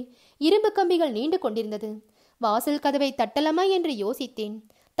அங்கங்கே இரும்பு கம்பிகள் நீண்டு கொண்டிருந்தது. வாசல் கதவை தட்டலாமா என்று யோசித்தேன்.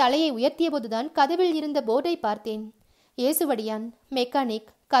 தலையை உயர்த்திய போதுதான் கதவில் இருந்த போர்டை பார்த்தேன். இயேசுவடியான், மெக்கானிக்,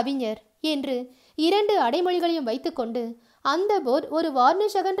 கவிஞர் என்று 2 அடைமொழிகளையும் வைத்துக்கொண்டு அந்த போர்டு ஒரு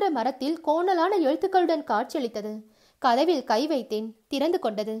வார்னிஷ் அகன்ற மரத்தில் கோணலான எழுத்துக்களுடன் காட்சியளித்தது. கதவில் கை வைத்தேன். திறந்து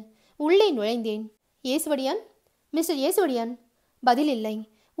கொண்டது. உள்ளே நுழைந்தேன். இயேசுவடியான்? மிஸ்டர் இயேசுவடியான். பதில் இல்லை.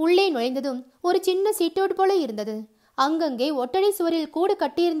 உள்ளே நுழைந்ததும் ஒரு சின்ன சீட்டோடு போல இருந்தது. அங்கங்கே ஒட்டடை சுவரில் கூடு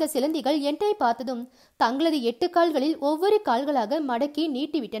கட்டியிருந்த சிலந்திகள் என்னை பார்த்ததும் தங்களது 8 கால்களில் ஒவ்வொரு கால்களாக மடக்கி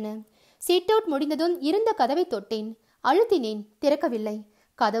நீட்டிவிட்டன. சீட்டவுட் முடிந்ததும் இருந்த கதவை தொட்டேன். அழுத்தினேன். திறக்கவில்லை.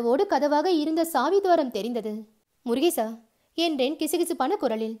 கதவோடு கதவாக இருந்த சாவி துவாரம் தெரிந்தது. முருகேசா, என்றேன் கிசுகிசுப்பான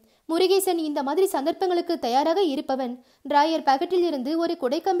குரலில். முருகேசன் இந்த மாதிரி சந்தர்ப்பங்களுக்கு தயாராக இருப்பவன் டிராயர் பாக்கெட்டில் இருந்து ஒரு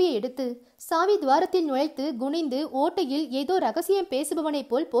குடைக்கம்பியை எடுத்து சாவி துவாரத்தில் நுழைத்து குனிந்து ஓட்டையில் ஏதோ ரகசியம் பேசுபவனைப்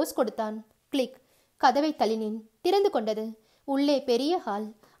போல் போஸ் கொடுத்தான். கிளிக். கதவை தள்ளினேன். திறந்து கொண்டது. உள்ளே பெரிய ஹால்.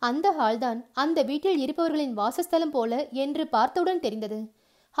 அந்த ஹால்தான் அந்த வீட்டில் இருப்பவர்களின் வாசஸ்தலம் போல என்று பார்த்தவுடன் தெரிந்தது.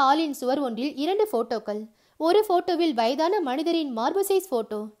 ஹாலின் சுவர் ஒன்றில் 2 போட்டோக்கள். ஒரு போட்டோவில் வயதான மனிதரின் மார்பு சைஸ்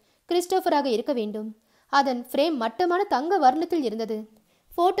போட்டோ. கிறிஸ்டோபராக இருக்க வேண்டும். அதன் ஃப்ரேம் மட்டமான தங்க வர்ணத்தில் இருந்தது.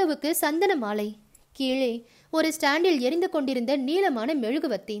 போட்டோவுக்கு சந்தன மாலை. கீழே ஒரு ஸ்டாண்டில் எரிந்து கொண்டிருந்த நீளமான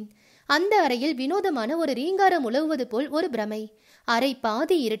மெழுகுவத்தி. அந்த அறையில் வினோதமான ஒரு ரீங்காரம் உலவுவது போல் ஒரு பிரமை. அறை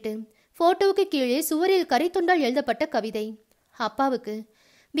பாதி இருட்டு. போட்டோவுக்கு கீழே சுவரில் கரித்துண்டால் எழுதப்பட்ட கவிதை. அப்பாவுக்கு.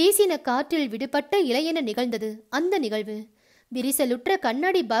 வீசின காற்றில் விடுபட்ட இலையென நிகழ்ந்தது அந்த நிகழ்வு. விரிசலுற்ற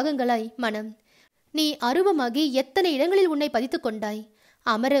கண்ணாடி பாகங்களாய் மனம். நீ அருவமாகி எத்தனை இடங்களில் உன்னை பதித்துக் கொண்டாய்.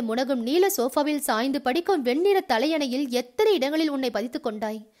 அமர முனகும் நீல சோஃபாவில் சாய்ந்து படிக்கும் வெண்ணிற தலையணையில் எத்தனை இடங்களில் உன்னை பதித்துக்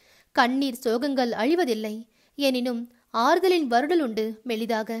கொண்டாய். கண்ணீர் சோகங்கள் அழிவதில்லை. எனினும் ஆறுதலின் வருடல் உண்டு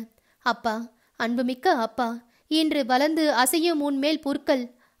மெலிதாக. அப்பா, அன்புமிக்க அப்பா, இன்று வளர்ந்து அசையும் உன்மேல் புற்கள்,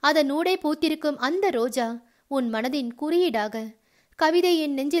 அதனூடே பூத்திருக்கும் அந்த ரோஜா உன் மனதின் குறியீடாக. கவிதை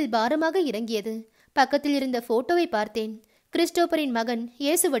என் நெஞ்சில் பாரமாக இறங்கியது. பக்கத்தில் இருந்த போட்டோவை பார்த்தேன். கிறிஸ்டோபரின் மகன்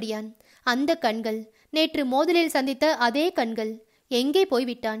இயேசுவடியான். அந்த கண்கள், நேற்று மோதலில் சந்தித்த அதே கண்கள். எங்கே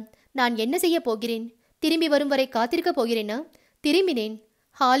போய்விட்டான்? நான் என்ன செய்ய போகிறேன்? திரும்பி வரும் வரை காத்திருக்க போகிறேனா? திரும்பினேன்.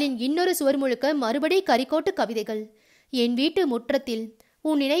 ஹாலின் இன்னொரு சுவர் முழுக்க மறுபடி கரிக்கோட்டு கவிதைகள். என் வீட்டு முற்றத்தில்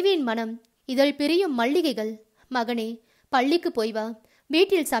உன் நினைவின் மனம். இதழ் பிரியும் மல்லிகைகள். மகனே, பள்ளிக்கு போய் வா.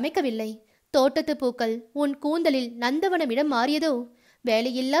 வீட்டில் சமைக்கவில்லை. தோட்டத்து பூக்கள் உன் கூந்தலில் நந்தவனமிடம் மாறியதோ?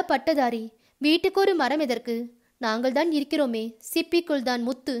 வேலையில்லா பட்டதாரி. வீட்டுக்கொரு மரம் எதற்கு? நாங்கள் தான் இருக்கிறோமே. சிப்பிக்குள் தான்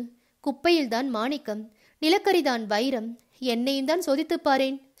முத்து, குப்பையில்தான் மாணிக்கம், நிலக்கரிதான் வைரம். என்னையும் தான் சோதித்துப்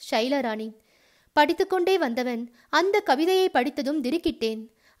பாரேன். ஷைலா ராணி. படித்துக்கொண்டே வந்தவன் அந்த கவிதையை படித்ததும் திடுக்கிட்டேன்.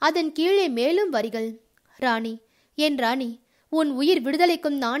 அதன் கீழே மேலும் வரிகள். ராணி, என் ராணி, உன் உயிர்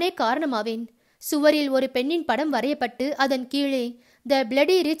விடுதலைக்கும் நானே காரணமாவேன். சுவரில் ஒரு பெண்ணின் படம் வரையப்பட்டு அதன் கீழே the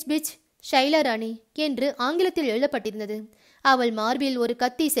bloody rich pitch Shaila ராணி என்று ஆங்கிலத்தில் எழுதப்பட்டிருந்தது. அவள் மார்பில் ஒரு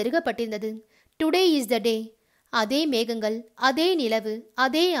கத்தி செருகப்பட்டிருந்தது. டுடே இஸ் த டே. அதே மேகங்கள், அதே நிலவு,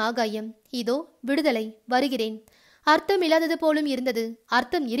 அதே ஆகாயம். இதோ விடுதலை, வருகிறேன். அர்த்தம் இல்லாதது போலும் இருந்தது,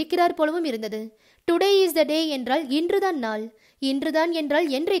 அர்த்தம் இருக்கிறார் போலவும் இருந்தது. டுடே இஸ் த டே என்றால் இன்றுதான் நாள். இன்றுதான் என்றால்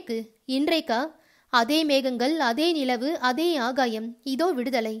என்றைக்கு? இன்றைக்கா? அதே மேகங்கள், அதே நிலவு, அதே ஆகாயம். இதோ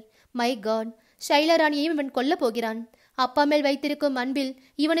விடுதலை. மை காட், ஷைலா ராணியையும் இவன் கொல்லப் போகிறான். அப்பா மேல் வைத்திருக்கும் அன்பில்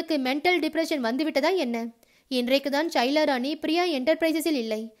இவனுக்கு மென்டல் டிப்ரெஷன் வந்துவிட்டதா என்ன? இன்றைக்குதான் ஷைலா ராணி பிரியா என்டர்பிரைசஸில்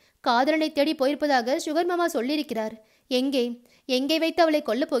இல்லை. காதலனை தேடி போயிருப்பதாக சுகர் மாமா சொல்லியிருக்கிறார். எங்கே எங்கே வைத்து அவளை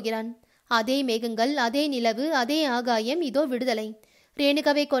கொல்லப் போகிறான்? அதே மேகங்கள், அதே நிலவு, அதே ஆகாயம். இதோ விடுதலை.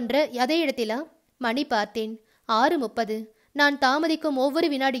 ரேணுகாவை கொன்ற அதே இடத்திலா? மணி பார்த்தேன். 6:30. நான் தாமதிக்கும் ஒவ்வொரு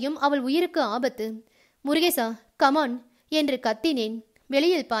வினாடியும் அவள் உயிருக்கு ஆபத்து. முருகேசா, கமான் என்று கத்தினேன்.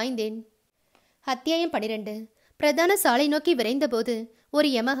 வெளியில் பாய்ந்தேன். அத்தியாயம் 12. பிரதான சாலை நோக்கி விரைந்தபோது ஒரு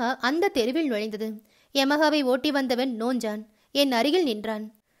யமஹா அந்த தெருவில் நுழைந்தது. யமஹாவை ஓட்டி வந்தவன் நோஞ்சான். என் அருகில் நின்றான்.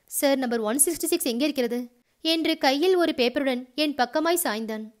 சார், நம்பர் 166 எங்கே இருக்கிறது என்று கையில் ஒரு பேப்பருடன் என் பக்கமாய்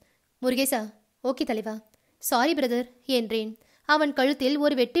சாய்ந்தான். முருகேசா. ஓகே தலைவா. சாரி பிரதர் என்றேன். அவன் கழுத்தில்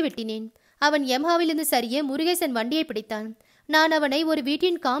ஒரு வெட்டு வெட்டினேன். அவன் யமஹாவிலிருந்து சரிய முருகேசன் வண்டியை பிடித்தான். நான் அவனை ஒரு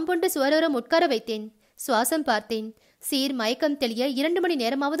வீட்டின் காம்பவுண்டு சுவரோரம் உட்கார வைத்தேன். சுவாசம் பார்த்தேன். சீர் மயக்கம் தெளிய 2 மணி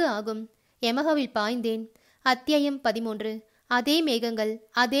நேரமாவது ஆகும். யமஹாவில் பாய்ந்தேன். அத்தியாயம் 13. அதே மேகங்கள்,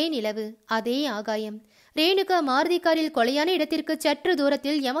 அதே நிலவு, அதே ஆகாயம். ரேணுகா மாருதி காரில் கொலையான இடத்திற்கு சற்று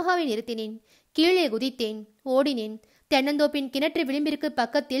தூரத்தில் யமஹாவை நிறுத்தினேன். கீழே குதித்தேன். ஓடினேன். தென்னந்தோப்பின் கிணற்று விளிம்பிற்கு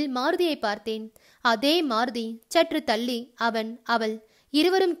பக்கத்தில் மாருதியை பார்த்தேன். அதே மாருதி. சற்று தள்ளி அவன், அவள்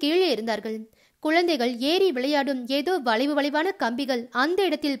இருவரும் கீழே இருந்தார்கள். குழந்தைகள் ஏறி விளையாடும் ஏதோ வளைவு வளைவான கம்பிகள் அந்த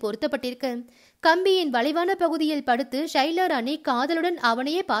இடத்தில் பொருத்தப்பட்டிருக்க, கம்பியின் வளைவான பகுதியில் படுத்து ஷைலா ராணி காதலுடன்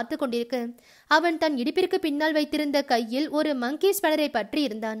அவனையே பார்த்து கொண்டிருக்க, அவன் தன் இடுப்பிற்கு பின்னால் வைத்திருந்த கையில் ஒரு மங்கி ஸ்பேனரை பற்றி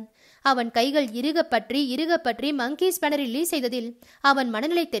இருந்தான். அவன் கைகள் இறுகப்பற்றி மங்கி ஸ்பேனரை ரிலீஸ் செய்ததில் அவன்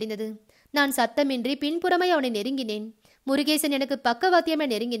மனநிலை தெரிந்தது. நான் சத்தமின்றி பின்புறமை அவனை நெருங்கினேன். முருகேசன் எனக்கு பக்கவாத்தியமே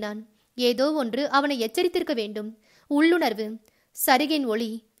நெருங்கினான். ஏதோ ஒன்று அவனை எச்சரித்திருக்க வேண்டும். உள்ளுணர்வு. சரிகின் ஒளி.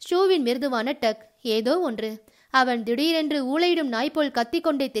 ஷூவின் மிருதுவான டக். ஏதோ ஒன்று. அவன் திடீரென்று ஊளையிடும் நாய்போல்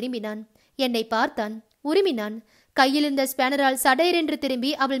கத்திக்கொண்டே திரும்பினான். என்னை பார்த்தான். உருமினான். கையிலிருந்த ஸ்பேனரால் சடையரென்று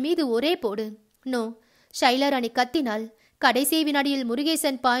திரும்பி அவள் மீது ஒரே போடு. நோ. ஷைலா ராணி கத்தினாள். கடைசி வினாடியில்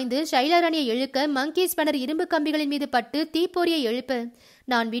முருகேசன் பாய்ந்து ஷைலா ராணியை இழுக்க மங்கி ஸ்பேனர் இரும்பு கம்பிகளின் மீது பட்டு தீப்பொறியை எழுப்ப,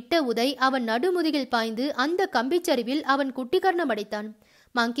 நான் விட்ட உதை அவன் நடுமுதுகில் பாய்ந்து அந்த கம்பிச்சரிவில் அவன் குட்டிகர்ணம் அடைத்தான்.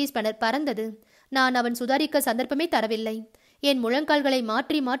 மங்கி ஸ்பேனர் பறந்தது. நான் அவன் சுதாரிக்க சந்தர்ப்பமே தரவில்லை. என் முழங்கால்களை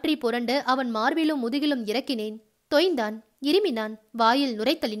மாற்றி மாற்றி புரண்ட அவன் மார்பிலும் முதுகிலும் இறக்கினேன். தொய்ந்தான், இருமினான், வாயில்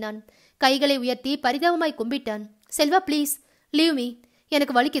நுரை தள்ளினான், கைகளை உயர்த்தி பரிதாபமாய் கும்பிட்டான். செல்வா ப்ளீஸ் லீவ் மீ,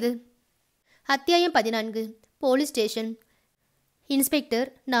 எனக்கு வலிக்குது. அத்தியாயம் 14. Police station. இன்ஸ்பெக்டர்,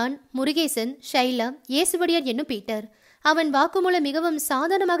 நான், முருகேசன், ஷைலா, ஏசுவடியார் என்னும் பீட்டர். அவன் வாக்குமூலம் மிகவும்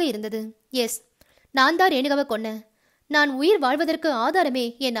சாதாரணமாக இருந்தது. எஸ், நான் தான் ரேணுகாவை கொன்னேன். நான் உயிர் வாழ்வதற்கு ஆதாரமே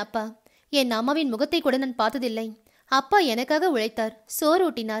என் அப்பா. என் அம்மாவின் முகத்தை கூட நான் பார்த்ததில்லை. அப்பா எனக்காக உழைத்தார், சோறு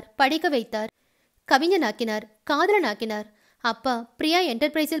ஊட்டினார், படிக்க வைத்தார், கவிஞனாக்கினார், காதலனாக்கினார். அப்பா பிரியா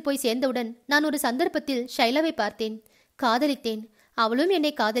என்டர்பிரைஸில் போய் சேர்ந்தவுடன் நான் ஒரு சந்தர்ப்பத்தில் ஷைலாவை பார்த்தேன், காதலித்தேன். அவளும்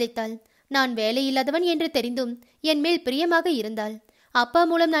என்னை காதலித்தாள். நான் வேலையில்லாதவன் என்று தெரிந்தும் என் மேல் பிரியமாக இருந்தாள். அப்பா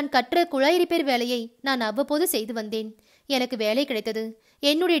மூலம் நான் கற்ற குழாய் ரிப்பேர் வேலையை நான் அவ்வப்போது செய்து வந்தேன். எனக்கு வேலை கிடைத்தது.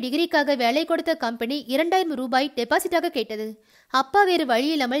 என்னுடைய டிகிரிக்காக வேலை கொடுத்த கம்பெனி 2000 ரூபாய் டெபாசிட்டாக கேட்டது. அப்பா வேறு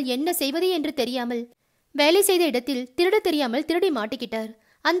வழியில்லாமல் என்ன செய்வது என்று தெரியாமல் வேலை செய்த இடத்தில் திருட தெரியாமல் திருடி மாட்டிக்கிட்டார்.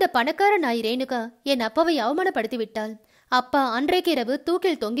 அந்த பணக்கார நாய் ரேணுகா என் அப்பாவை அவமானப்படுத்தி விட்டாள். அப்பா அன்றைக்கு இரவு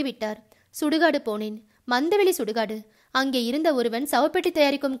தூக்கில் தொங்கிவிட்டார். சுடுகாடு போனேன், மந்தவெளி சுடுகாடு. அங்கே இருந்த ஒருவன் சவப்பெட்டி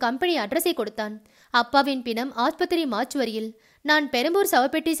தயாரிக்கும் கம்பெனி அட்ரஸை கொடுத்தான். அப்பாவின் பிணம் ஆஸ்பத்திரி மாச்சுவரியில், நான் பெரம்பூர்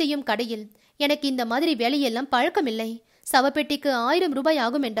சவப்பெட்டி செய்யும் கடையில். எனக்கு இந்த மாதிரி வேலையெல்லாம் பழக்கமில்லை. சவப்பெட்டிக்கு 1000 ரூபாய்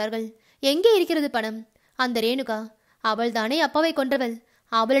ஆகும் என்றார்கள். எங்கே இருக்கிறது பணம்? அந்த ரேணுகா, அவள்தானே அப்பாவை கொன்றவள்.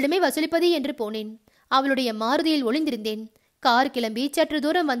 அவளிடமே வசூலிப்பது என்று போனேன். அவளுடைய மாருதியில் ஒளிந்திருந்தேன். கார் கிளம்பி சற்று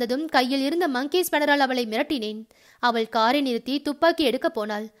தூரம் வந்ததும் கையில் இருந்த மங்கி ஸ்பேனரால் அவளை மிரட்டினேன். அவள் காரை நிறுத்தி துப்பாக்கி எடுக்க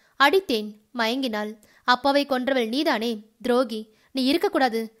போனாள். அடித்தேன், மயங்கினாள். அப்பாவை கொன்றவள் நீதானே, துரோகி. நீ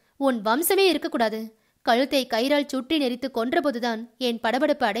இருக்கக்கூடாது, உன் வம்சமே இருக்கக்கூடாது. கழுத்தை கயிறால் சுற்றி நெறித்து கொன்றபோதுதான் என்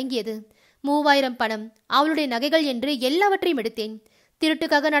படபடப்பு அடங்கியது. 3000 பணம், அவளுடைய நகைகள் என்று எல்லாவற்றையும் எடுத்தேன்.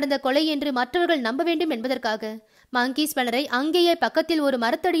 திருட்டுக்காக நடந்த கொலை என்று மற்றவர்கள் நம்ப வேண்டும் என்பதற்காக மங்கி ஸ்பேனரை அங்கேயே பக்கத்தில் ஒரு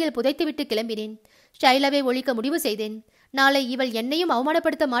மரத்தடியில் புதைத்துவிட்டு கிளம்பினேன். ஷைலாவை ஒழிக்க முடிவு செய்தேன். நாளை இவள் என்னையும்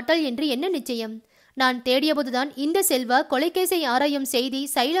அவமானப்படுத்த மாட்டாள் என்று என்ன நிச்சயம்? நான் தேடியபோதுதான் இந்த செல்வா கொலைகேசை ஆராயும் செய்தி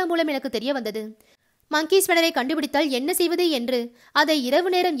ஷைலா மூலம் எனக்கு தெரிய வந்தது. மங்கி ஸ்பேனரை கண்டுபிடித்தால் என்ன செய்வது என்று, அதை இரவு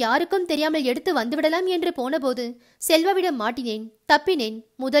நேரம் யாருக்கும் தெரியாமல் எடுத்து வந்துவிடலாம் என்று போனபோது செல்வாவிடம் மாட்டினேன், தப்பினேன்.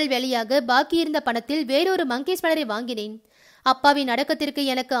 முதல் வேலையாக பாக்கியிருந்த பணத்தில் வேறொரு மங்கி ஸ்பேனரை வாங்கினேன். அப்பாவின் அடக்கத்திற்கு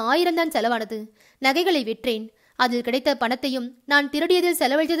எனக்கு 1000 தான் செலவானது. நகைகளை விற்றேன். அதில் கிடைத்த பணத்தையும் நான் திருடியதில்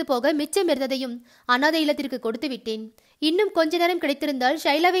செலவழித்தது போக மிச்சம் இருந்ததையும் அனாதை இல்லத்திற்கு கொடுத்து விட்டேன். இன்னும் கொஞ்ச நேரம் கிடைத்திருந்தால்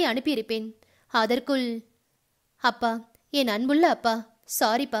ஷைலாவை அனுப்பியிருப்பேன். அதற்குள் அப்பா, என் அன்புள்ள அப்பா,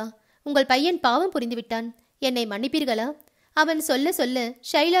 சாரிப்பா. உங்கள் பையன் பாவம் புரிந்துவிட்டான். என்னை மன்னிப்பீர்களா? அவன் சொல்ல சொல்ல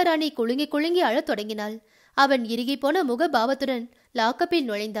ஷைலா ராணி குலுங்கி குலுங்கி அழத் தொடங்கினாள். அவன் இறுகி போன முகபாவத்துடன் லாக்கப்பில்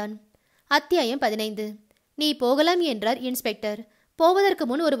நுழைந்தான். அத்தியாயம் 15. நீ போகலாம் என்றார் இன்ஸ்பெக்டர். போவதற்கு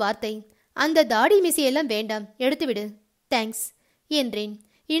முன் ஒரு வார்த்தை, அந்த தாடி மிசியெல்லாம் வேண்டாம், எடுத்துவிடு. தேங்க்ஸ் என்றேன்.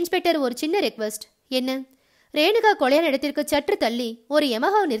 இன்ஸ்பெக்டர் ஒரு சின்ன ரெக்வஸ்ட். என்ன? ரேணுகா கொலையான இடத்திற்கு சற்று தள்ளி ஒரு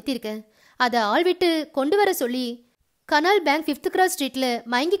யமஹாவை நிறுத்தியிருக்க. அதை ஆள் விட்டு கொண்டு வர சொல்லி கனால் பேங்க் 5th கிராஸ் ஸ்ட்ரீட்ல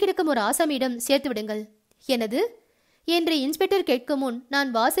மயங்கி கிடக்கும் ஒரு ஆசாமியிடம் சேர்த்து விடுங்கள். எனது என்று இன்ஸ்பெக்டர் கேட்கும் முன் நான்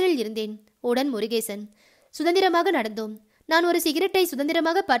வாசலில் இருந்தேன். உடன் முருகேசன். சுதந்திரமாக நடந்தோம். நான் ஒரு சிகரெட்டை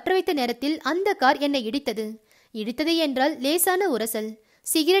சுதந்திரமாக பற்ற வைத்த நேரத்தில் அந்த கார் என்னை இடித்தது. இடித்தது என்றால் லேசான உரசல்.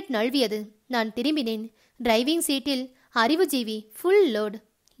 சிகரெட் நழுவியது. நான் திரும்பினேன். டிரைவிங் சீட்டில் அறிவுஜீவி ஃபுல் லோட்.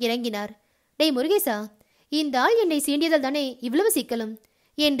 இறங்கினார். டேய் முருகேசா, இந்த ஆள் என்னை சீண்டியதால் தானே இவ்வளவு சிக்கலும்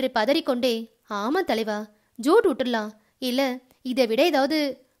என்று பதறிக்கொண்டே, ஆமா தலைவா, ஜூட் விட்டுடலாம், இல்ல இதை விட ஏதாவது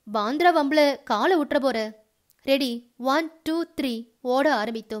பாந்திரா வம்புல காலை விட்டுற போற. ரெடி, 1 2 3 ஓட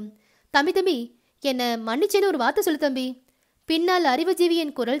ஆரம்பித்தோம். தம்பி என்னை மன்னிச்சேன்னு ஒரு வார்த்தை சொல்லு தம்பி. பின்னால்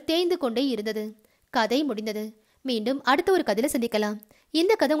அறிவுஜீவியின் குரல் தேய்ந்து கொண்டே இருந்தது. கதை முடிந்தது. மீண்டும் அடுத்த ஒரு கதையில சந்திக்கலாம்.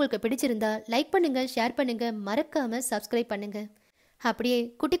 இந்த கதை உங்களுக்கு பிடிச்சிருந்தா லைக் பண்ணுங்க, ஷேர் பண்ணுங்க, மறக்காம சப்ஸ்கிரைப் பண்ணுங்க. அப்படியே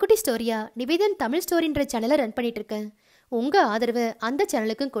குட்டி குட்டி ஸ்டோரியா நிவேதன் தமிழ் ஸ்டோரின்ற சேனலை ரன் பண்ணிட்டு இருக்கேன். உங்க ஆதரவை அந்த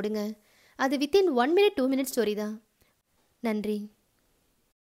சேனலுக்கும் கொடுங்க. அது வித்தின் 1 minute 2 minute ஸ்டோரி தான். நன்றி.